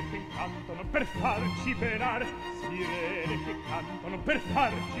streghe che cantano per farci penar, sirene che cantano per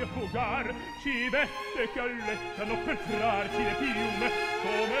farci affogar, civette che allettano per trarci le piume,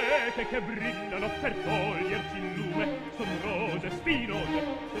 comete che brillano per toglierci il lume. Son rose spinose,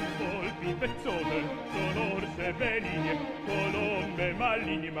 son volpi vezzose, son orse veligne, colombe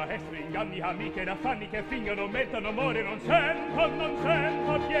maligne, maestri inganni, amiche d'affanni che fingono, mettono amore. Non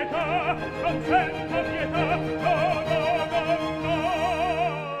sento pietà, non sento pietà, no, no, no, no.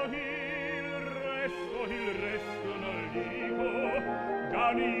 Il resto non dico,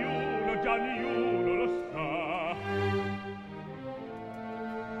 già niuno lo sa.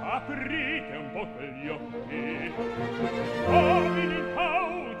 aprite un po' quegli occhi. Uomini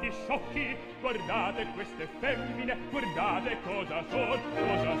incauti, sciocchi, guardate queste femmine, guardate cosa son,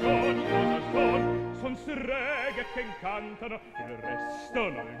 cosa son, cosa son. Son streghe che incantano, il resto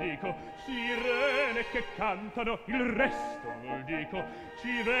non dico. Sirene che cantano, il resto non dico.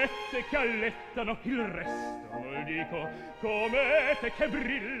 Civette che allettano, il resto non dico. Comete che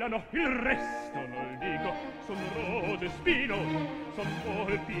brillano, il resto non dico. Son rose spinose, son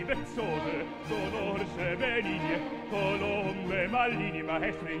volpi vezzose, son orse benigne, colombe maligni,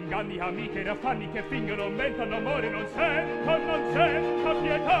 maestri inganni, amiche ed affanni che fingono, mentano, amore, non sento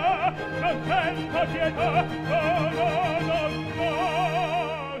pietà, non sento pietà, no,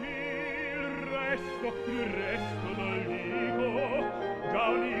 il resto non dico, già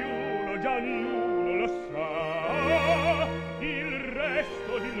ognuno lo sa, il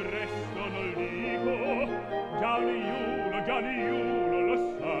resto non dico, già ognuno lo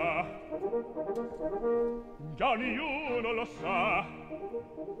sa, già ognuno lo sa,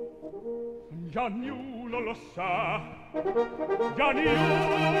 già ognuno lo sa, già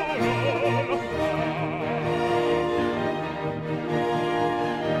ognuno lo sa.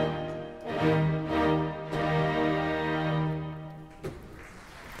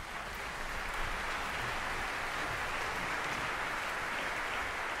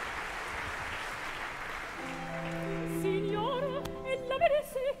 Signora, e la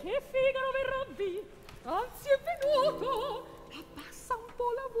vedesse che Figaro verrà vi. Anzi è venuto. Abbassa un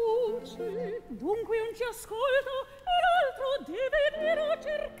po' la voce. Dunque un ci ascolta e l'altro deve venire a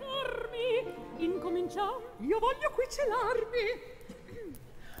cercarmi. Incominciamo. Io voglio qui celarmi.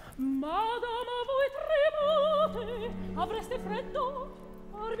 Madama, voi tremate, avreste freddo,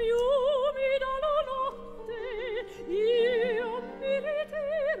 arvi umida la notte, io mi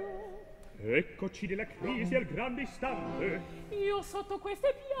ritiro. Eccoci nella crisi al grande istante. Io sotto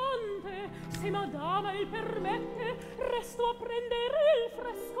queste piante, se madama il permette, resto a prendere il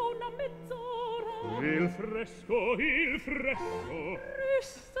fresco una mezz'ora. Il fresco,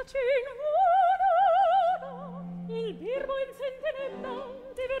 Restaci un'ora, il birbo in sentinella,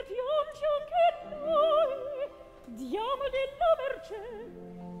 divertiamoci anche noi, diamo della mercé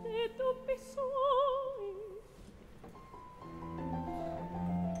dei dubbi suoi.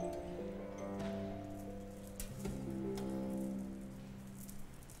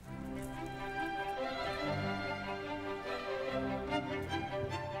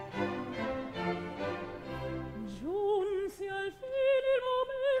 Giunse al fine il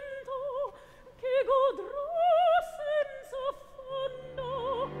momento che godrò senza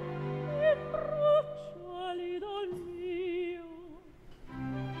affanno e bracciali dal mio.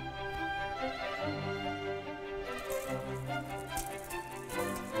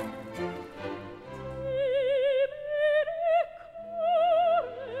 Timide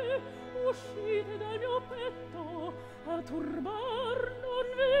core, uscite dal mio petto, a turbar non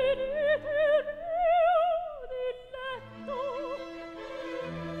venite il mio diletto.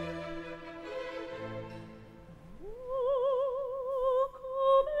 Oh,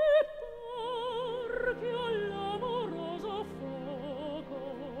 come par che all'amoroso fuoco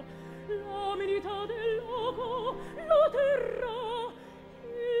l'aminità del loco lo terrà,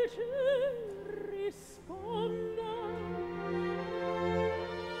 il ciel risponda.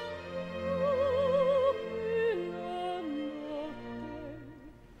 Oh, che la notte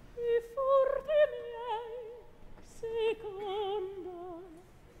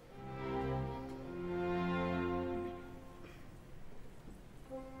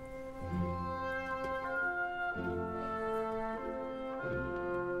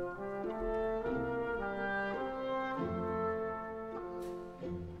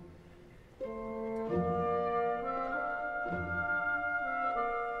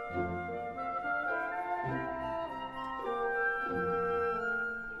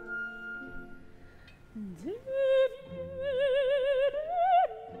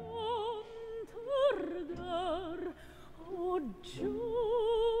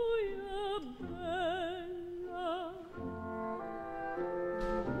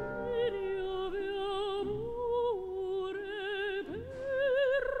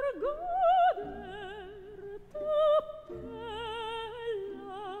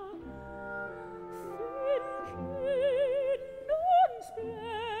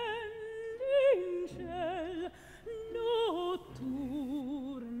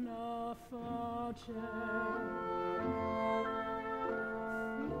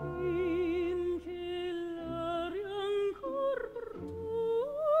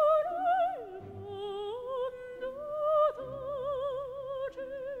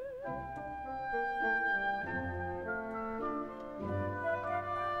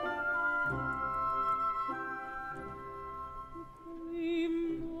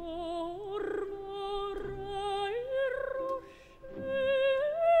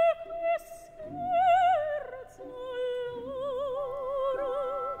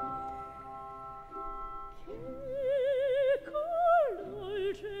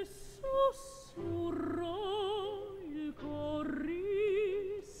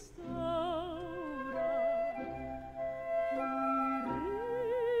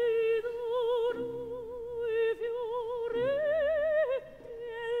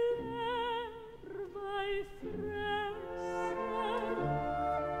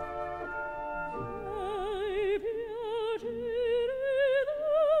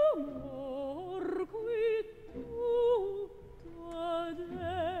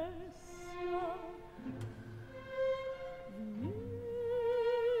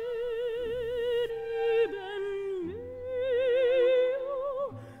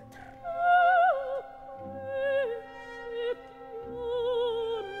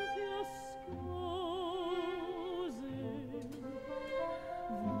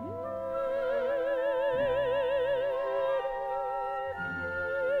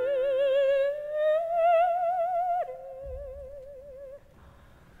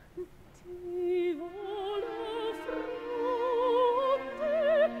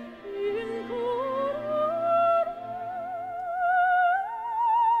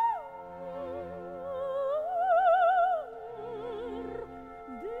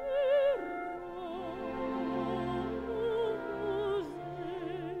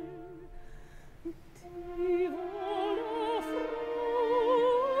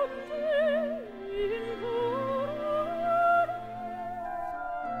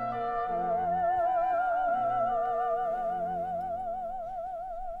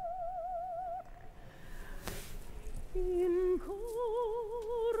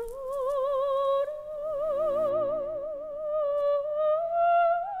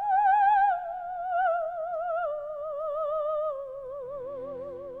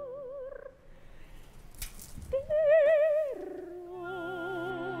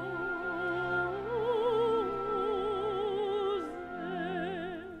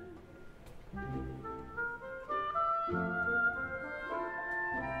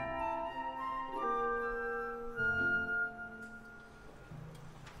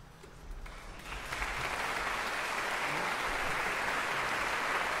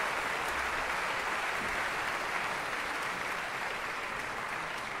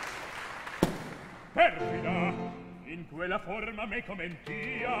quella forma me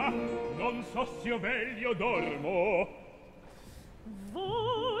comentia, non so s'io veglio dormo.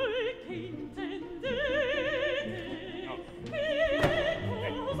 Voi che intendete? No. Che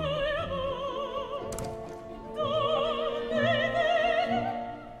cosa è amor? Donne vere?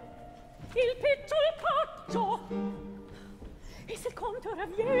 Il picciol caccio. E se il conte ora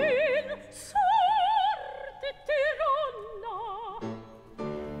vien, sorte tironna.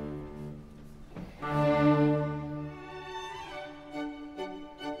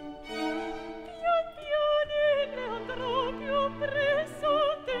 Pian pianine andrò più presso,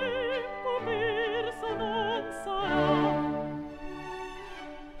 tempo perso non sarà.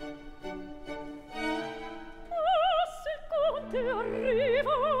 Ma se il conte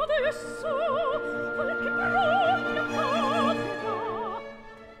arriva adesso, qualche brogno cadrà.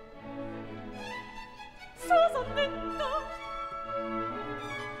 Susannetta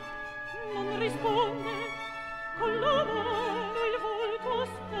non risponde, con la mano il volto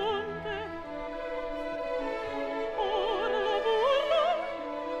sconde. Or la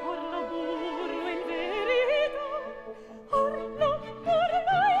burla in verità, or la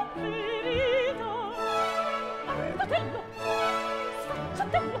burla in verità. Andatello,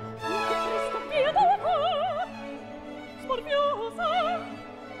 sfacciatello, che presto via da qua. Smorfiosa,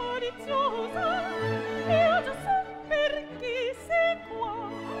 maliziosa, io già so perché sei qua.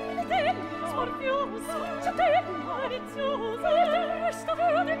 Andatello, smorfiosa, sfacciatello, maliziosa, presto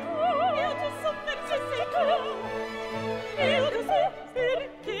via da qua. Io già so perché sei qua. Io già so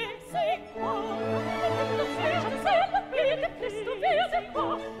perché sei qua. Andatello, sfacciatello, che presto via da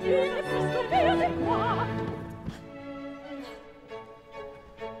qua. Che presto via da qua.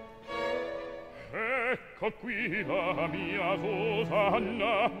 Ecco qui la mia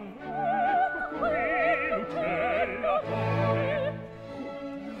Susanna, ecco qui l'uccella d'amore.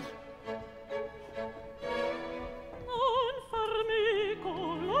 Non farmi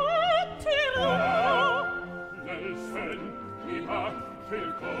colotterò, Nel sen mi batte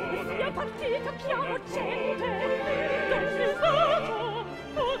il cuore. sia partita chiamo gente, del bacio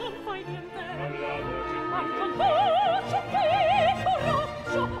tu non fai niente. Manca voce che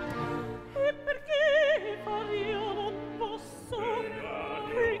coraggio, e perché far io non posso,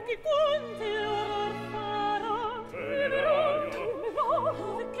 perché quante ora farà.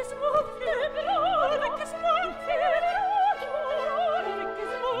 Perché smonte, perché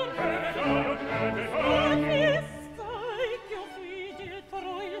smonte, perché smonte. Stai che ho qui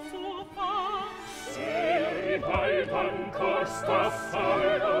dietro il suo fa. Se ribalta ancor sta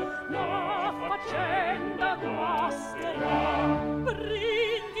saldo, la faccenda guasterà.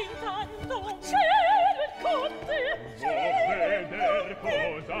 Brindi intanto, cielo il conte, Veder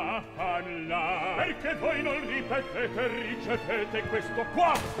cosa fan là. Perché voi non ripetete, ricevete questo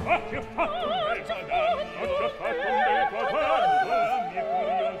qua? Ah, che ho fatto un bel guadagno, ho già fatto un bel guadagno. La mia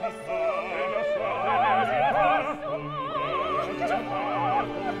curiosità e la sua tenerità. Ho già fatto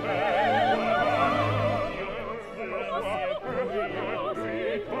un bel guadagno, la sua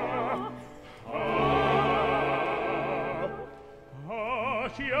tenerità.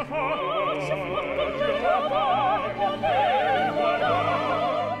 Ci ha fatto un bel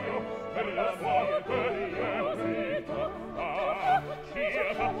guadagno per la sua tenerità. Ci ha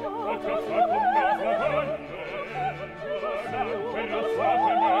fatto un bel guadagno per la sua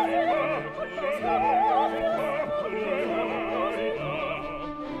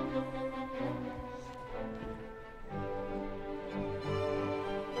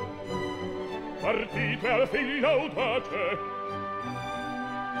partite al figlio audace,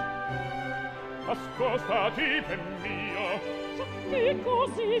 ascostati per mio. che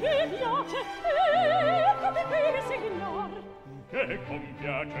così vi piace, come per signor. Che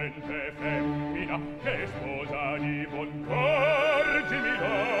compiacente femmina, che sposa di buon cor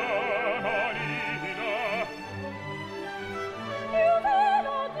Milana. Io ve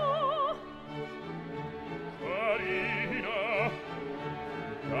la do. Carina,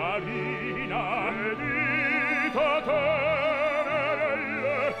 carina, edita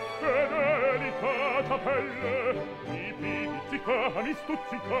tenerelle, che delicata pelle, mi pizzica, mi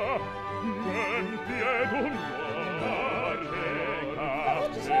stuzzica, empie d'un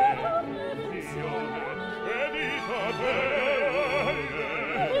cieca benedizione, edita tenerelle,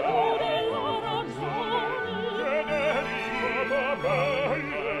 Ode la ragione, che delicata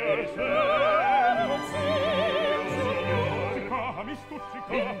pelle, stuzzica, mi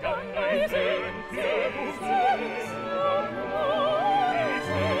stuzzica, inganna i sensi,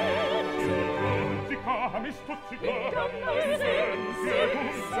 mi stuzzica, inganna i sensi,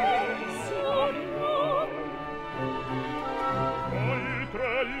 oltre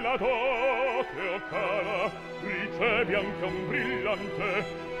la dote che o cara, ricevi anche un brillante,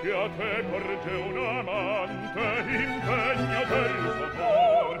 che a te porge un amante, impegno del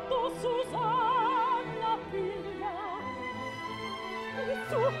sapor. Porto Susanna, figlia, e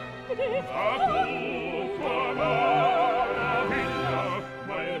su, a tutto amara figlia,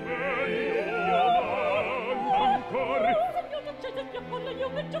 ma il meglio manca ancor.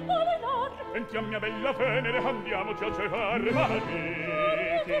 Sentiam mia bella Venere, andiamoci a cecar, ma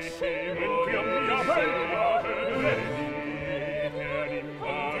vedi, sentiam mia bella Venere, vieni,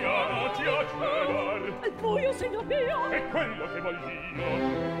 andiamoci a cecar. È buio, signor mio! È quello che voglio,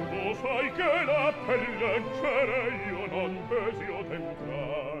 tu sai che la per leggere io non desio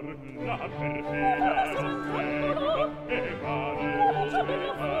d'entrar, la perfida non sembra, e vale di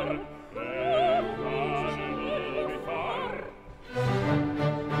far, e vale di far.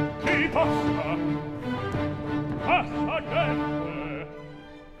 Chi passa? Passa gente!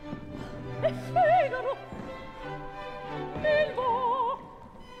 È Figaro! Il vo!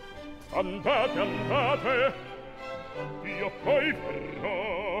 Andate, andate! Io poi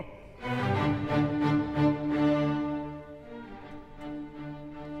verrò!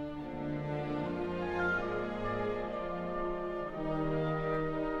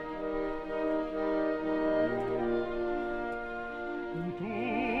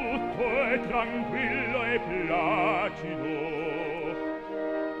 Tranquillo e placido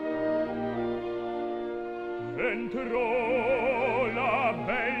entrò la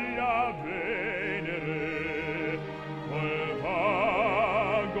bella Venere col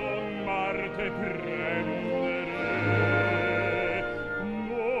vagon Marte prendere,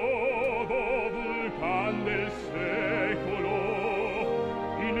 nuovo vulcan del secolo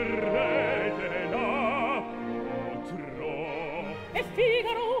in rete la potrò. E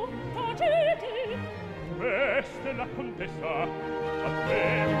Figaro Veste la Contessa, a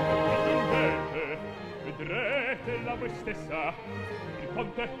tempo prendete, vedrete la voi stessa, il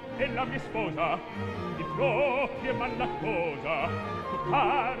Conte è la mia sposa, di propria malaccosa,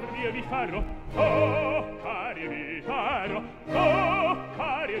 toccare e vi farò, toccare e vi farò,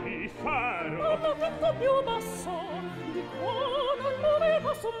 toccare e vi farò. Ma tanto più basso, di qua non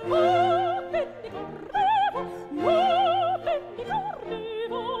muovevo su ma vendicorrevo, ma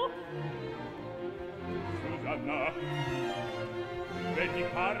vendicorrevo. Susanna,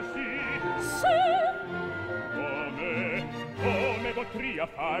 vendicarsi? Sì! Come potria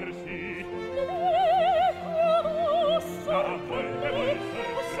farsi? La volte vuol sorprendere, e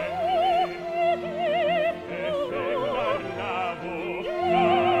se parlavo,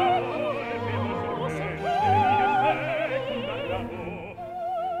 la volte vuol sorprendere, e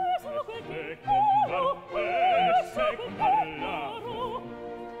se parlavo, e se parlavo.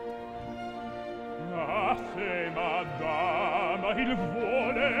 Ah, se madama il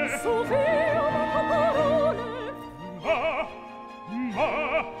vuole, Sofia non parole, ma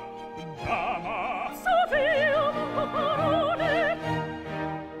dama, Sofia non parole.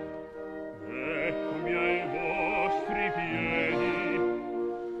 Eccomi ai vostri piedi,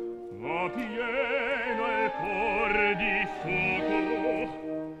 ma pieno il cor di fuoco,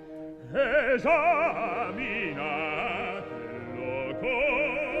 esaminate il loco,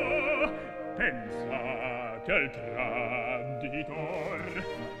 pensate al traditor.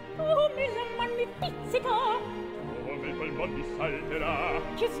 Oh, mille manni pizzica! Come il polmon mi salterà,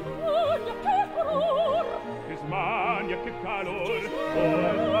 Che smania, che furor! che smania, che calor, Che oh,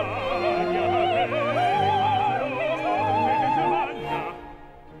 smania, che calor,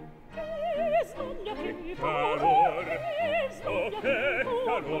 Che smania, che che calor, furor! oh, che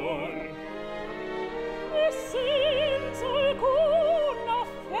calor. E senza alcun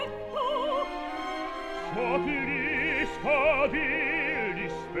affetto Soppilisco di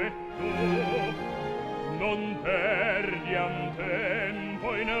dispetto, non perdiam tempo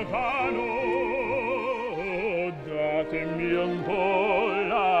in vano, datemi un po'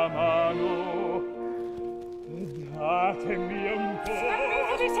 la mano, datemi un po'.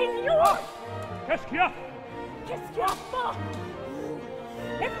 Smarritevi, signor! Che schiaffo! Che schiaffo!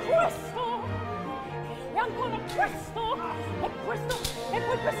 E questo! E ancora questo! E questo! E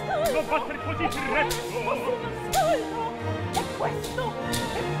poi quest'altro! Non batter così presto! Così nascolto! E questo!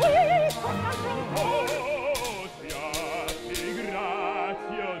 E qui quest'altro! Oh, siate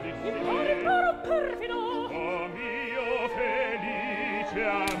grazio di Il barbaro perfido! oh mio felice A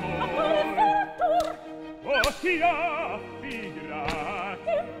quale amor! fattor! Oh, siate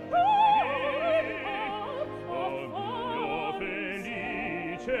grazio oh mio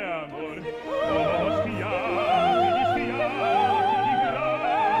felice amor! Oh, spiate di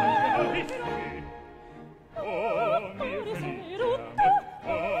grazia di sì! Oh, mio felice amor!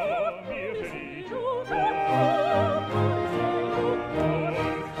 Oh, mio felice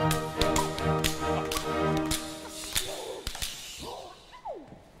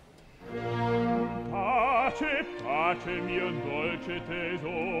pace, mio dolce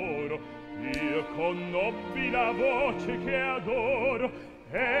tesoro, io conobbi la voce che adoro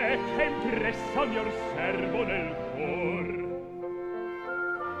e che impressa mi osservo nel cor.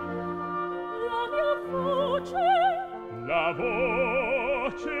 La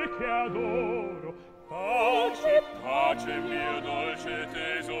voce che adoro. Pace, pace, mio dolce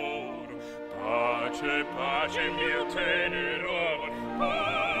tesoro, pace, pace, mio tenero amor,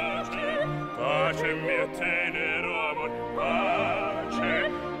 pace, pace, mio tenero amor,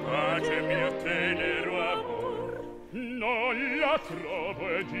 pace, pace, mio tenero amor. Non la trovo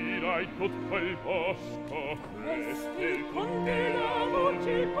e girai tutto il bosco, questo è il Conte, la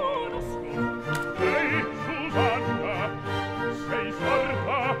voce conosco. Ehi, Susanna, sei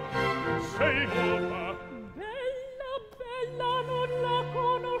sorda, sei muta. Bella, bella, non l'ho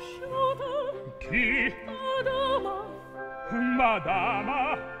conosciuta. Chi? Madama. Madama?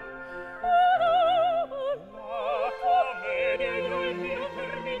 Madama. La commedia noi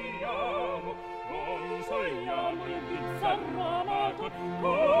terminiamo, consoliamo il bizzarro amato,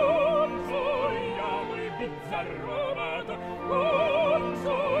 consoliamo il bizzarro amato,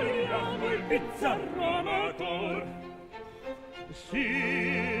 consoliamo il bizzarro amato.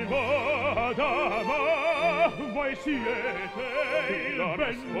 Sì, madama, voi siete il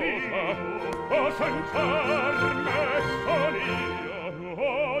ben mio, o senz'arme son io,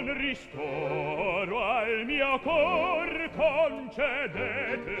 un ristoro al mio cor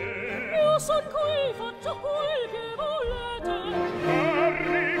concedete. Io son qui, faccio quel che volete.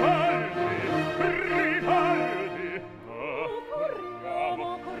 Rivaldi, rivaldi. Corriamo,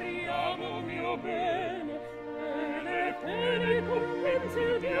 corriamo, mio bene, bene, compensi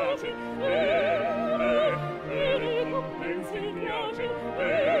il piace, bene, compensi il piace,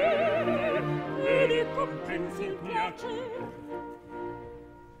 bene, compensi il piace.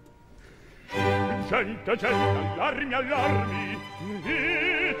 Gente, gente, allarmi, allarmi,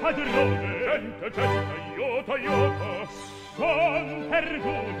 il padrone. Gente, gente, aiuto, aiuto, son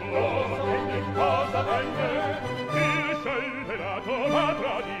perduto. Cosa vende, cosa vende? Il scelverato m'ha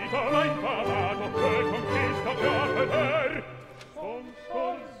tradito, m'ha infamato, e conquista per veder. Son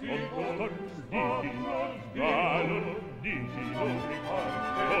scorzito,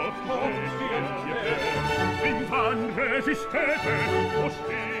 invan resistete,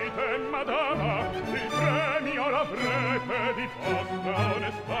 uscite, madama, il premio l'avrete di vostra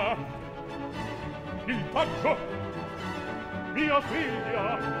onestà. Il faccio, mia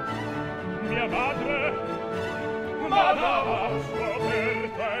figlia, mia madre, madama,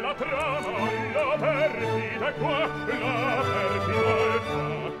 scoperta è la trama, la perfida qua, la perfida è là.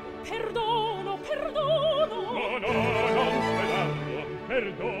 Perdono, perdono. No, no, non svelarlo,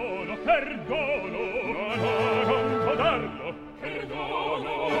 perdono, perdono, no, no, non podarlo, perdono,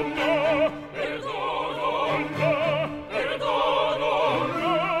 no, perdono, no, perdono, no,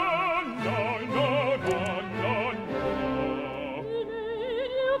 no, no, no, no, no.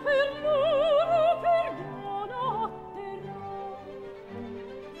 Io perdono, perdono,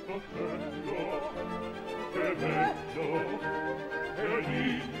 Che bello, che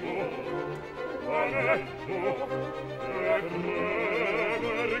lindo, vanetto,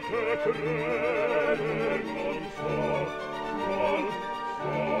 che creder non so, non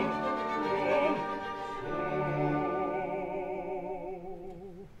so, non so.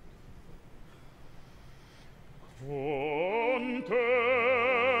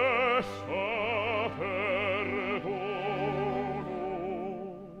 Contessa,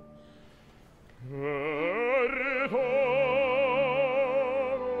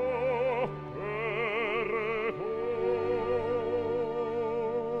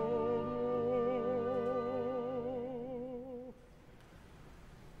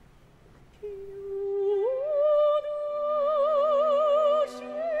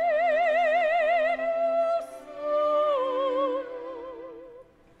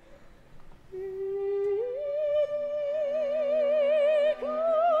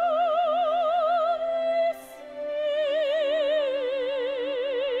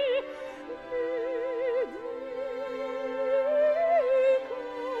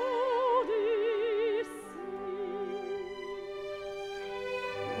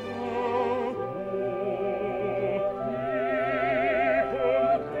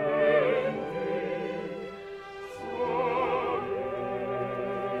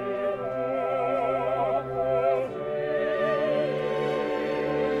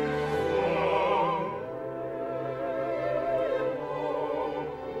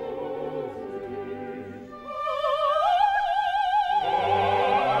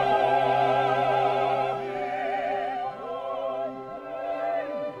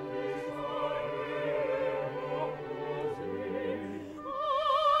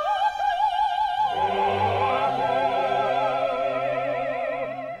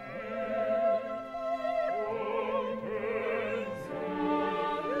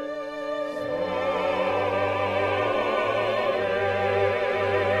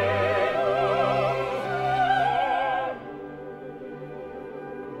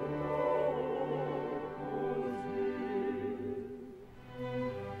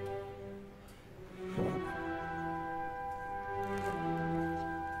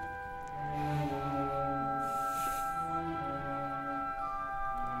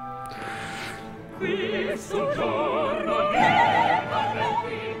 Qui soggiorno di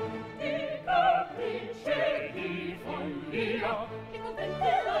parenti, di capricci e di follia, di contenti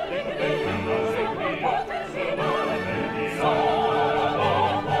l'allegria, siamo potessi noi.